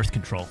about birth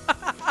control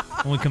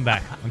when we come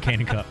back on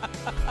Kane and Cup.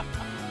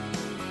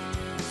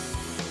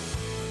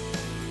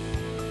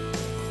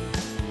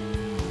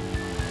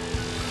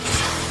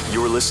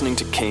 You're listening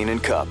to Kane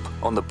and Cup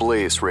on the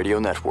Blaze Radio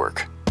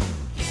Network.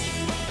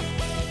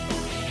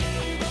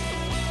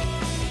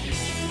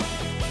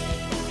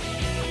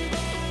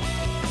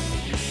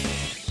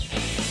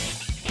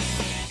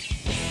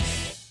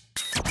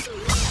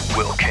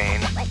 Will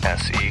Kane,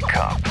 S.E.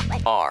 Cup,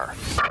 R.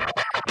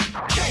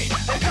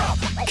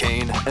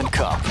 Kane and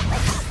Cup,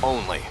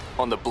 only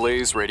on the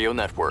Blaze Radio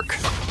Network. I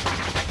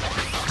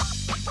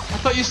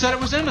thought you said it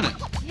was imminent.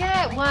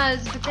 Yeah, it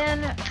was, but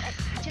then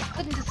I just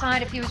couldn't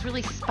decide if he was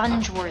really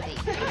sponge-worthy.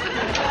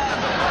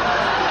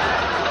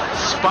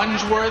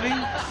 sponge-worthy?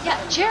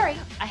 Yeah, Jerry,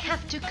 I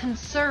have to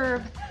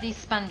conserve these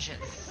sponges.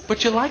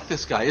 But you like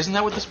this guy. Isn't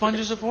that what the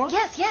sponges are for?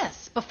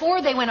 Yes.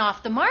 Before they went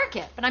off the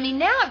market. But I mean,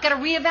 now I've got to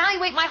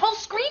reevaluate my whole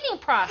screening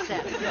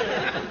process.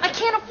 I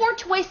can't afford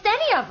to waste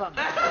any of them.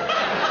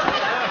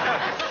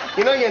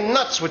 You know you're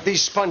nuts with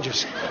these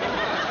sponges.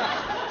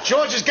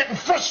 George is getting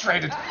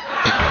frustrated.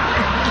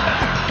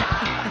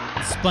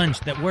 Sponge,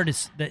 that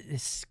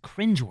is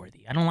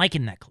cringeworthy. I don't like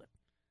it in that clip.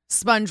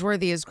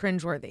 Spongeworthy is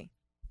cringeworthy.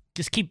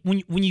 Just keep,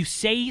 when you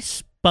say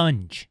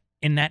sponge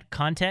in that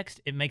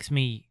context, it makes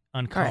me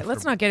uncomfortable. All right,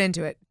 let's not get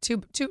into it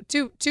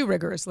too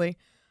rigorously.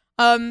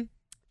 I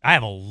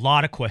have a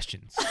lot of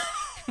questions.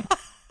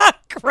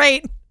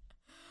 Great.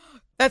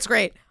 That's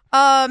great.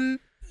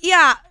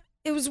 Yeah,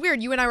 it was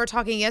weird. You and I were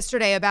talking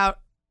yesterday about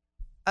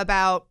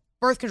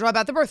birth control,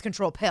 about the birth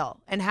control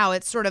pill, and how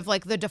it's sort of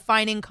like the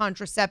defining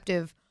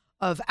contraceptive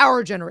of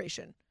our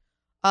generation.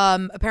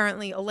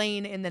 Apparently,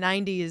 Elaine in the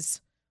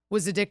 90s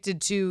was addicted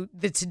to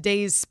the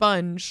Today's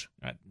sponge,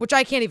 which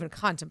I can't even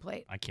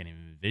contemplate. I can't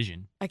even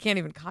envision. I can't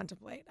even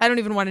contemplate. I don't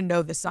even want to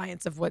know the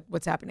science of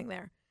what's happening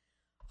there.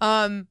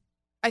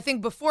 I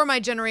think before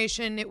my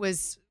generation, it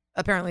was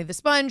apparently the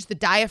sponge. The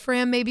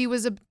diaphragm maybe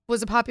was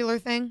a popular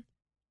thing.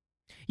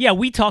 Yeah,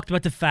 we talked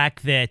about the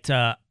fact that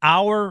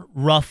our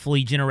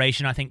roughly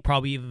generation, I think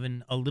probably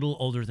even a little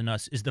older than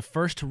us, is the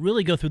first to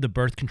really go through the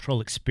birth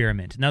control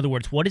experiment. In other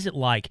words, what is it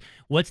like?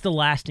 What's the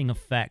lasting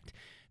effect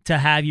to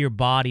have your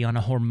body on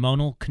a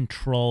hormonal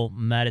control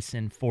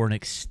medicine for an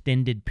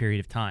extended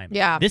period of time?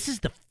 Yeah. This is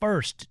the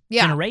first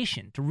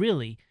generation to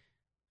really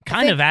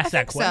kind of ask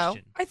that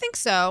question. I think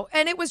so.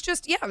 And it was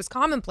just, it was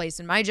commonplace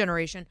in my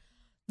generation.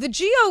 The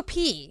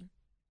GOP,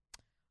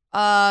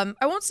 I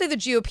won't say the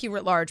GOP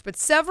writ large, but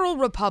several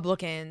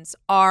Republicans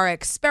are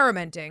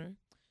experimenting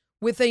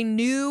with a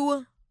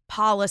new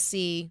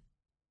policy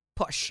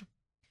push.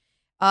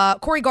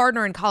 Cory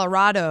Gardner in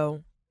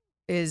Colorado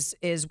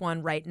is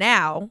one right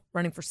now,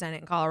 running for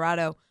Senate in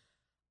Colorado,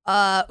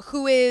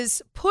 who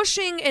is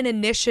pushing an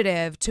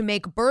initiative to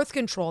make birth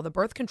control, the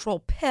birth control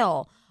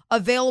pill,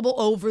 available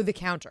over the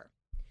counter.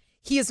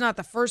 He is not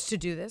the first to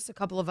do this. A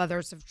couple of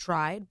others have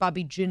tried.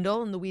 Bobby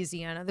Jindal in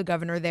Louisiana, the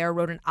governor there,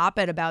 wrote an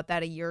op-ed about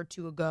that a year or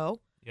two ago,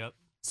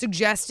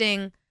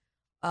 suggesting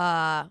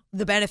the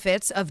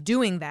benefits of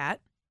doing that.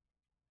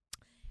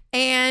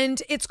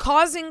 And it's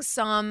causing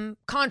some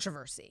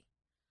controversy.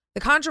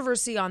 The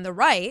controversy on the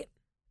right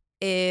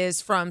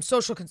is from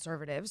social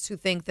conservatives who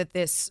think that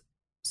this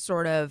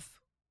sort of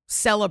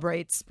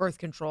celebrates birth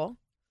control.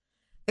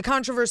 The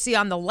controversy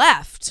on the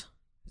left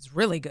is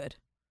really good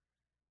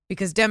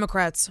because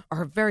Democrats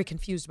are very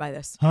confused by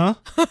this. Huh?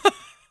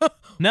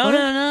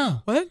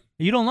 No. What?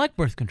 You don't like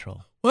birth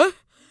control. What?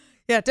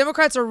 Yeah,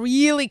 Democrats are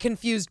really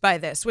confused by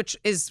this, which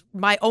is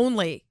the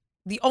only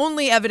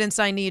evidence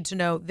I need to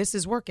know this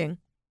is working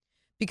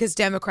because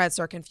Democrats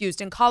are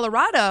confused. In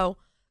Colorado,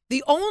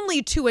 the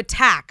only two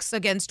attacks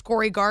against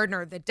Cory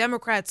Gardner that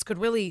Democrats could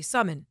really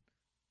summon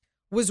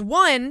was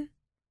one,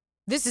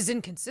 this is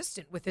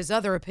inconsistent with his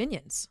other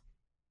opinions.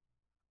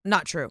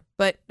 Not true,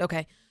 but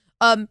okay.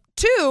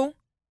 Two,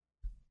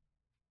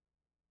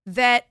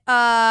 that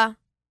Did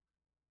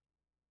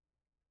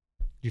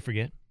you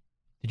forget?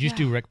 Did you just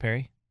do Rick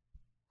Perry?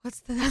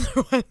 What's the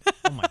other one?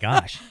 Oh my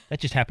gosh, that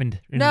just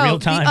happened in real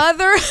time.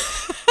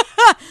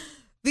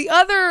 The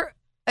other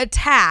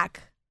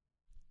attack.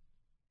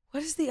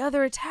 What is the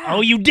other attack?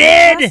 Oh, you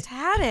did! I just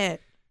had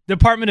it.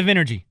 Department of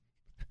Energy.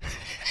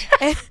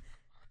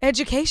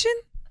 Education?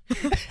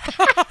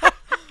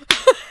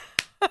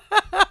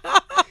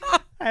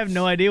 I have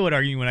no idea what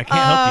arguing when I can't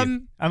help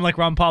you. I'm like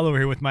Ron Paul over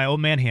here with my old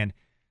man hand.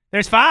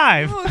 There's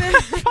 5.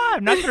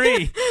 5, not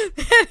 3.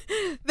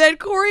 That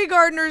Cory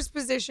Gardner's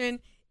position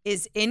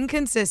is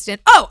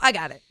inconsistent. Oh, I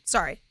got it.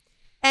 Sorry.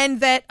 And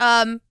that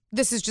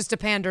this is just a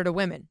pander to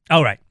women.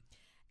 Oh, right.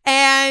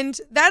 And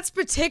that's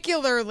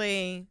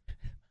particularly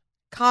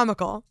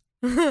comical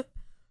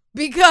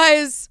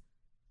because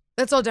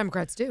that's all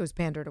Democrats do is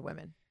pander to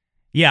women.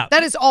 Yeah.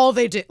 That is all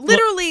they do.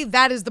 Literally,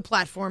 that is the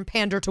platform,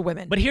 pander to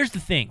women. But here's the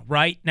thing,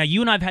 right? Now, you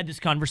and I have had this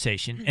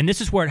conversation, and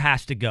this is where it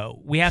has to go.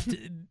 We have to,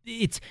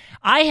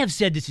 I have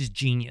said this is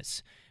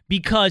genius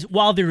because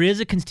while there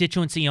is a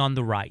constituency on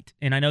the right,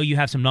 and I know you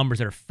have some numbers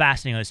that are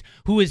fascinating on this,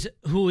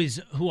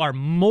 who are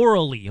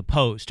morally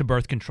opposed to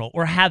birth control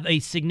or have a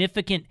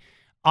significant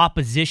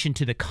opposition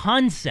to the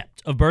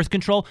concept of birth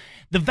control,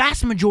 the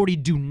vast majority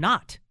do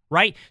not.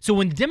 Right? So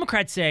when the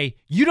Democrats say,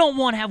 you don't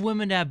want to have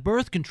women to have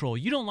birth control,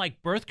 you don't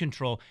like birth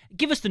control,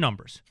 give us the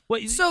numbers.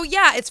 So,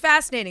 yeah, it's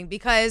fascinating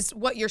because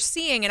what you're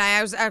seeing, and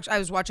I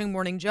was watching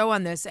Morning Joe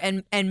on this,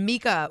 and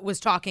Mika was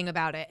talking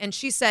about it, and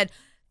she said,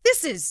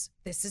 this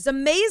is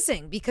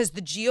amazing because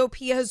the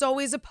GOP has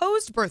always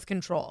opposed birth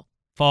control.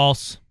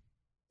 False.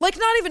 Like,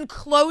 not even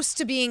close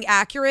to being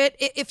accurate.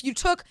 If you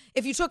took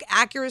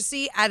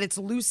accuracy at its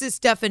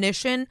loosest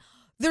definition,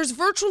 there's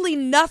virtually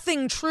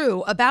nothing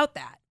true about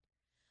that.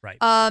 Right.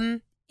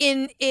 I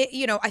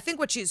think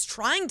what she's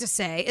trying to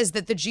say is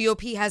that the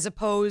GOP has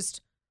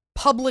opposed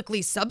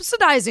publicly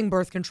subsidizing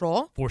birth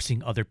control.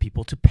 Forcing other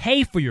people to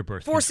pay for your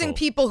birth Forcing control.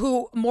 people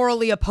who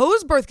morally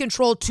oppose birth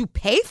control to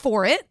pay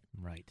for it.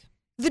 Right.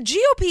 The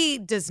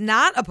GOP does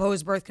not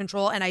oppose birth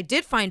control, and I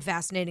did find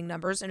fascinating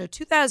numbers. In a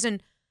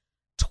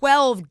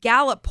 2012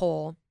 Gallup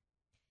poll,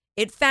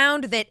 it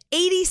found that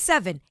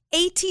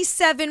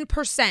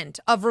 87%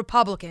 of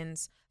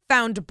Republicans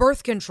found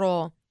birth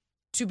control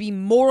to be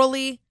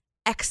morally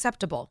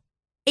acceptable.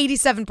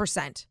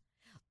 87%.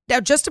 Now,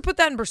 just to put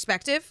that in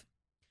perspective,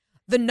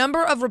 the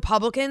number of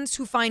Republicans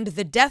who find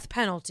the death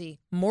penalty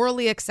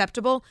morally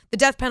acceptable, the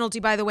death penalty,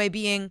 by the way,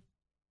 being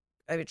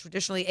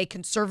traditionally a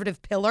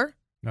conservative pillar.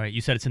 All right,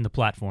 you said it's in the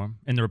platform,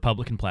 in the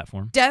Republican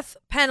platform. Death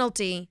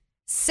penalty,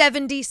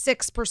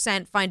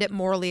 76% find it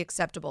morally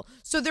acceptable.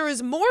 So there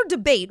is more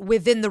debate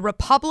within the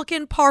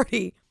Republican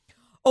Party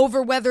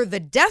over whether the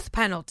death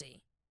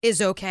penalty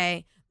is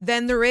okay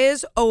than there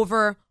is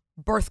over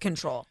birth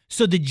control.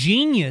 So the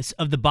genius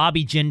of the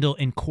Bobby Jindal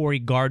and Cory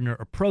Gardner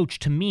approach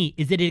to me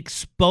is that it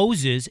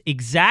exposes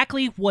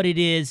exactly what it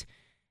is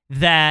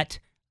that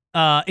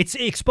it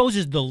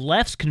exposes the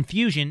left's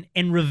confusion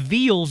and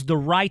reveals the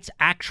right's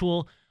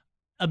actual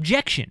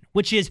objection,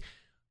 which is,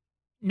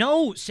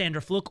 no,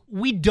 Sandra Fluke,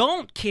 we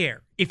don't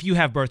care if you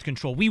have birth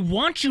control. We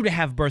want you to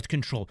have birth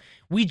control.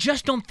 We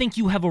just don't think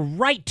you have a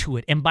right to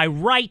it. And by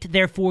right,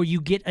 therefore,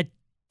 you get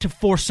to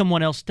force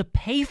someone else to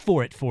pay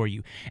for it for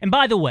you. And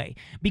by the way,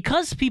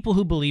 because people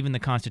who believe in the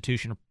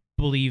Constitution or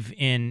believe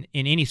in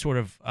any sort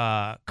of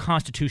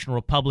constitutional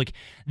republic,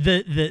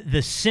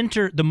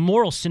 the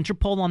moral center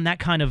pole on that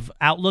kind of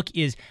outlook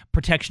is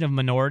protection of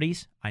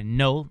minorities. I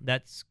know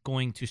that's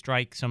going to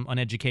strike some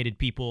uneducated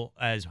people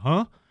as,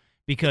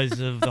 because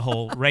of the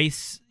whole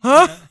race.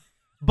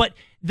 But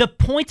the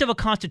point of a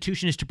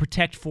constitution is to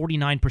protect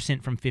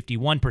 49% from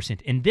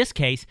 51%. In this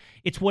case,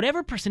 it's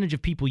whatever percentage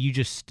of people you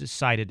just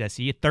cited,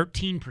 SE,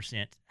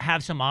 13%,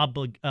 have some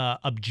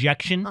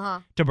objection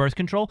to birth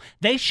control.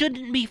 They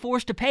shouldn't be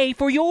forced to pay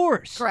for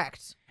yours.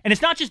 Correct. And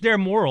it's not just their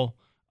moral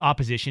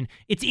opposition.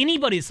 It's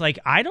anybody that's like,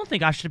 I don't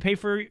think I should pay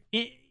for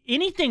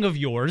anything of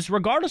yours,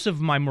 regardless of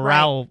my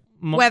morale.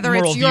 Right. Whether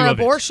it's your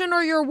abortion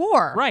or your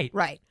war. Right.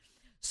 Right.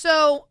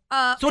 So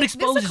it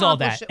exposes all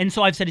that, and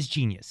so I've said it's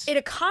genius. It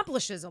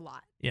accomplishes a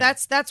lot. Yeah.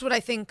 That's what I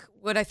think.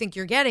 What I think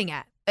you're getting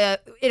at.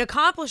 It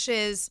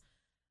accomplishes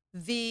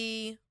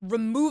the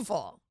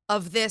removal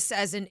of this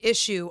as an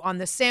issue on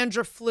the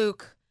Sandra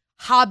Fluke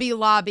Hobby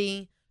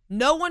Lobby.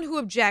 No one who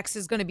objects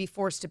is going to be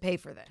forced to pay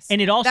for this.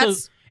 And it also,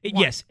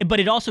 but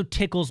it also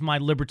tickles my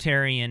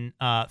libertarian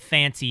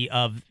fancy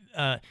of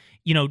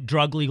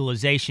drug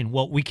legalization.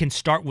 Well, we can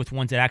start with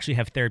ones that actually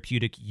have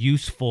therapeutic,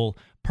 useful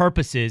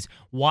purposes.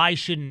 Why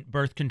shouldn't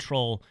birth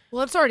control?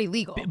 Well, it's already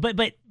legal.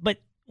 But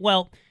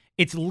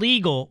it's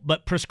legal,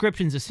 but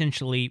prescriptions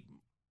essentially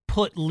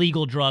put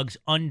legal drugs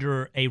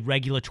under a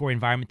regulatory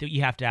environment that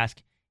you have to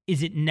ask,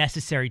 is it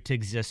necessary to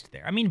exist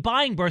there? I mean,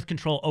 buying birth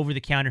control over the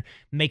counter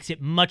makes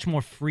it much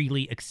more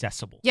freely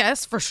accessible.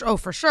 Yes, for sure. Oh,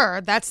 for sure.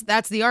 That's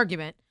the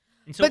argument.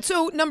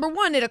 So number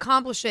one, it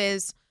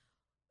accomplishes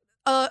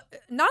not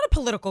a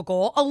political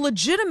goal, a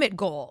legitimate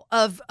goal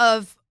of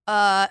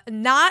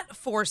not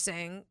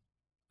forcing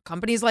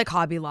companies like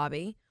Hobby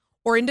Lobby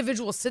or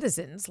individual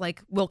citizens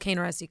like Will Kane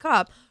or S.E.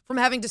 Cupp from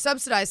having to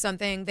subsidize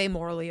something they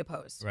morally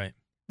oppose. Right.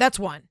 That's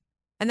one.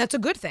 And that's a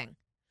good thing.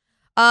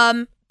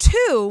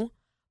 Two,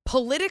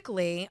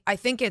 politically, I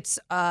think it's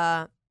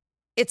an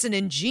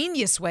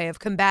ingenious way of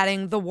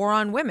combating the war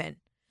on women,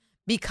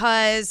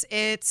 because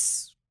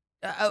it's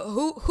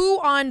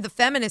who on the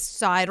feminist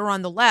side or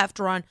on the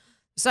left or on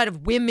the side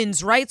of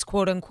women's rights,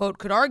 quote unquote,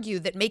 could argue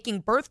that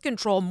making birth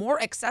control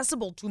more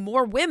accessible to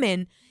more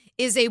women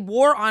is a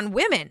war on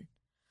women.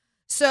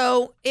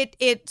 So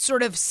it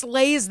sort of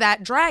slays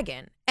that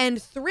dragon.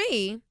 And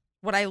three,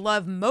 what I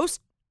love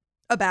most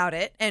about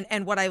it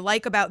and what I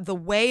like about the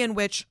way in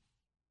which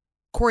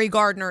Cory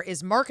Gardner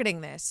is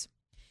marketing this,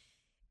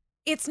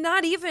 it's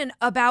not even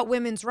about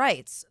women's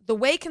rights. The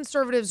way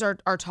conservatives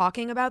are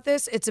talking about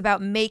this, it's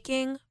about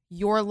making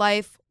your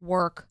life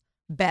work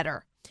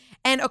better.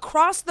 And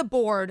across the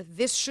board,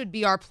 this should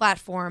be our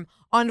platform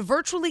on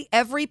virtually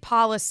every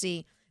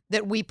policy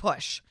that we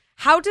push.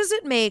 How does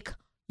it make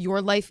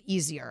your life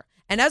easier?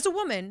 And as a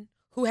woman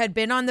who had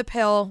been on the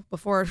pill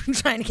before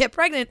trying to get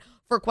pregnant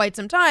for quite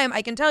some time,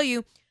 I can tell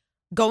you,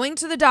 going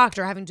to the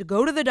doctor, having to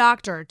go to the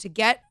doctor to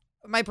get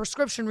my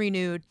prescription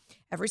renewed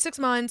every 6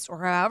 months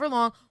or however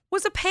long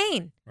was a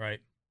pain. Right.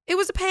 It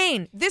was a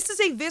pain. This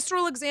is a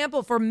visceral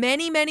example for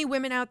many, many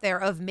women out there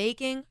of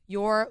making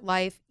your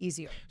life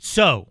easier.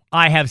 So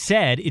I have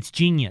said it's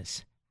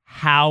genius.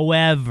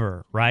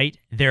 However, right?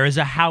 There is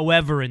a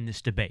however in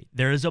this debate.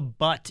 There is a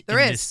but in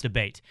this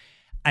debate.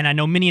 And I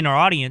know many in our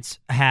audience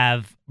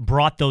have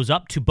brought those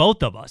up to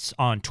both of us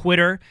on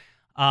Twitter.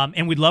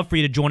 And we'd love for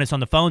you to join us on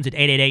the phones at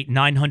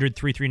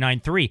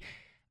 888-900-3393.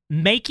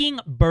 Making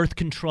birth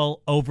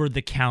control over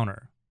the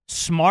counter,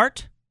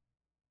 smart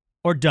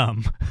or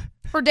dumb?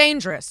 Or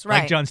dangerous, right?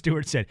 Like Jon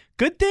Stewart said.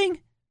 Good thing,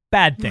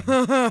 bad thing.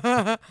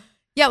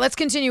 Yeah, let's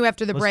continue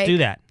after the break. Let's do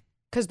that.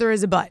 Because there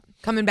is a but.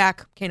 Coming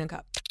back, Kane and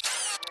Cup.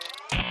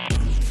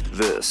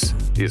 This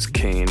is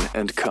Kane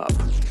and Cup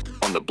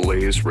on the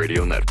Blaze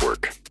Radio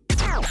Network.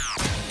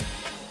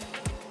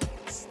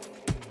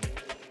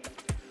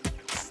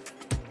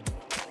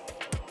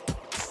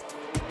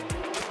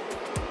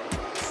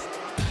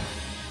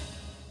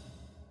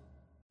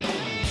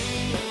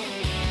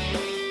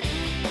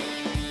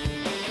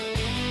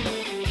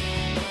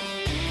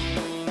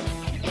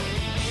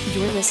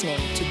 You're listening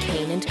to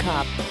Kane and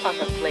Cup on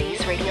the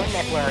Blaze Radio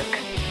Network.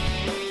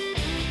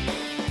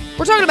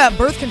 We're talking about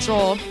birth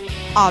control,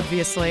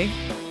 obviously,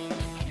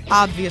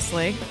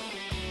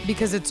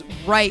 because it's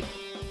right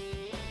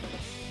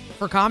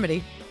for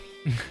comedy.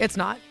 It's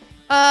not.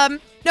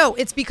 No,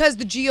 it's because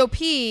the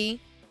GOP,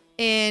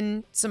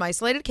 in some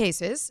isolated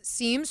cases,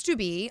 seems to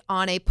be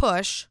on a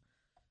push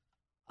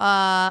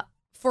for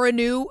a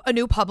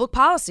new public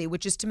policy,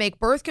 which is to make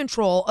birth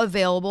control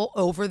available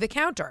over the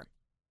counter.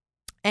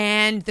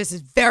 And this is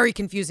very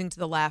confusing to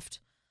the left.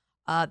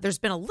 There's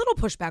been a little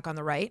pushback on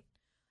the right.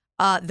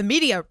 The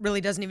media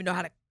really doesn't even know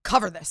how to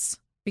cover this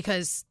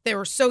because they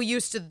were so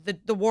used to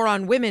the war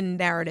on women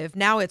narrative.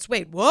 Now it's,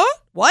 wait,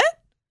 what? What?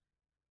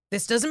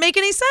 This doesn't make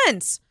any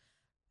sense.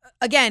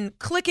 Again,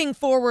 clicking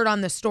forward on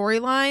the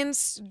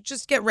storylines,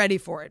 just get ready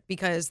for it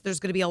because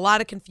there's going to be a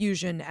lot of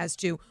confusion as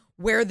to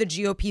where the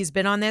GOP's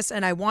been on this.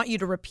 And I want you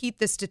to repeat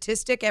the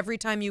statistic every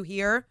time you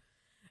hear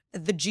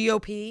the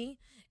GOP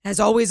has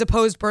always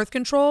opposed birth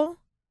control.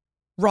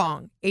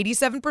 Wrong.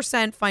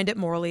 87% find it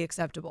morally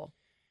acceptable.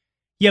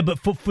 Yeah, but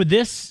for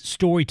this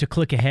story to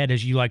click ahead,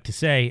 as you like to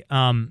say,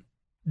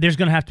 there's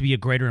going to have to be a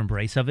greater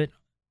embrace of it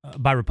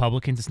by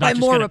Republicans. It's not by just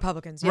more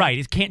Republicans, yeah. Right.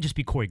 It can't just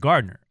be Cory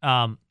Gardner.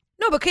 No,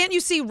 but can't you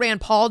see Rand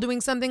Paul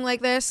doing something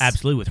like this?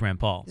 Absolutely, with Rand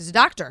Paul. He's a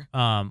doctor.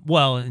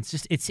 Well, it's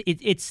just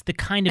it's the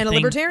kind of and thing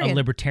a libertarian.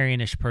 A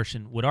libertarianish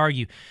person would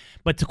argue.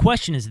 But the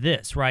question is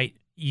this, right?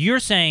 You're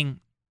saying,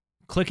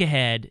 click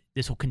ahead,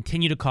 this will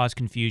continue to cause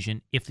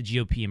confusion if the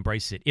GOP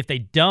embraces it. If they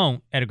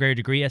don't, at a greater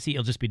degree,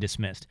 it'll just be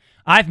dismissed.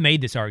 I've made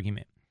this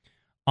argument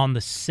on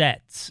the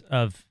sets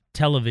of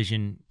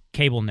television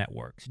cable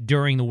networks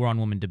during the War on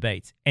Women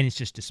debates, and it's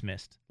just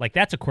dismissed. Like,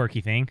 that's a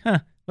quirky thing.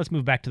 Let's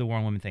move back to the War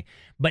on Women thing.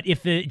 But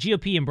if the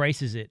GOP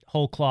embraces it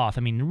whole cloth,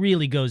 I mean,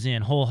 really goes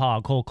in, whole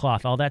hog, whole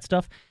cloth, all that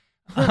stuff,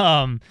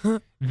 then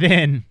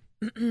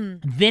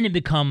it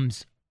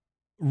becomes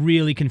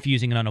really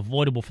confusing and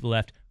unavoidable for the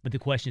left. But the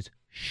question is,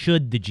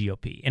 should the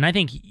GOP? And I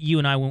think you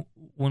and I,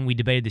 when we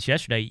debated this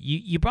yesterday,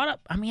 you brought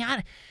up, I mean,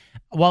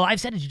 while I've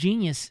said it's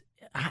genius,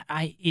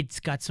 it's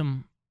got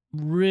some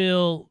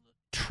real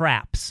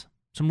traps,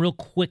 some real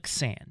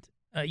quicksand,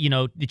 that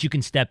you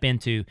can step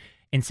into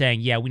in saying,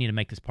 yeah, we need to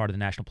make this part of the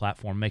national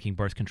platform, making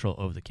birth control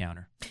over the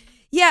counter.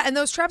 Yeah, and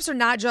those traps are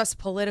not just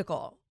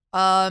political.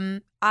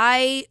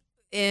 I,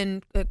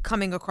 in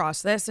coming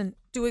across this and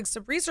doing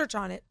some research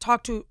on it,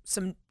 talked to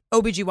some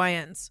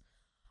OBGYNs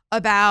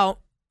about,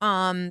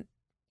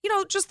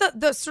 just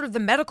the sort of the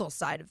medical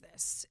side of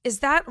this. Is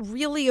that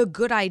really a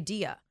good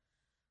idea?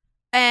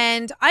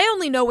 And I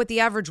only know what the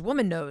average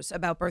woman knows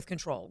about birth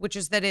control, which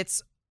is that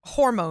it's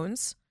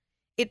hormones.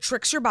 It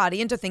tricks your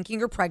body into thinking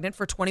you're pregnant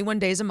for 21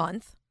 days a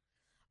month.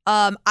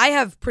 I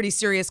have pretty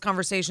serious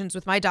conversations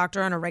with my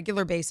doctor on a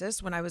regular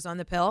basis when I was on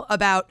the pill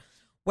about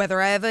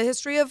whether I have a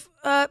history of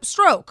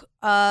stroke,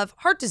 of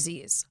heart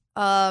disease,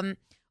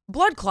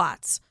 blood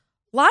clots,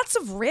 lots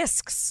of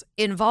risks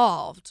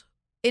involved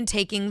in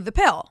taking the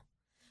pill.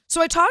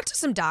 So I talked to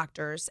some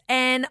doctors,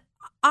 and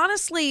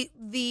honestly,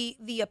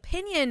 the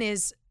opinion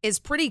is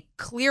pretty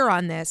clear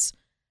on this.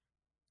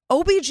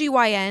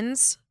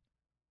 OBGYNs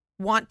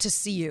want to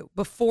see you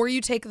before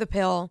you take the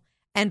pill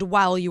and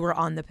while you are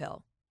on the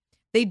pill.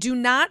 They do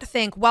not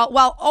think,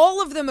 while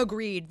all of them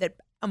agreed that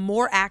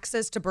more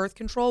access to birth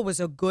control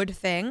was a good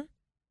thing,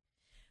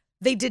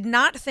 they did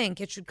not think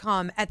it should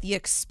come at the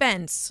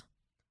expense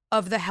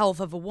of the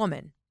health of a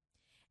woman.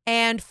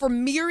 And for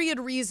myriad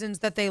reasons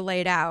that they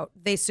laid out,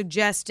 they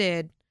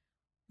suggested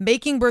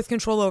making birth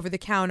control over the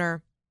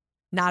counter,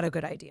 not a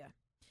good idea.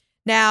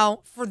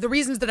 Now, for the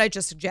reasons that I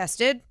just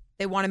suggested,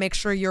 they want to make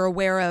sure you're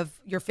aware of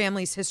your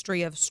family's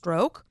history of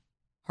stroke,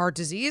 heart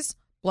disease,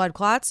 blood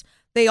clots.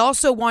 They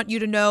also want you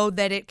to know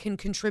that it can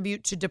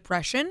contribute to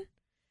depression.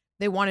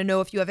 They want to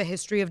know if you have a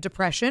history of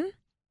depression.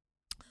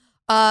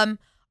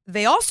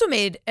 They also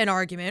made an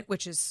argument,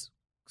 which is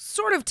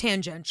sort of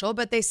tangential,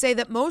 but they say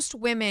that most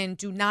women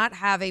do not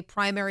have a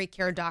primary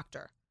care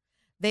doctor.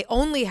 They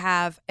only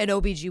have an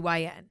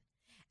OBGYN.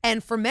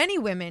 And for many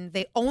women,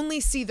 they only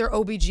see their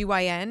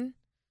OBGYN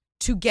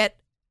to get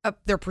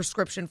their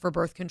prescription for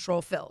birth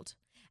control filled.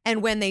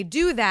 And when they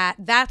do that,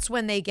 that's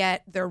when they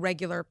get their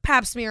regular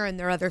pap smear and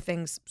their other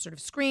things sort of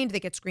screened. They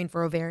get screened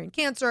for ovarian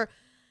cancer.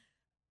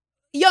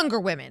 Younger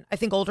women, I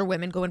think older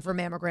women go in for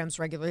mammograms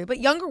regularly, but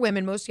younger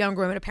women, most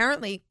younger women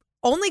apparently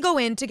only go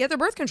in to get their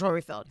birth control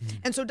refilled.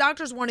 And so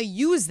doctors want to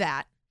use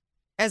that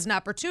as an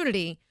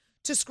opportunity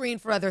to screen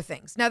for other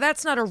things. Now,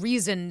 that's not a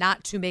reason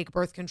not to make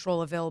birth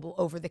control available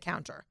over the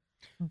counter.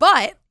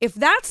 But if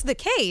that's the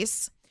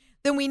case,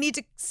 then we need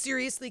to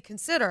seriously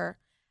consider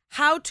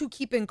how to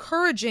keep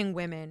encouraging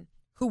women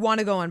who want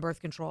to go on birth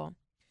control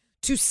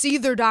to see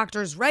their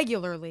doctors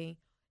regularly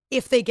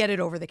if they get it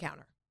over the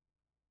counter.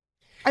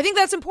 I think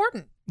that's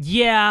important.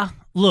 Yeah.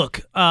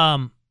 Look,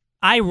 I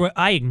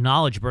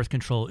acknowledge birth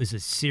control is a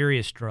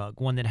serious drug,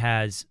 one that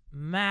has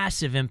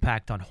massive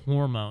impact on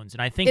hormones.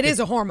 And I think it is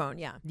a hormone,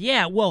 yeah.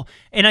 Yeah, well,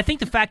 and I think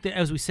the fact that,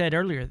 as we said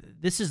earlier,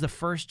 this is the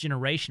first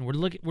generation. We're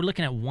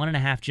looking at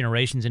 1.5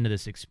 generations into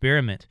this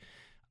experiment.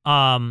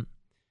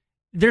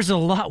 There's a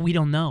lot we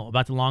don't know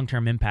about the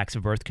long-term impacts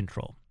of birth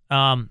control.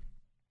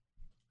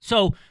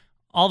 So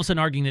all of a sudden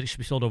arguing that it should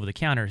be sold over the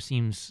counter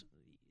seems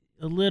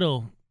a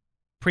little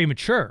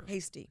premature.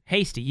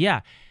 Hasty,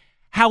 yeah.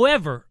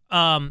 However,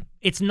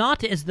 it's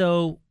not as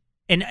though,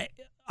 and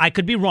I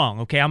could be wrong,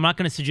 okay? I'm not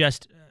going to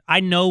suggest,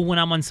 I know when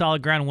I'm on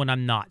solid ground and when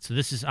I'm not. So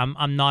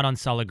I'm not on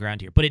solid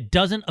ground here. But it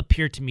doesn't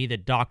appear to me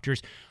that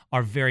doctors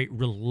are very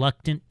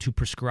reluctant to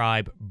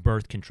prescribe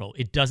birth control.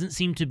 It doesn't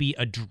seem to be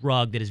a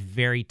drug that is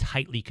very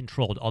tightly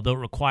controlled. Although it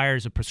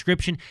requires a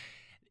prescription,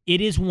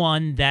 it is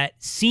one that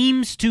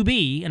seems to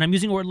be, and I'm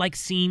using a word like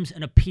seems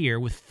and appear,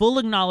 with full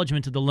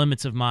acknowledgement of the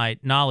limits of my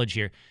knowledge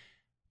here,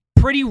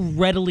 pretty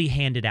readily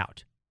handed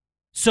out.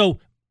 So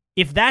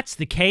if that's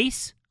the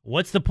case,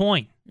 what's the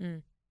point?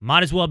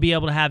 Might as well be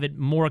able to have it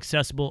more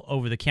accessible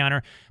over the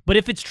counter. But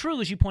if it's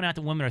true, as you point out,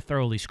 that women are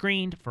thoroughly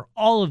screened for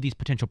all of these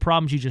potential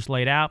problems you just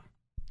laid out,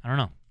 I don't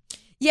know.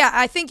 Yeah,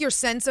 I think your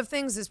sense of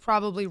things is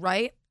probably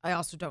right. I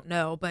also don't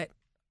know, but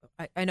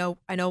I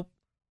know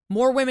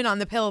more women on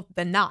the pill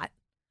than not.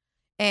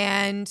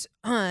 And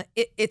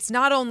it's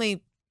not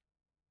only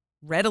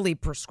readily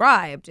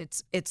prescribed,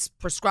 it's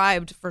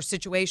prescribed for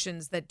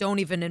situations that don't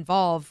even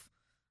involve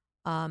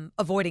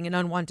avoiding an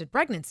unwanted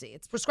pregnancy.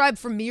 It's prescribed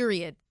for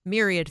myriad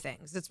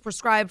things. It's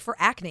prescribed for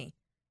acne,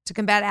 to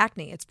combat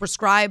acne. It's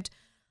prescribed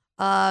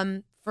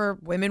for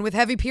women with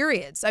heavy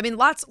periods. I mean,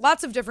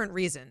 lots of different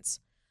reasons.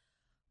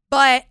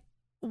 But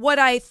what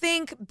I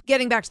think,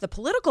 getting back to the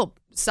political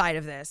side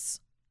of this,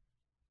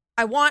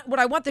 what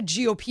I want the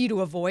GOP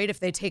to avoid if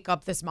they take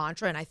up this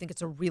mantra, and I think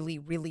it's a really,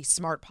 really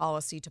smart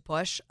policy to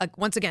push.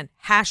 Once again,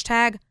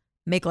 hashtag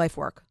make life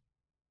work.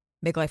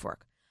 Make life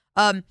work.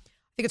 I think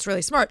it's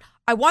really smart.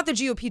 I want the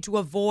GOP to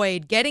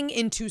avoid getting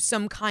into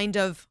some kind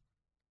of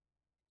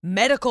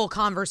medical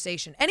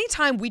conversation.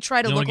 Anytime we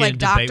try to look like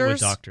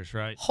doctors,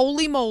 right?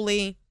 Holy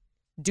moly,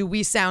 do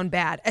we sound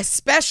bad,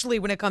 especially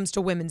when it comes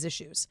to women's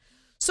issues.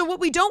 So what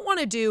we don't want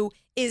to do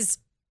is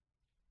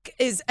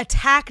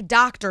attack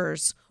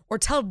doctors or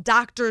tell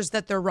doctors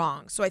that they're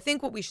wrong. So I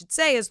think what we should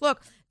say is,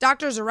 look,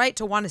 doctors are right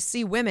to want to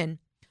see women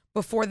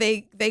before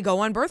they go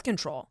on birth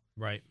control.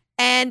 Right.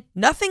 And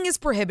nothing is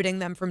prohibiting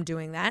them from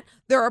doing that.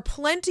 There are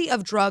plenty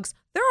of drugs.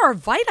 There are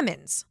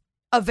vitamins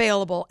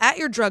available at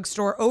your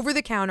drugstore over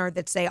the counter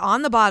that say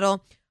on the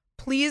bottle,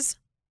 please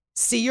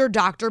see your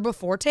doctor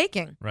before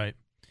taking. Right.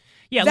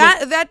 Yeah.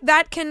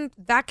 That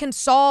can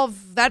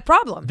solve that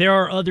problem. There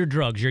are other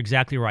drugs, you're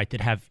exactly right,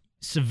 that have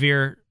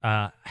severe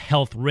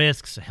health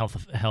risks,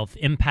 health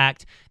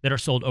impact, that are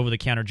sold over the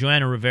counter.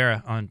 Joanna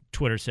Rivera on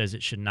Twitter says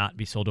it should not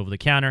be sold over the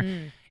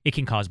counter. It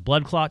can cause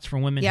blood clots for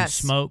women who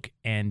smoke,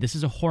 and this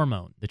is a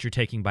hormone that you're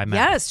taking by mouth.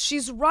 Yes,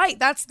 she's right.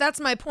 That's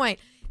my point.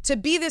 To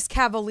be this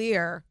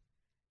cavalier,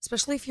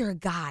 especially if you're a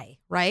guy,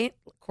 right?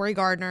 Corey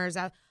Gardner's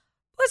out.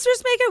 Let's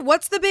just make it,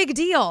 what's the big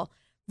deal?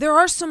 There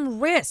are some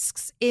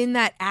risks in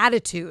that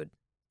attitude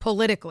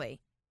politically.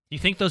 You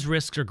think those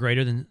risks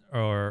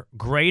are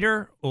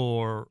greater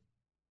or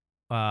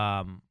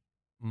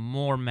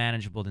more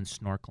manageable than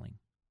snorkeling?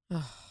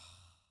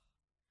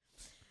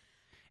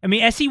 I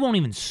mean, SE won't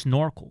even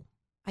snorkel.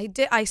 I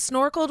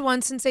snorkeled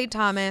once in St.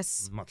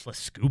 Thomas. Much less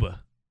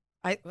scuba.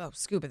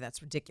 Scuba,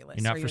 that's ridiculous.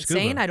 You're not Are for you scuba.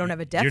 insane? I don't have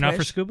a death You're not wish.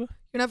 for scuba?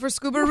 You're not for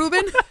scuba,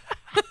 Ruben?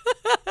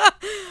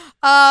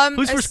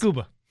 Who's for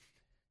scuba?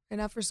 You're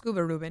not for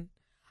scuba, Ruben.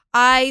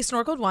 I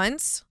snorkeled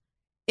once.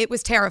 It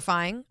was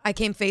terrifying. I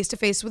came face to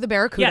face with a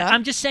barracuda. Yeah,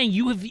 I'm just saying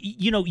your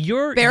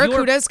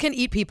barracudas can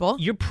eat people.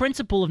 Your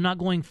principle of not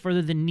going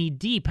further than knee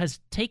deep has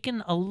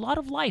taken a lot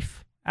of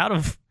life out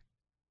of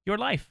your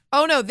life.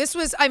 Oh no, this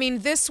was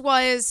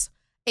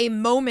a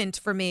moment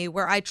for me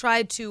where I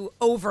tried to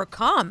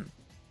overcome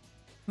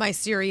my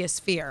serious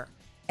fear.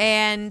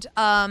 And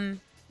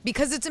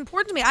because it's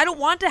important to me, I don't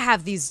want to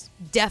have these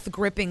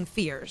death-gripping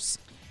fears.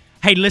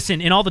 Hey, listen,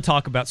 in all the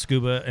talk about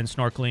scuba and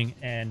snorkeling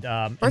and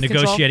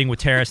negotiating with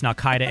terrorists, Al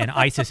Qaeda and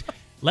ISIS,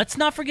 let's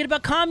not forget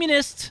about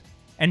communists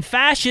and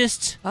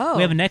fascists. Oh.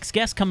 We have a next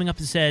guest coming up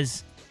that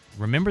says,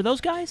 remember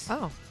those guys?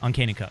 Oh. On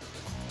Kane and Cup.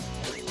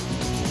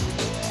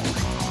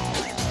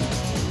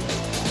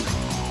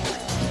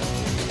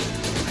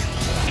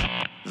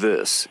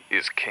 This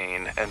is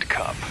Kane and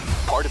Cup,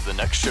 part of the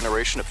next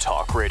generation of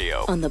talk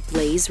radio. On the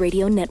Blaze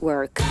Radio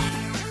Network.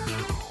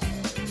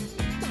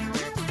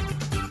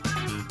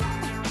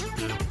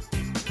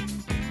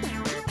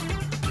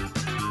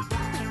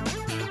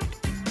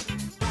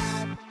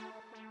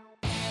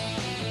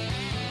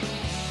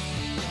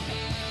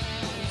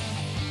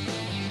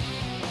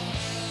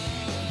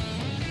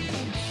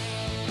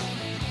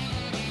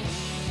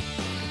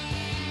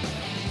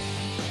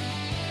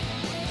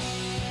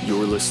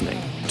 You're listening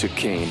to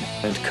Kane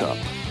and Cup.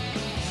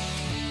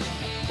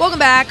 Welcome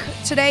back.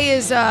 Today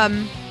is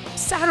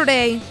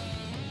Saturday,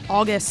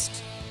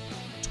 August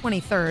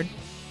 23rd,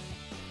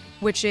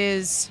 which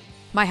is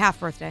my half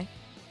birthday.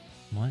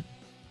 What?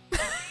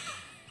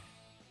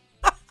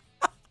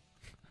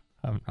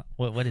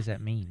 What does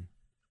that mean?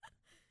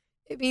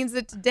 It means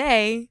that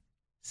today...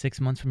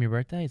 6 months from your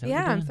birthday? Is that what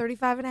Yeah, you're I'm doing?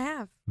 35 and a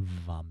half.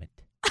 Vomit.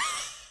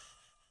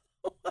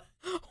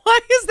 Why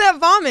is that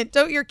vomit?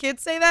 Don't your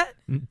kids say that?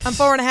 I'm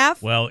 4 and a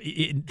half? Well,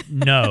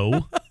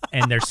 no,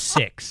 and they're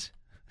 6.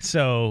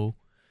 So,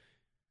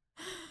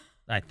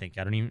 I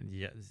don't even...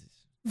 Yeah.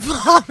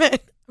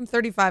 Vomit. I'm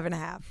 35 and a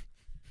half.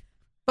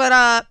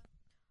 But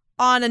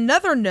on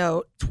another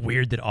note... It's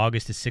weird that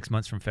August is 6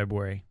 months from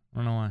February. I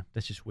don't know why.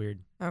 That's just weird.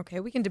 Okay,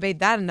 we can debate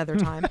that another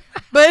time.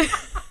 But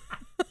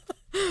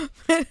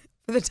for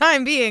the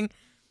time being,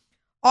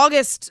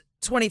 August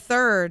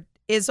 23rd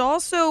is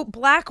also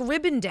Black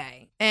Ribbon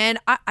Day. And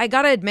I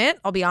got to admit,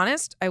 I'll be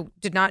honest, I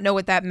did not know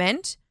what that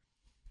meant.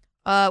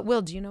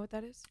 Will, do you know what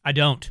that is? I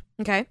don't.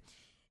 Okay.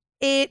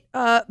 It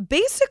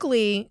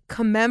basically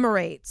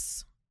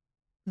commemorates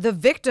the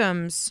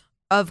victims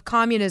of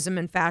communism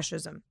and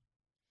fascism.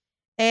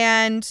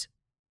 And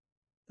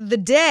the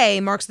day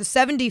marks the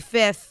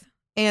 75th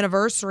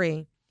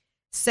anniversary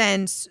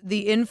since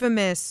the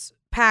infamous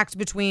pact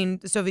between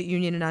the Soviet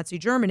Union and Nazi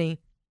Germany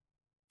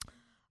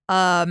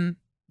that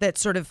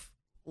sort of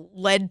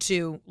led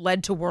to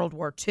World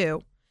War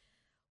II.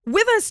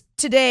 With us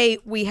today,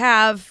 we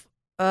have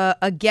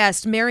a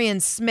guest, Marion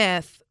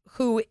Smith,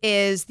 who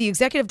is the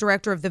executive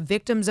director of the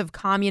Victims of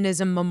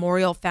Communism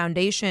Memorial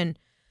Foundation.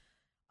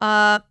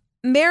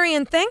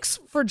 Marion, thanks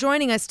for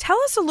joining us. Tell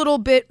us a little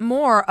bit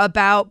more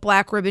about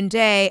Black Ribbon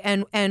Day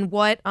and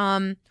what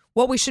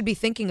we should be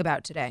thinking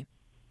about today.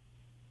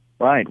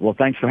 Right. Well,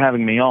 thanks for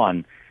having me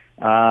on.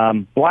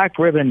 Black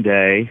Ribbon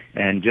Day,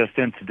 and just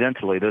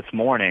incidentally, this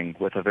morning,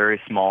 with a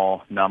very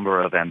small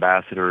number of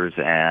ambassadors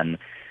and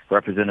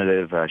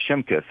Representative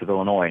Shimkus of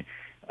Illinois,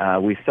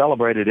 we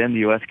celebrated in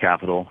the U.S.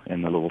 Capitol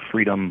in the little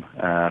Freedom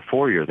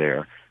foyer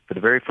there for the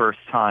very first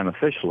time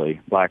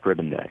officially Black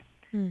Ribbon Day.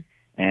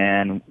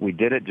 And we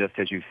did it just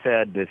as you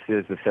said. This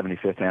is the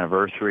 75th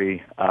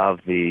anniversary of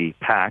the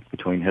pact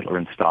between Hitler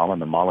and Stalin,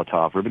 the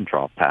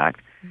Molotov-Ribbentrop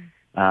Pact,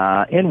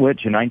 in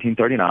which in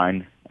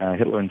 1939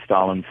 Hitler and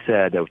Stalin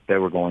said that they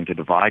were going to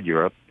divide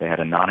Europe. They had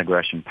a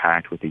non-aggression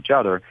pact with each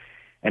other,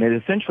 and it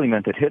essentially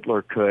meant that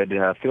Hitler could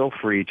feel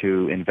free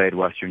to invade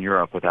Western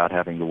Europe without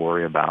having to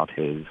worry about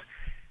his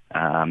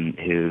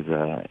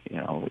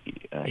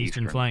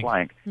eastern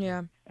flank.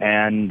 Yeah.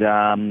 And,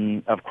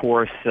 of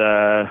course,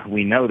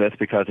 we know this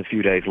because a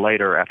few days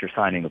later, after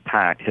signing the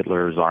pact,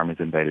 Hitler's armies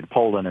invaded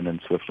Poland and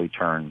then swiftly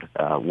turned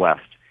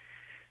west.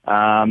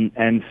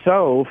 And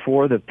so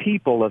for the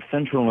people of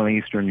Central and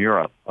Eastern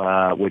Europe,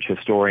 which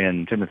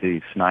historian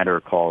Timothy Snyder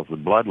calls the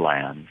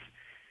Bloodlands,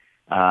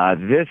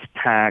 this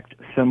pact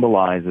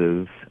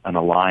symbolizes an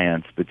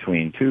alliance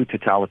between two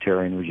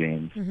totalitarian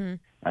regimes,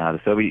 the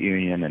Soviet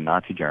Union and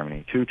Nazi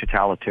Germany, two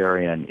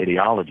totalitarian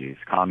ideologies,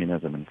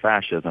 communism and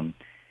fascism,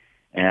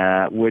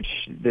 which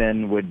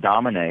then would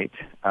dominate,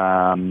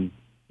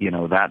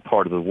 that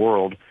part of the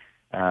world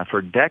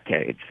for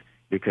decades.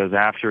 Because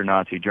after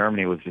Nazi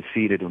Germany was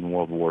defeated in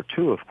World War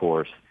II, of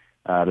course,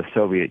 the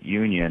Soviet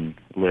Union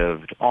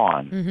lived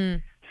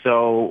on.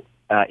 So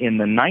in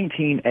the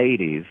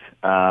 1980s,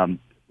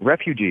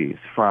 refugees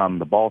from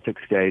the Baltic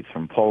states,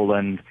 from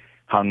Poland,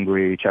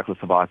 Hungary,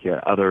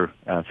 Czechoslovakia, other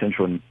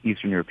Central and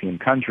Eastern European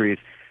countries,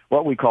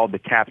 what we called the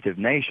captive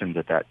nations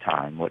at that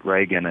time, what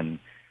Reagan and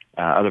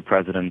other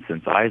presidents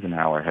since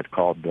Eisenhower had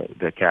called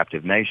the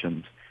captive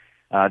nations,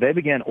 they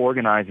began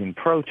organizing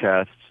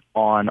protests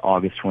on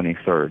August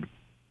 23rd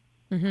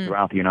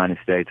throughout the United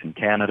States and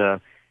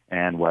Canada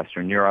and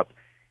Western Europe.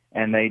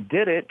 And they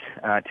did it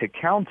to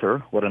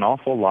counter what an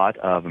awful lot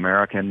of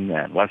American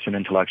and Western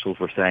intellectuals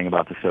were saying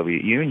about the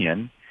Soviet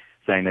Union,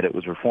 saying that it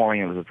was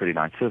reforming, it was a pretty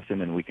nice system,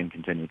 and we can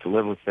continue to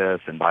live with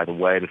this. And by the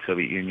way, the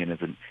Soviet Union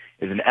is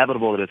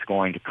inevitable that it's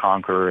going to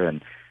conquer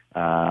and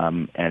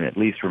at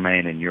least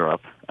remain in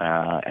Europe,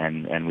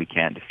 and we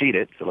can't defeat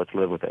it, so let's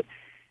live with it.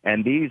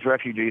 And these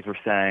refugees were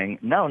saying,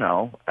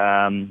 no,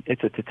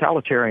 it's a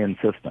totalitarian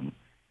system.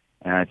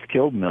 It's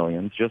killed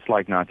millions, just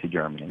like Nazi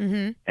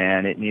Germany,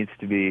 and it needs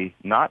to be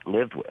not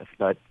lived with,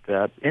 but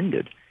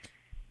ended.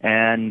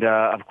 And,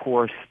 of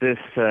course,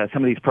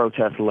 some of these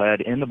protests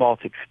led in the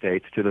Baltic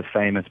states to the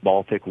famous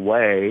Baltic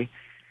Way,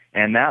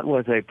 and that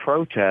was a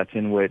protest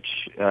in which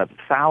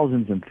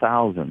thousands and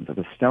thousands of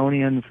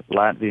Estonians,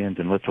 Latvians,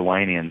 and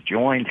Lithuanians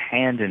joined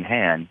hand in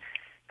hand,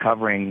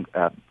 covering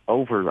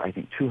over, I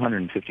think,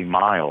 250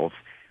 miles,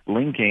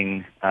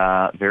 linking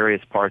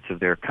various parts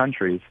of their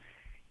countries,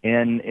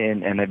 and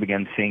they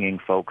began singing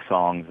folk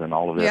songs and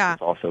all of this. Yeah.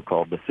 It's also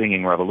called the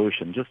Singing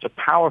Revolution, just a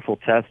powerful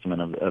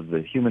testament of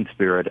the human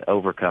spirit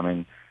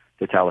overcoming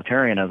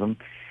totalitarianism.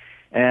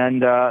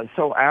 And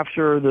so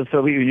after the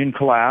Soviet Union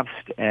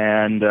collapsed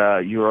and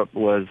Europe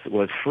was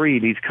free,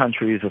 these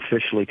countries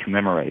officially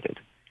commemorated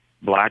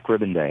Black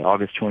Ribbon Day,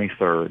 August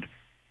 23rd,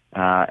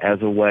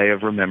 as a way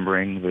of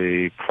remembering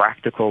the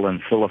practical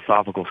and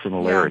philosophical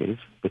similarities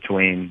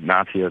between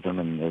Nazism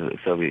and the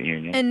Soviet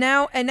Union. And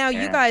now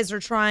you guys are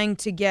trying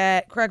to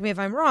get, correct me if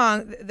I'm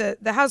wrong,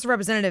 the House of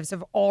Representatives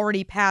have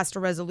already passed a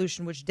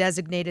resolution which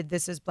designated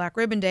this as Black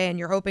Ribbon Day, and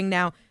you're hoping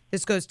now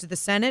this goes to the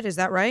Senate. Is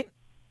that right?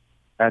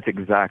 That's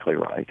exactly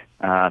right.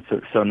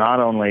 So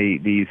not only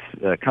these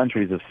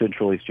countries of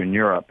Central Eastern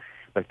Europe,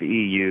 but the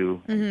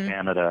EU and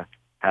Canada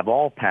have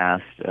all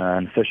passed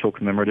an official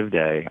commemorative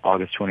day,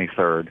 August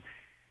 23rd,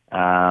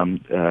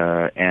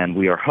 and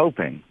we are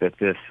hoping that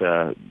this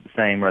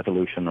same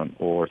resolution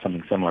or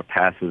something similar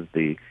passes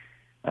the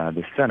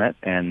Senate,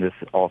 and this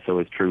also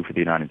is true for the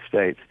United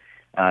States.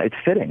 It's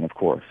fitting, of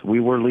course. We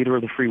were leader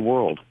of the free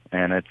world,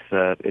 and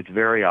it's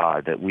very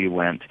odd that we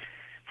went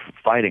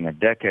fighting a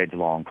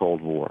decades-long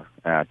Cold War,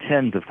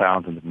 tens of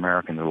thousands of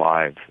American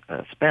lives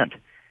spent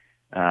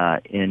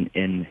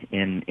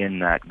in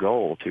that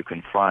goal to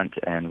confront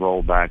and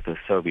roll back the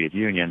Soviet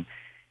Union.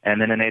 And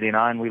then in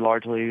 '89, we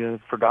largely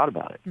forgot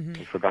about it.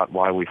 We forgot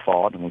why we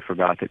fought, and we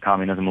forgot that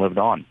communism lived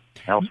on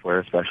elsewhere,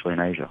 especially in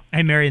Asia.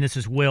 Hey, Marion, this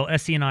is Will.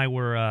 Essie and I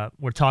were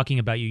talking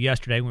about you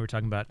yesterday. We were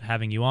talking about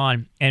having you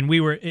on, and we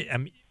were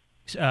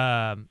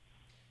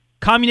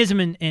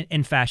communism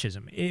and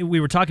fascism. We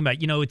were talking about,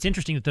 it's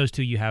interesting that those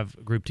two you have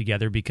grouped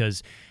together,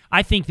 because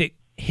I think that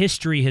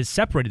history has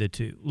separated the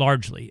two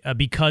largely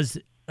because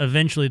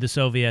eventually the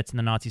Soviets and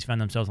the Nazis found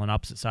themselves on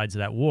opposite sides of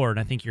that war, and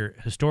I think your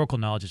historical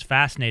knowledge is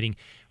fascinating.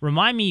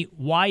 Remind me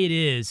why it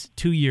is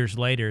 2 years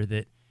later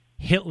that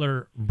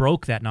Hitler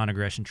broke that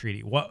non-aggression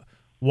treaty.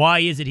 Why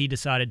is it he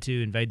decided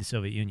to invade the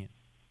Soviet Union?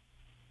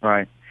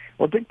 Right.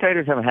 Well,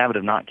 dictators have a habit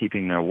of not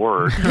keeping their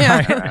word,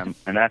 and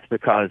that's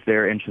because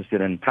they're interested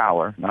in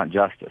power, not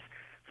justice.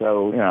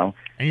 So, And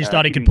you just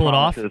thought he could pull it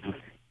off?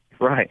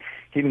 Right.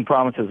 Keeping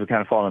promises would kind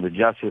of fall into the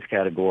justice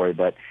category,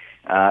 but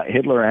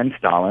Hitler and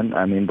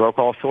Stalin, broke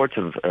all sorts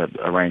of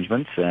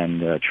arrangements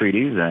and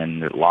treaties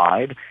and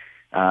lied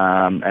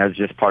as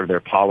just part of their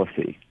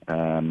policy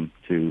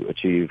to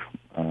achieve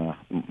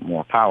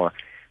more power.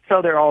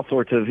 So there are all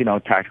sorts of,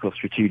 tactical,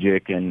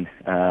 strategic, and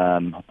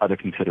other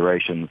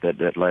considerations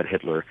that led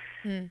Hitler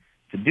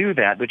to do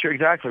that. But you're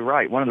exactly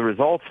right. One of the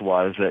results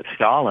was that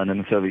Stalin and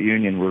the Soviet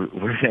Union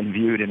were then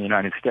viewed in the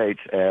United States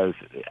as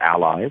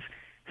allies.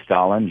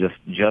 Stalin,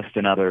 just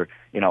another,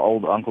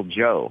 old Uncle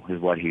Joe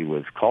is what he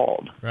was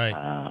called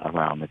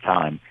around the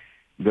time.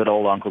 Good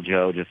old Uncle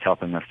Joe, just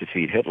helping us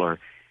defeat Hitler.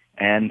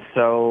 And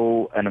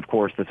of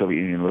course, the Soviet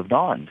Union lived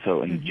on.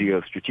 So in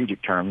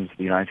geostrategic terms,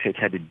 the United States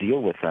had to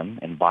deal with them.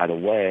 And by the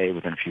way,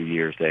 within a few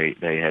years,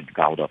 they had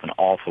gobbled up an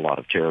awful lot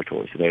of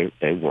territory. So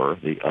they were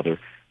the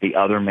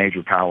other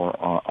major power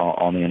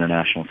on the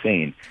international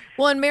scene.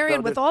 Well, and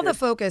Marion, with all the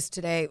focus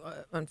today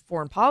on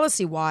foreign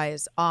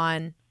policy-wise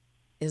on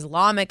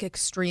Islamic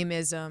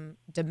extremism,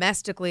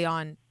 domestically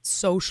on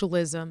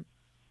socialism,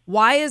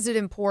 why is it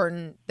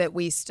important that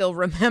we still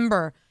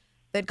remember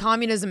that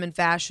communism and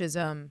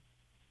fascism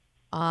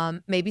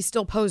maybe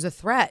still pose a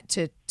threat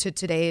to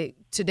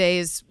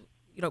today's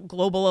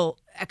global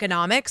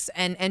economics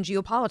and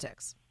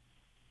geopolitics?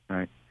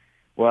 Right.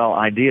 Well,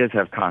 ideas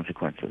have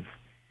consequences,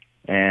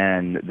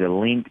 and the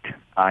linked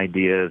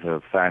ideas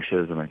of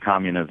fascism and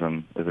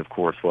communism is, of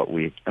course, what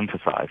we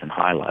emphasize and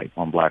highlight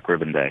on Black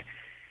Ribbon Day.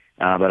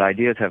 But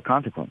ideas have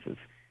consequences.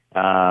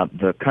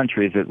 The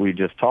countries that we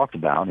just talked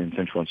about in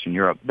Central and Eastern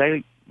Europe,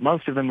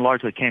 most of them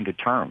largely came to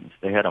terms.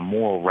 They had a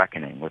moral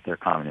reckoning with their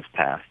communist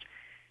past,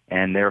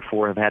 and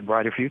therefore have had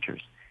brighter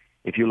futures.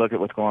 If you look at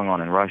what's going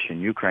on in Russia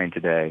and Ukraine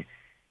today,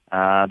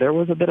 there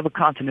was a bit of a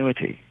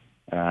continuity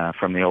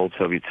from the old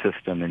Soviet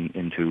system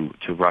into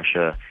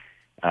Russia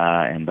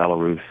and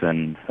Belarus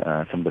and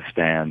some of the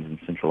stands in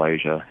Central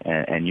Asia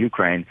and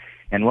Ukraine.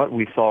 And what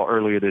we saw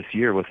earlier this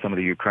year with some of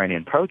the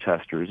Ukrainian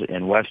protesters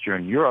in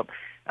Western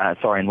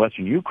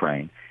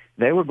Ukraine,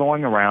 they were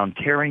going around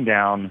tearing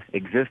down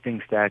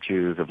existing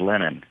statues of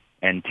Lenin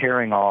and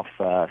tearing off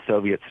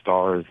Soviet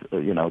stars,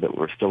 that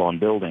were still on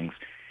buildings,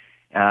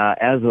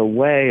 as a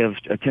way of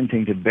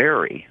attempting to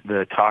bury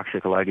the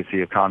toxic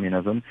legacy of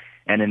communism.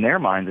 And in their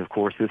minds, of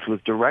course, this was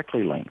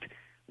directly linked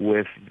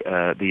with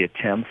the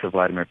attempts of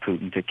Vladimir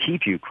Putin to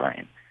keep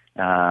Ukraine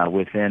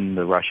within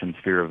the Russian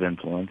sphere of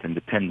influence and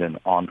dependent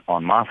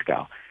on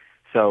Moscow.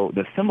 So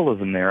the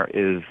symbolism there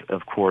is,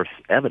 of course,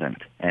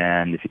 evident.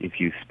 And if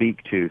you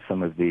speak to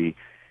some of the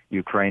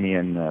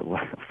Ukrainian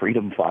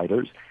freedom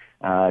fighters,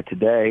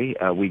 today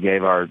we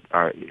gave our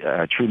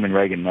Truman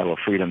Reagan Medal of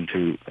Freedom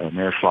to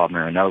Miroslav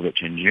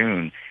Marinovich in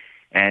June.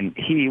 And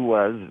he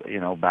was,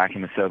 back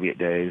in the Soviet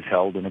days,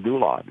 held in a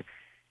gulag.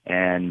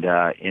 And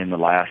in the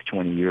last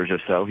 20 years or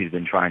so, he's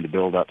been trying to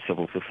build up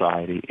civil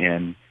society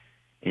in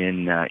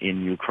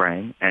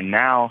Ukraine, and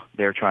now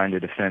they're trying to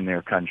defend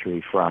their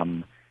country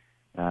from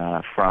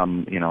the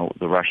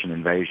Russian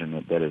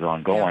invasion that is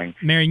ongoing.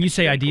 Marion, you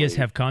say ideas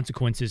have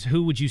consequences.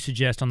 Who would you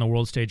suggest on the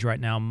world stage right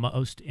now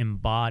most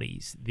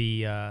embodies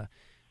the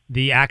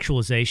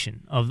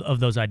actualization of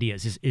those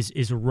ideas?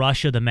 Is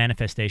Russia the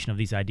manifestation of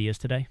these ideas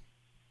today?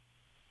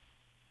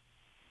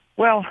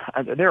 Well,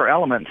 there are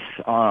elements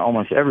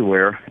almost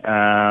everywhere,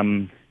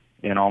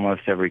 in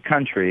almost every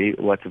country.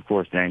 What's, of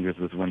course, dangerous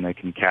is when they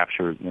can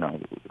capture,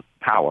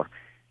 power.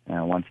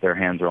 Once their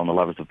hands are on the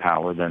levers of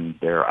power, then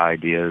their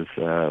ideas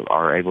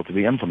are able to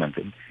be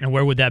implemented. And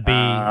where would that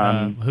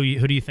be?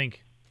 Who do you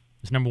think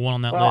is number one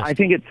on that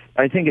list?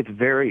 I think it's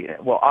very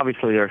well.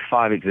 Obviously, there are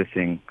 5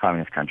 existing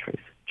communist countries: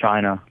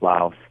 China,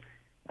 Laos,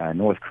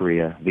 North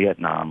Korea,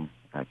 Vietnam,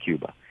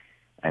 Cuba,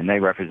 and they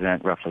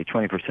represent roughly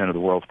 20% of the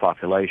world's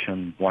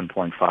population,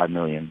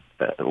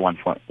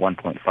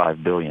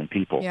 1.5 billion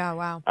people. Yeah,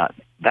 wow.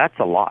 That's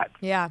a lot.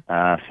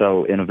 Yeah.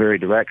 So, in a very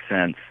direct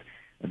sense,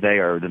 they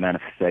are the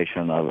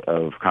manifestation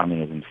of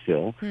communism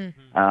still.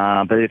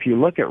 But if you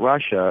look at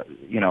Russia,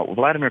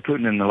 Vladimir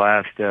Putin in the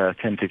last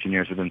 10, 15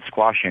 years has been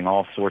squashing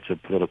all sorts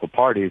of political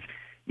parties.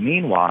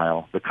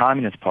 Meanwhile, the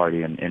Communist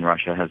Party in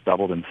Russia has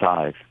doubled in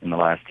size in the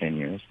last 10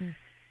 years.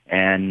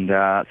 And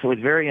so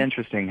it's very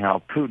interesting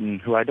how Putin,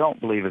 who I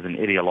don't believe is an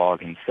ideologue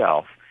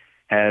himself,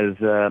 has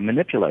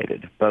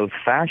manipulated both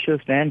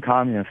fascist and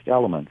communist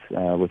elements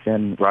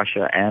within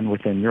Russia and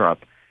within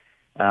Europe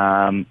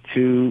to,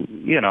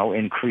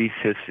 increase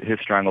his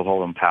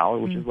stranglehold on power,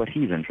 which is what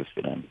he's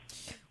interested in.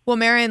 Well,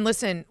 Marion,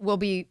 listen, we'll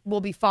be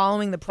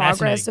following the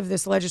progress of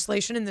this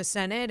legislation in the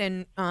Senate,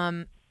 and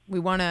we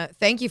want to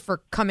thank you for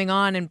coming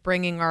on and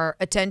bringing our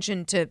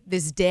attention to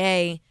this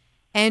day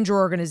and your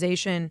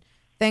organization.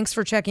 Thanks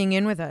for checking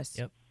in with us.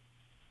 Yep.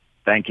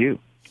 Thank you.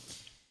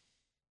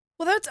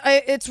 Well,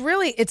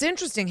 it's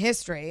interesting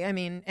history. I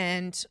mean,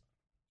 and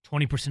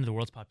 20% of the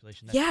world's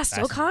population. That's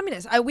still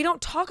communist. We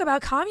don't talk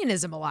about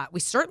communism a lot.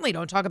 We certainly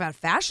don't talk about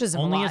fascism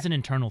a lot. Only as an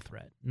internal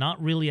threat,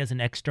 not really as an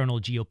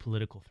external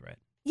geopolitical threat.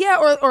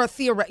 Yeah, or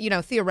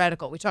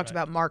theoretical. We talked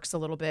about Marx a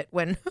little bit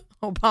when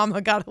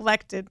Obama got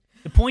elected.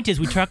 The point is,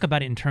 we talk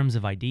about it in terms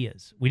of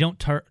ideas. We don't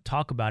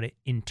talk about it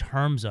in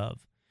terms of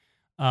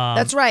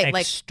that's right,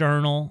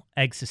 external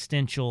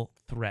existential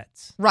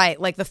threats. Right,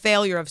 like the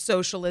failure of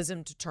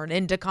socialism to turn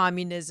into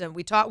communism.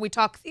 We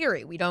talk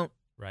theory. We don't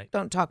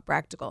talk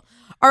practical.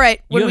 All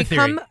right, when we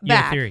come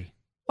back. Well,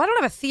 I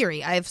don't have a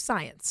theory. I have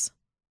science.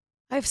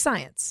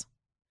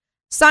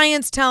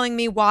 Science telling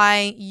me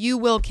why you,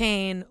 Will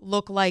Kane,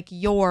 look like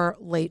your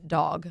late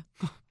dog.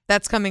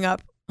 That's coming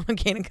up on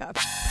Kane and Cup.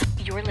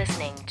 You're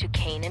listening to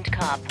Kane and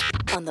Cup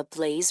on the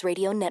Blaze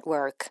Radio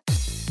Network.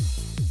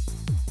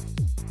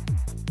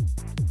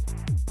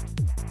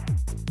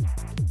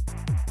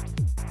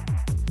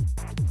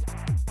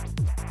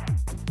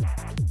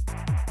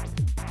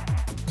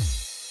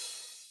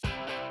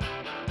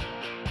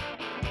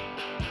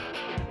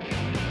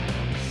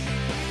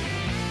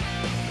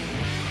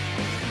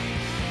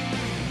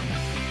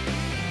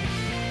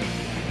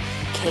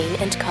 Kane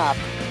and Cup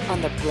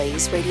on the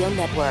Blaze Radio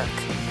Network.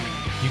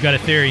 You got a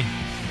theory?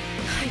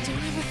 I don't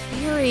have a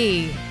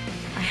theory.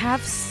 I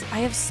have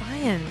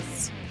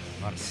science.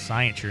 A lot of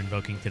science you're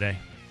invoking today.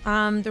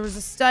 There was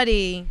a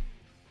study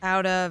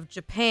out of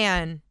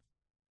Japan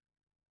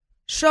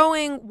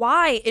showing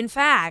why, in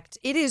fact,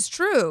 it is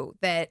true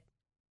that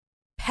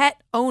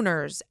pet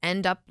owners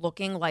end up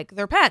looking like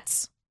their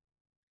pets.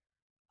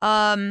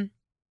 In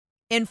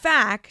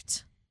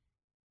fact,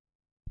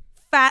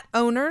 fat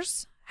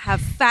owners have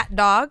fat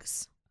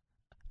dogs.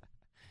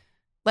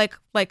 Like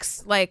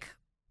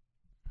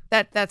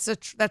that's a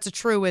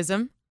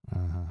truism.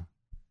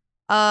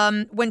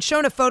 When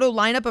shown a photo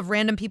lineup of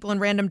random people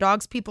and random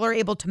dogs, people are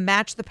able to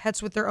match the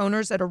pets with their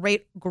owners at a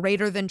rate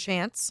greater than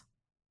chance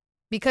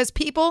because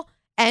people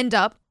end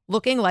up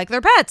looking like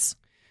their pets.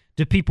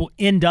 Do people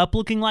end up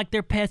looking like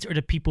their pets, or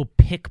do people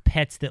pick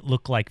pets that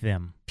look like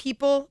them?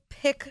 People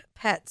pick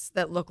pets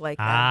that look like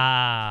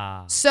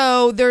them.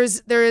 So there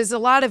is a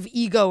lot of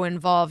ego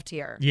involved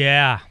here.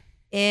 Yeah.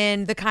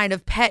 In the kind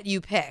of pet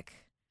you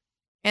pick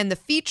and the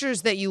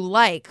features that you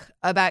like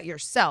about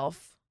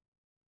yourself,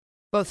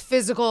 both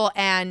physical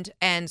and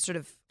sort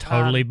of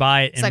totally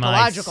buy it in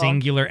my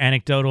singular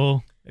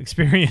anecdotal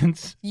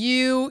experience.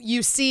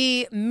 You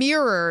see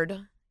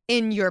mirrored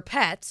in your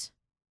pet,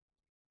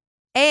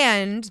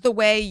 and the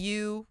way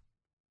you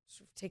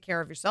sort of take care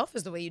of yourself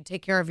is the way you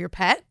take care of your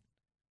pet.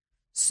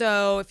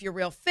 So if you're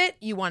real fit,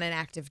 you want an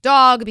active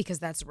dog because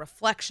that's a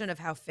reflection of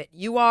how fit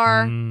you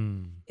are.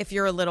 If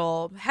you're a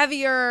little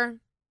heavier,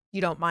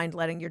 you don't mind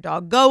letting your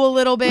dog go a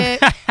little bit,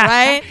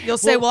 right? You'll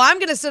say, well, I'm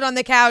going to sit on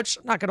the couch.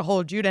 I'm not going to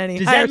hold you to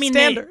any higher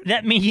standard. Does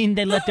that mean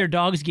they let their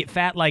dogs get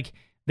fat, like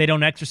they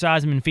don't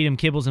exercise them and feed them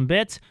kibbles and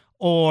bits,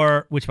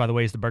 or, which, by the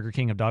way, is the Burger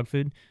King of dog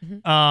food,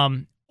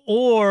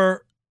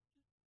 or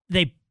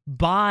they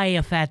buy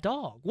a fat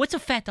dog? What's a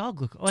fat dog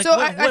look like? So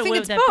I think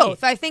it's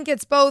both. I think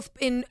it's both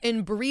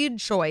in breed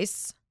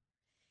choice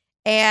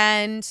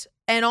and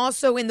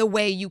also in the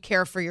way you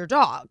care for your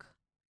dog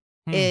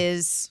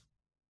is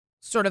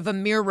sort of a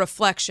mere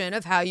reflection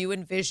of how you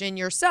envision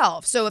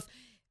yourself. So if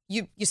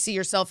you see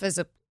yourself as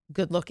a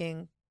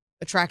good-looking,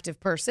 attractive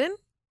person,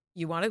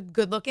 you want a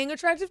good-looking,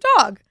 attractive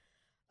dog.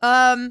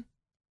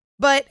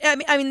 But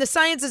I mean, the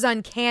science is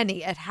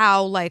uncanny at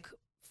how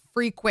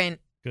frequent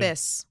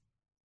this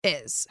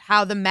is,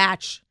 how the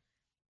match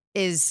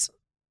is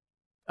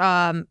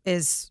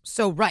is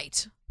so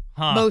right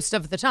most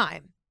of the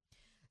time.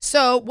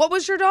 So what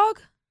was your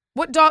dog?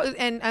 What dog?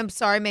 And I'm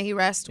sorry, may he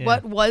rest. Yeah.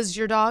 What was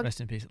your dog?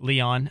 Rest in peace.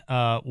 Leon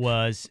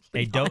was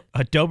a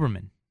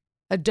Doberman.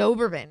 A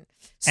Doberman.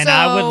 And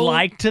I would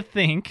like to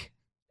think.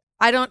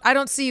 I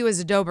don't see you as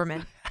a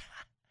Doberman.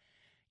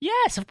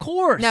 Yes, of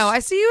course. No, I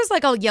see you as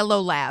like a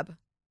yellow lab.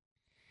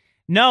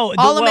 No,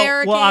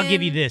 All-American. Well, I'll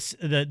give you this.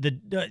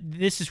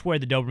 This is where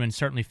the Doberman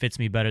certainly fits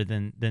me better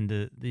than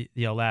the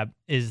yellow lab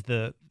is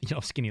the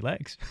skinny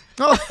legs.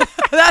 Oh,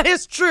 that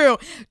is true.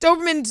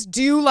 Dobermans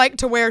do like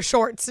to wear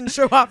shorts and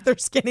show off their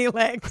skinny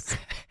legs.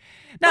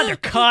 Now they're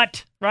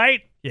cut,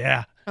 right?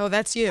 Yeah. Oh,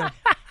 that's you.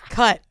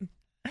 Cut.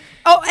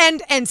 Oh,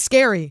 and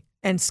scary.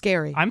 And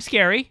scary. I'm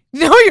scary.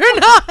 No, you're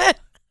not.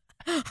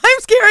 I'm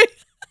scary.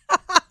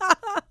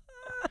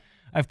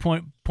 I have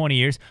pointy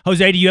ears.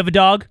 Jose, do you have a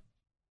dog?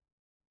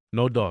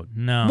 No dog.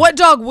 No. What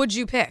dog would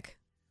you pick?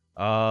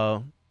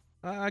 I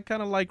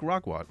kind of like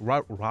Rottweiler.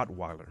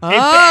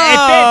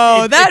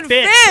 Oh, that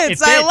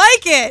fits. I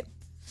like it.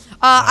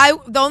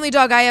 The only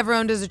dog I ever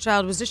owned as a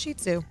child was a Shih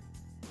Tzu.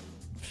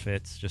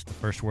 Fits. Just the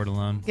first word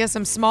alone. Yes,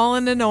 I'm small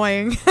and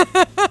annoying.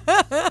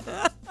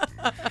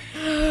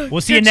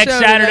 We'll see you next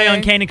Saturday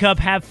on Kane and Cup.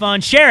 Have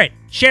fun. Share it.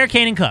 Share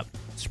Kane and Cup.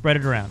 Spread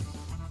it around.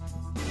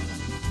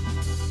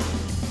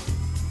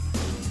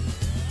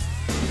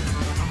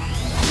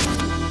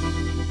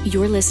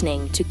 You're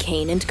listening to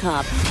Kane and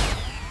Cup.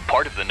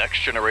 Part of the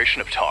next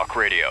generation of talk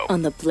radio.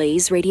 On the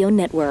Blaze Radio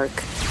Network.